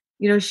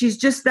 She's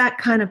just that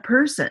kind of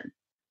person.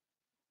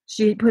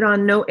 She put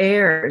on no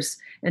airs.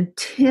 And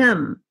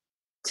Tim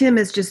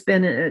has just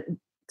been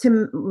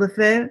Tim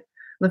Lefebvre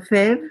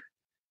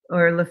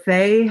or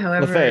Lefebvre,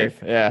 however.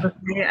 Lefebvre, yeah.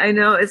 Lefebvre. I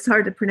know it's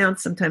hard to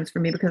pronounce sometimes for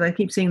me because I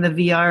keep seeing the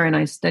VR, and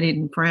I studied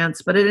in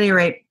France. But at any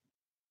rate,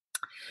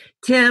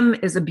 Tim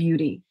is a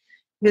beauty.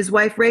 His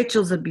wife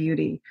Rachel's a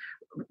beauty.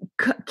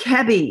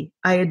 Kebby,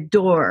 I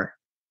adore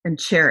and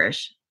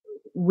cherish.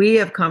 We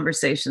have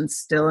conversations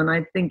still, and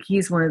I think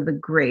he's one of the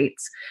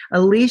greats.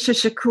 Alicia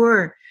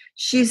Shakur,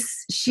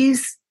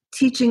 she's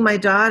teaching my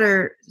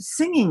daughter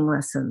singing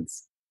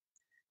lessons.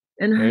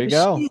 And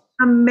she's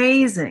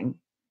amazing.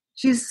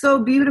 She's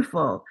so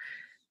beautiful.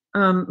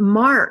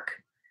 Mark,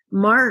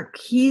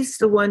 he's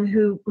the one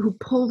who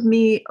pulled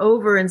me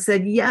over and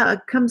said, yeah,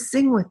 come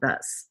sing with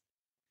us,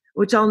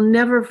 which I'll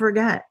never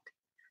forget.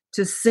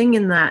 To sing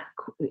in that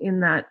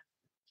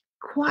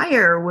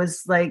choir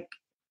was like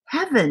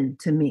heaven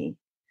to me.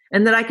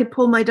 And that I could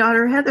pull my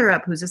daughter Heather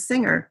up, who's a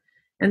singer,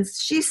 and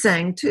she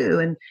sang too.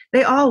 And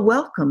they all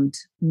welcomed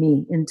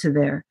me into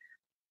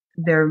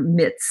their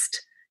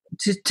midst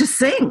to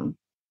sing,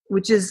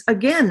 which is,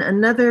 again,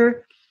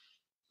 another,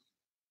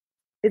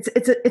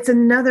 it's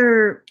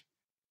another,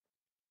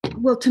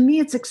 well, to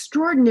me, it's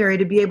extraordinary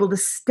to be able to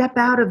step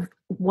out of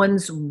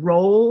one's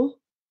role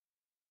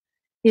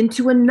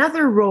into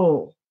another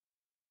role.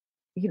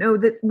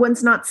 That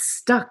one's not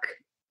stuck.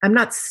 I'm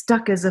not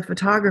stuck as a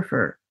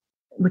photographer,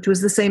 which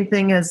was the same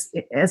thing as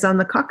on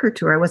the Cocker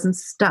tour. I wasn't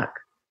stuck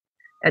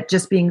at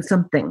just being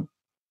something.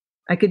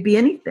 I could be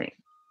anything.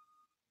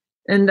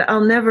 And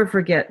I'll never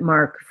forget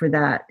Mark for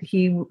that.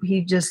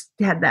 He just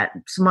had that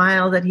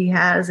smile that he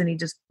has, and he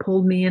just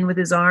pulled me in with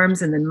his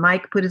arms, and then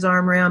Mike put his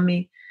arm around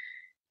me.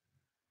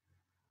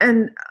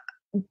 And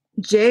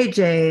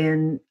JJ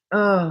and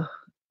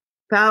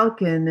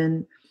Falcon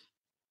and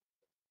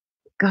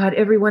God,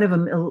 every one of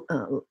them,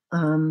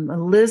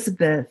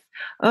 Elizabeth.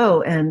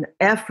 Oh, and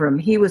Ephraim,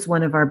 he was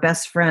one of our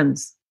best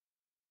friends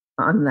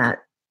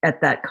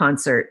at that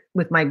concert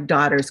with my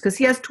daughters, because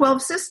he has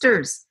 12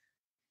 sisters.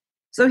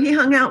 So he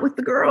hung out with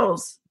the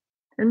girls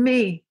and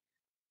me.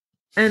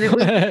 And it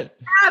was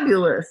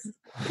fabulous.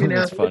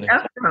 That's funny.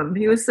 Ephraim,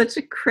 he was such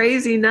a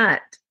crazy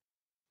nut.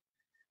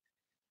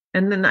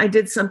 And then I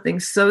did something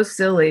so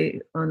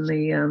silly on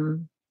the,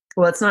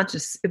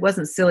 it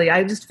wasn't silly.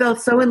 I just fell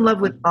so in love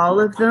with all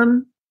of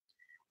them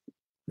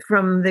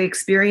from the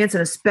experience,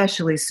 and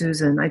especially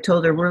Susan. I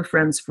told her we're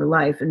friends for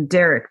life, and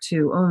Derek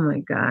too. Oh my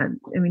God.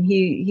 I mean,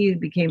 he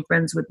became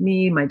friends with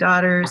me, my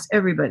daughters,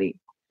 everybody.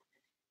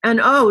 And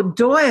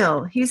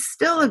Doyle, he's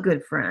still a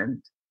good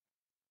friend.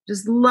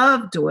 Just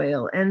love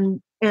Doyle.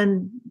 And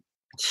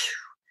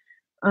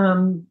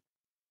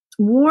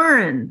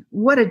Warren,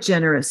 what a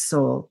generous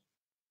soul.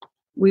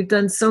 We've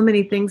done so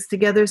many things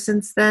together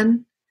since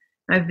then.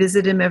 I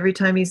visit him every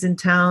time he's in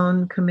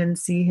town, come in and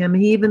see him.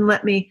 He even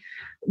let me,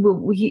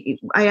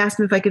 I asked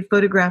him if I could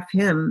photograph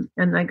him,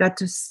 and I got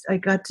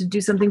to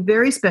do something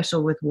very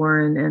special with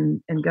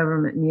Warren and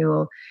Government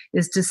Mule,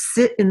 is to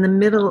sit in the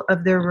middle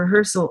of their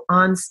rehearsal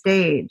on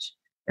stage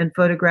and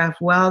photograph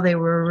while they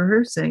were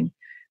rehearsing.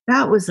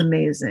 That was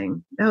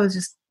amazing. That was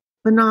just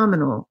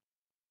phenomenal.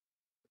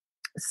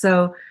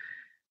 So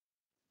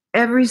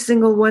every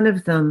single one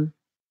of them,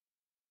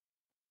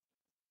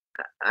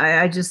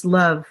 I just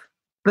love.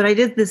 But I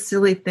did this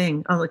silly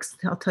thing. I'll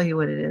tell you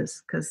what it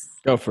is.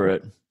 Go for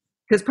it.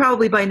 Because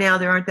probably by now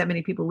there aren't that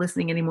many people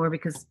listening anymore,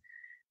 because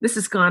this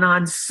has gone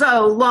on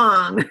so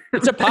long.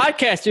 It's a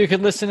podcast. You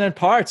can listen in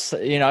parts.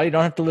 You don't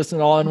have to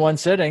listen all in one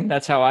sitting.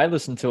 That's how I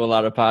listen to a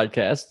lot of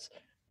podcasts.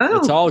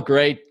 It's all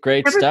great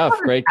stuff,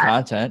 great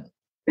content.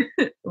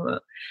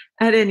 Well,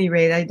 at any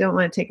rate, I don't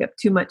want to take up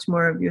too much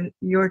more of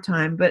your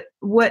time. But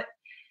what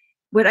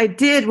I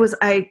did was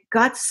I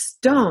got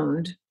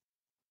stoned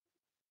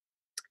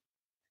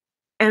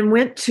and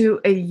went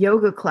to a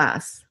yoga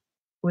class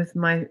with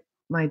my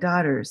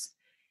daughters.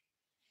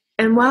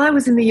 And while I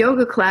was in the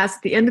yoga class,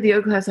 at the end of the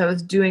yoga class, I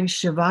was doing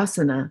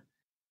Shavasana.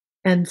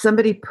 And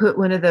somebody put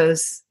one of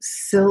those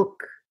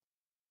silk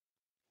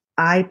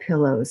eye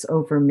pillows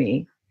over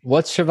me.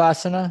 What's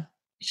Shavasana?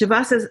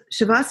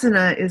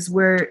 Shavasana is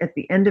where at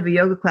the end of a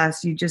yoga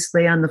class, you just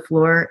lay on the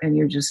floor and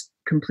you're just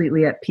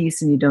completely at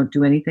peace and you don't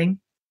do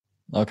anything.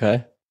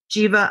 Okay.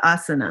 Jiva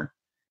Asana.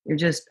 You're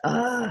just,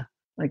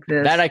 like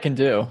this. That I can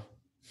do.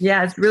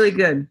 Yeah, it's really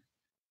good.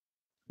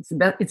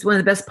 It's one of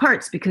the best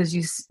parts, because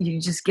you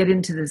just get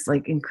into this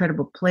like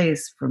incredible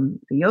place from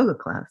the yoga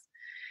class.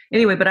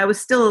 Anyway, but I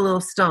was still a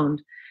little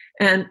stoned,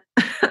 and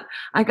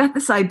I got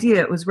this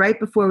idea. It was right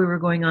before we were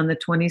going on the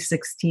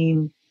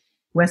 2016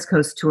 West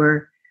Coast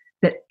tour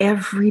that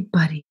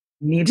everybody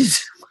needed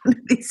one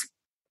of these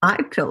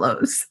eye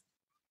pillows.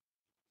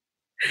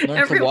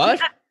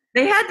 What?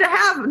 They had to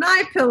have an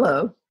eye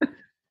pillow.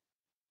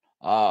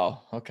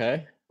 Oh,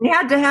 okay. They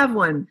had to have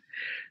one.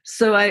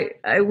 So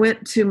I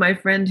went to my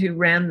friend who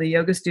ran the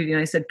yoga studio,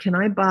 and I said, can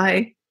I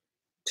buy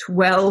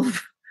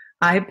 12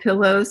 eye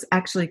pillows?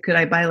 Actually, could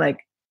I buy like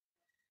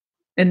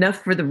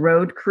enough for the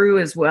road crew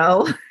as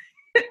well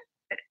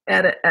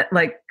at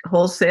like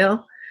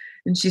wholesale?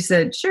 And she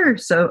said, sure.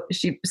 So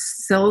she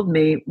sold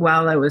me,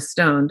 while I was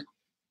stoned,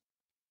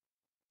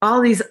 all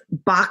these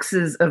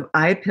boxes of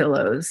eye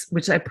pillows,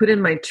 which I put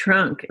in my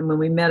trunk. And when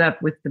we met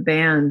up with the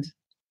band,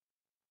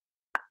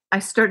 I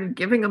started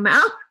giving them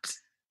out.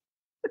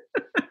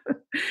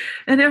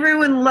 And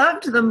everyone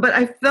loved them, but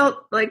I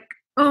felt like,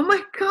 oh my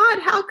God,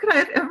 how could I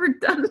have ever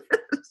done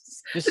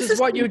this? This is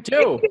what you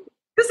do.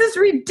 This is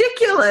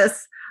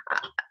ridiculous.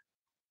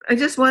 I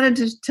just wanted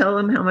to tell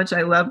them how much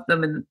I loved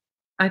them. And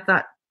I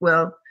thought,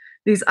 well,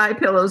 these eye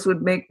pillows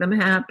would make them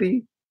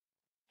happy.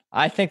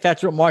 I think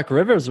that's what Mark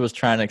Rivers was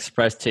trying to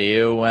express to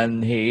you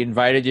when he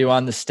invited you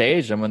on the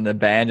stage, and when the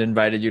band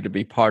invited you to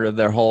be part of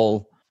their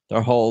whole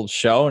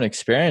show and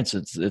experience.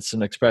 It's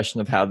an expression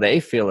of how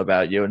they feel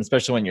about you, and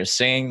especially when you're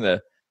singing,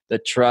 the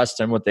trust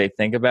and what they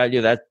think about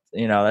you. That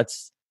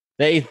that's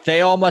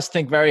they all must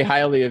think very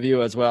highly of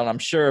you as well. And I'm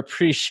sure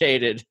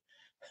appreciated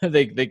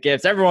the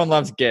gifts. Everyone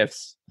loves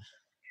gifts.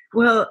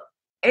 Well,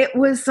 it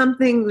was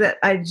something that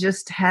I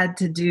just had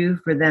to do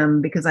for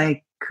them, because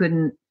I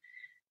couldn't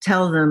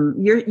tell them,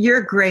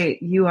 you're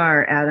great. You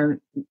are, Adam.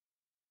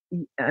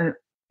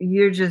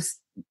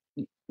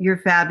 You're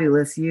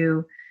fabulous.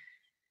 You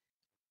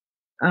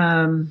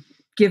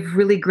give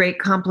really great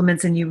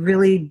compliments, and you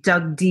really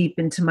dug deep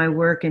into my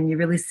work, and you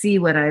really see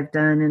what I've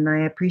done, and I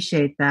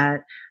appreciate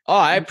that. Oh,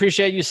 I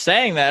appreciate you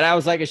saying that. I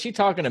was like, is she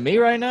talking to me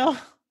right now?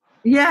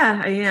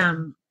 Yeah, I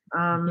am.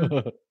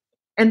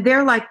 And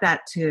they're like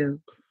that too.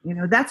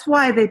 That's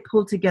why they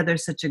pull together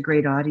such a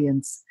great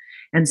audience,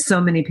 and so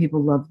many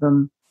people love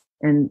them.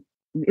 And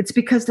it's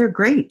because they're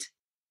great.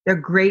 They're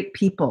great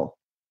people.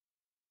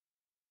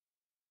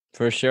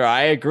 For sure.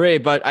 I agree.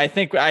 But I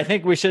think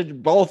we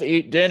should both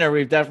eat dinner.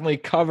 We've definitely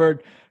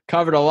covered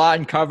a lot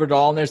and covered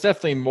all. And there's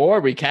definitely more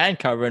we can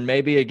cover. And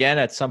maybe again,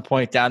 at some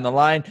point down the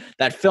line,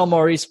 that Phil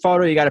Maurice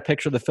photo, you got a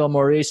picture of the Phil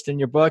Maurice in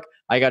your book.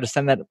 I got to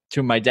send that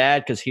to my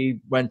dad, because he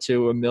went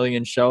to 1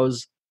 million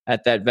shows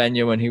at that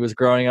venue when he was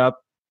growing up.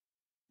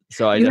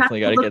 So I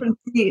definitely got to get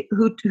see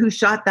who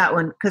shot that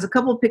one. Because a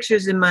couple of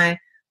pictures in my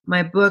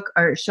book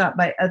are shot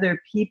by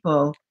other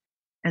people.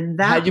 And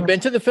that had you been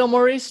to the Phil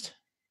Maurice?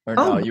 Or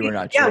no, you were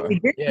not sure. We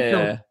did.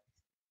 Yeah.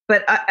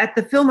 But at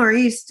the Fillmore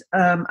East,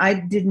 I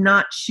did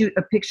not shoot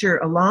a picture,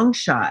 a long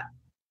shot.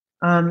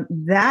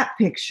 That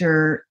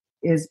picture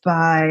is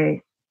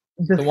by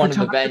the one in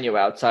the venue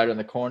outside in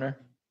the corner.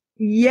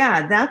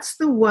 Yeah, that's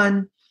the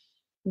one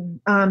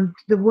The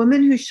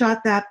woman who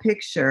shot that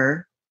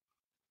picture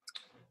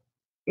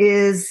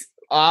is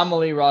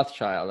Amelie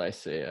Rothschild. I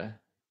see her.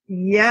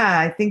 Yeah,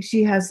 I think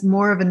she has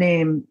more of a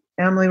name.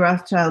 Emily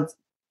Rothschild.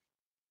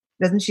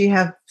 Doesn't she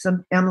have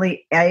some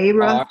Emily A.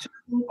 Rothschild?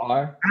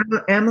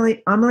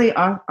 Emily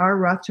R.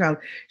 Rothschild.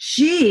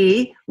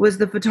 She was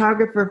the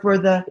photographer for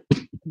the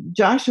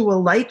Joshua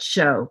Light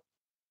Show.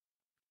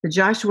 The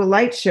Joshua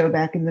Light Show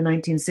back in the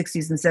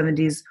 1960s and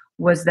 70s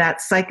was that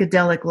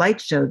psychedelic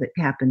light show that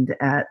happened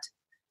at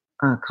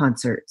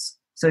concerts.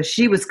 So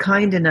she was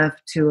kind enough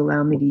to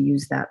allow me to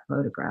use that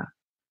photograph.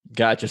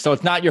 Gotcha. So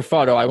it's not your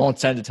photo. I won't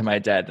send it to my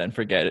dad. Then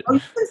forget it. Oh,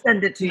 you can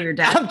send it to your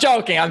dad. I'm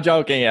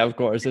joking. Yeah, of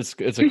course. It's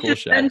a cool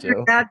shot send too.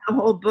 Your dad the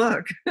whole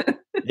book.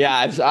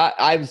 Yeah,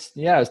 I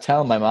was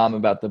telling my mom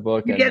about the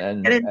book. Get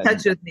in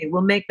touch with me.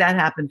 We'll make that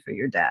happen for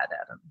your dad,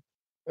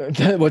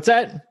 Adam. What's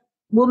that?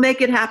 We'll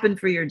make it happen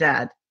for your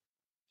dad.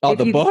 Oh,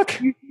 the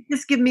book? You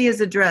just give me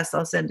his address.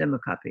 I'll send him a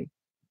copy.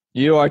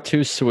 You are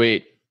too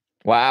sweet.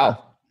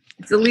 Wow.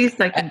 It's the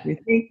least I can do.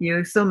 Thank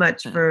you so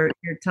much for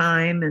your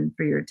time and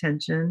for your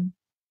attention.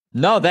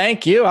 No,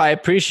 thank you. I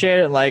appreciate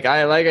it. Like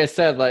I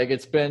said, like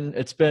it's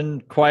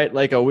been quite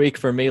like a week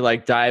for me,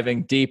 like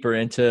diving deeper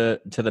into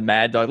the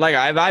Mad Dog. Like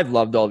I've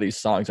loved all these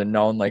songs and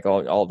known like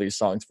all these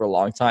songs for a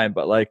long time,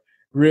 but like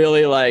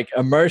really like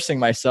immersing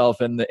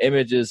myself in the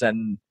images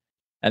and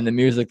the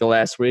music the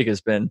last week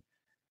it's been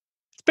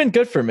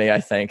good for me,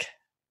 I think.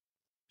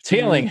 It's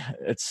healing.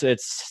 It's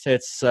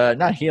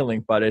not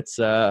healing, but it's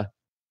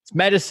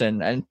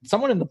medicine. And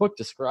someone in the book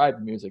described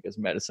music as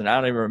medicine. I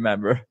don't even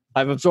remember.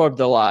 I've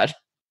absorbed a lot.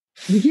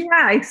 Yeah,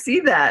 I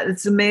see that.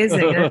 It's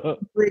amazing. I'm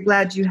really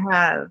glad you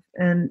have.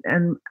 And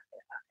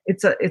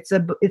it's a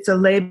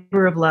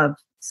labor of love.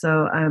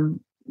 So I'm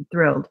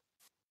thrilled.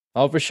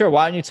 Oh, for sure.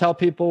 Why don't you tell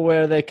people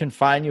where they can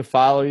find you,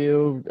 follow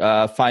you,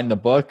 find the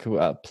book,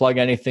 plug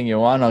anything you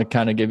want. I'll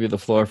kind of give you the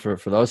floor for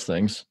those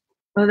things.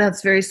 Oh,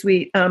 that's very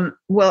sweet.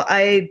 Well,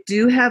 I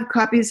do have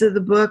copies of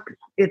the book.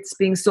 It's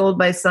being sold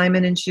by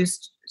Simon and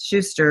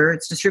Schuster.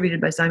 It's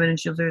distributed by Simon and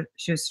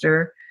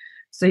Schuster.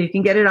 So you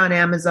can get it on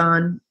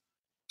Amazon.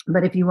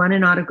 But if you want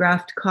an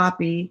autographed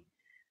copy,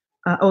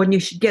 and you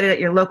should get it at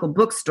your local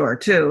bookstore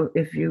too.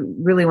 If you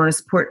really want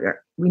to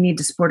we need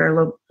to support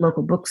our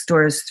local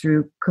bookstores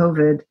through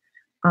COVID.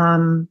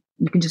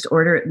 You can just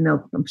order it and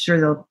I'm sure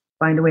they'll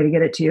find a way to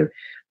get it to you.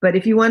 But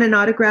if you want an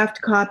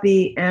autographed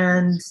copy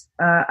and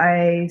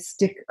I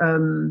stick a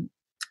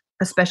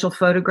special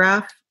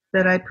photograph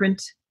that I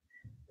print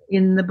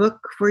in the book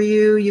for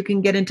you, you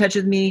can get in touch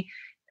with me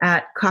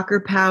at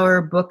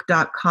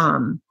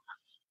cockerpowerbook.com,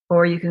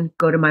 or you can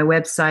go to my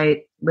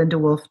website,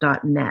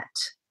 lindawolf.net,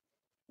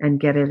 and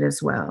get it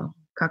as well.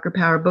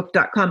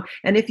 cockerpowerbook.com.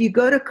 And if you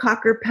go to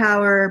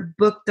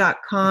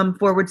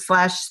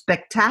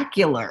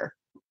cockerpowerbook.com/spectacular,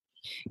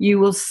 you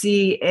will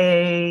see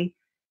a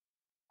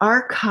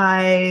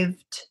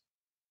archived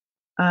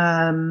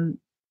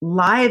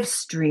live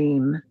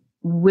stream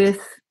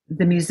with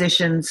the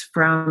musicians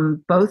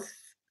from both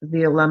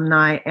the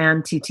alumni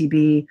and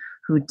TTB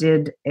who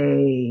did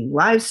a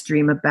live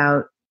stream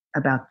about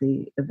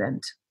the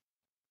event.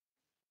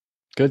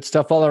 Good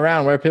stuff all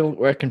around.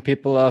 Where can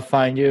people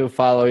find you,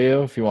 follow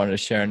you, if you wanted to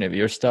share any of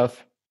your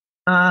stuff?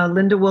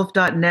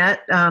 lindawolf.net.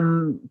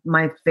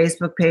 My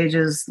Facebook page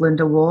is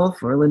Linda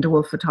Wolf or Linda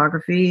Wolf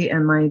Photography,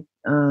 and my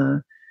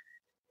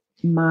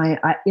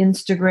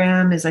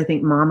Instagram is, I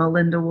think, Mama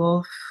Linda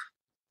Wolf.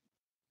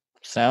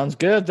 Sounds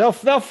good. They'll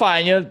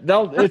find you.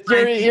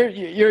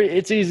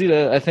 It's easy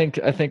to I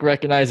think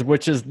recognize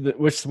which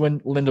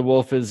Linda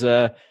Wolf is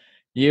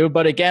you.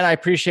 But again, I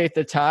appreciate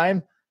the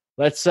time.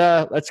 Let's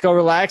go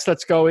relax.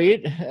 Let's go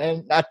eat,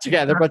 and not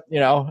together, but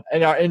in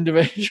our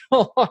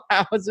individual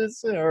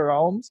houses, in our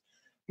homes.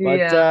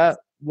 But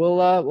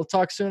we'll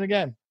talk soon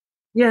again.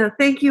 Yeah.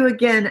 Thank you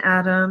again,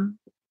 Adam.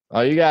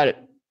 Oh, you got it.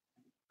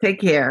 Take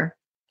care.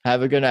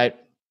 Have a good night.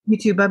 You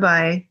too.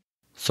 Bye-bye.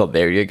 So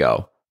there you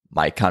go.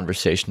 My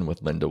conversation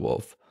with Linda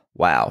Wolf.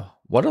 Wow,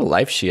 what a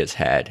life she has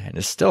had and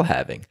is still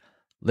having.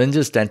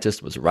 Linda's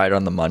dentist was right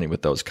on the money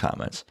with those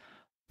comments.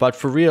 But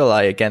for real,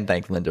 I again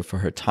thank Linda for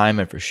her time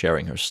and for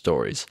sharing her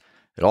stories.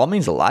 It all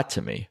means a lot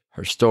to me.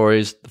 Her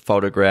stories, the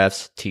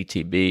photographs,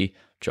 TTB,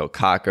 Joe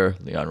Cocker,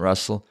 Leon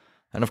Russell,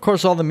 and of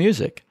course all the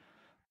music.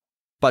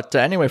 But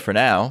anyway, for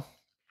now,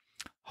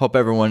 hope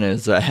everyone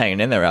is hanging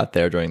in there out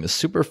there during the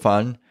super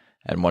fun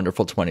and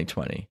wonderful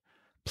 2020.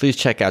 Please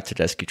check out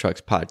Tedeschi Trucks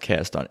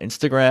Podcast on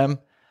Instagram.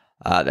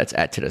 That's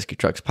at Tedeschi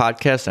Trucks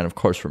Podcast. And of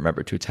course,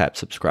 remember to tap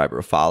subscribe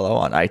or follow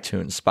on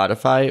iTunes,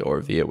 Spotify,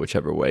 or via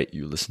whichever way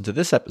you listen to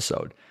this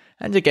episode.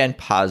 And again,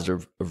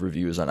 positive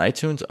reviews on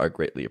iTunes are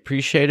greatly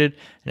appreciated.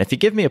 And if you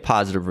give me a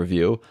positive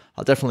review,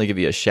 I'll definitely give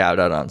you a shout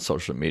out on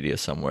social media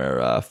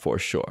somewhere for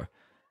sure.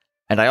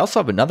 And I also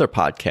have another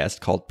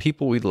podcast called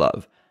People We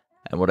Love.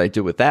 And what I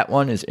do with that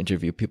one is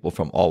interview people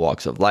from all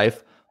walks of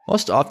life,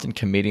 most often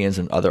comedians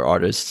and other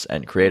artists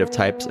and creative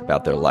types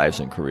about their lives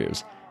and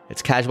careers.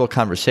 It's casual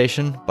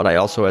conversation, but I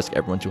also ask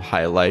everyone to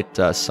highlight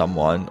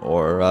someone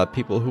or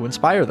people who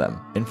inspire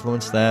them,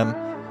 influence them,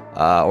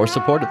 or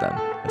supported them.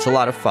 It's a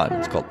lot of fun.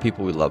 It's called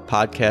People We Love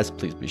Podcast.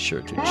 Please be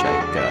sure to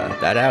check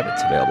that out.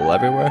 It's available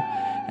everywhere.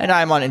 And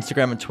I'm on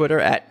Instagram and Twitter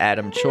at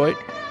Adam Choit.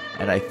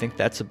 And I think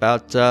that's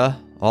about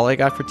all I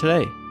got for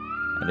today.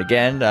 And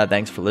again,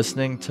 thanks for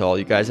listening to all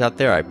you guys out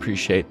there. I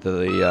appreciate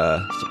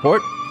the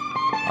support.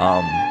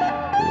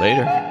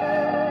 Later.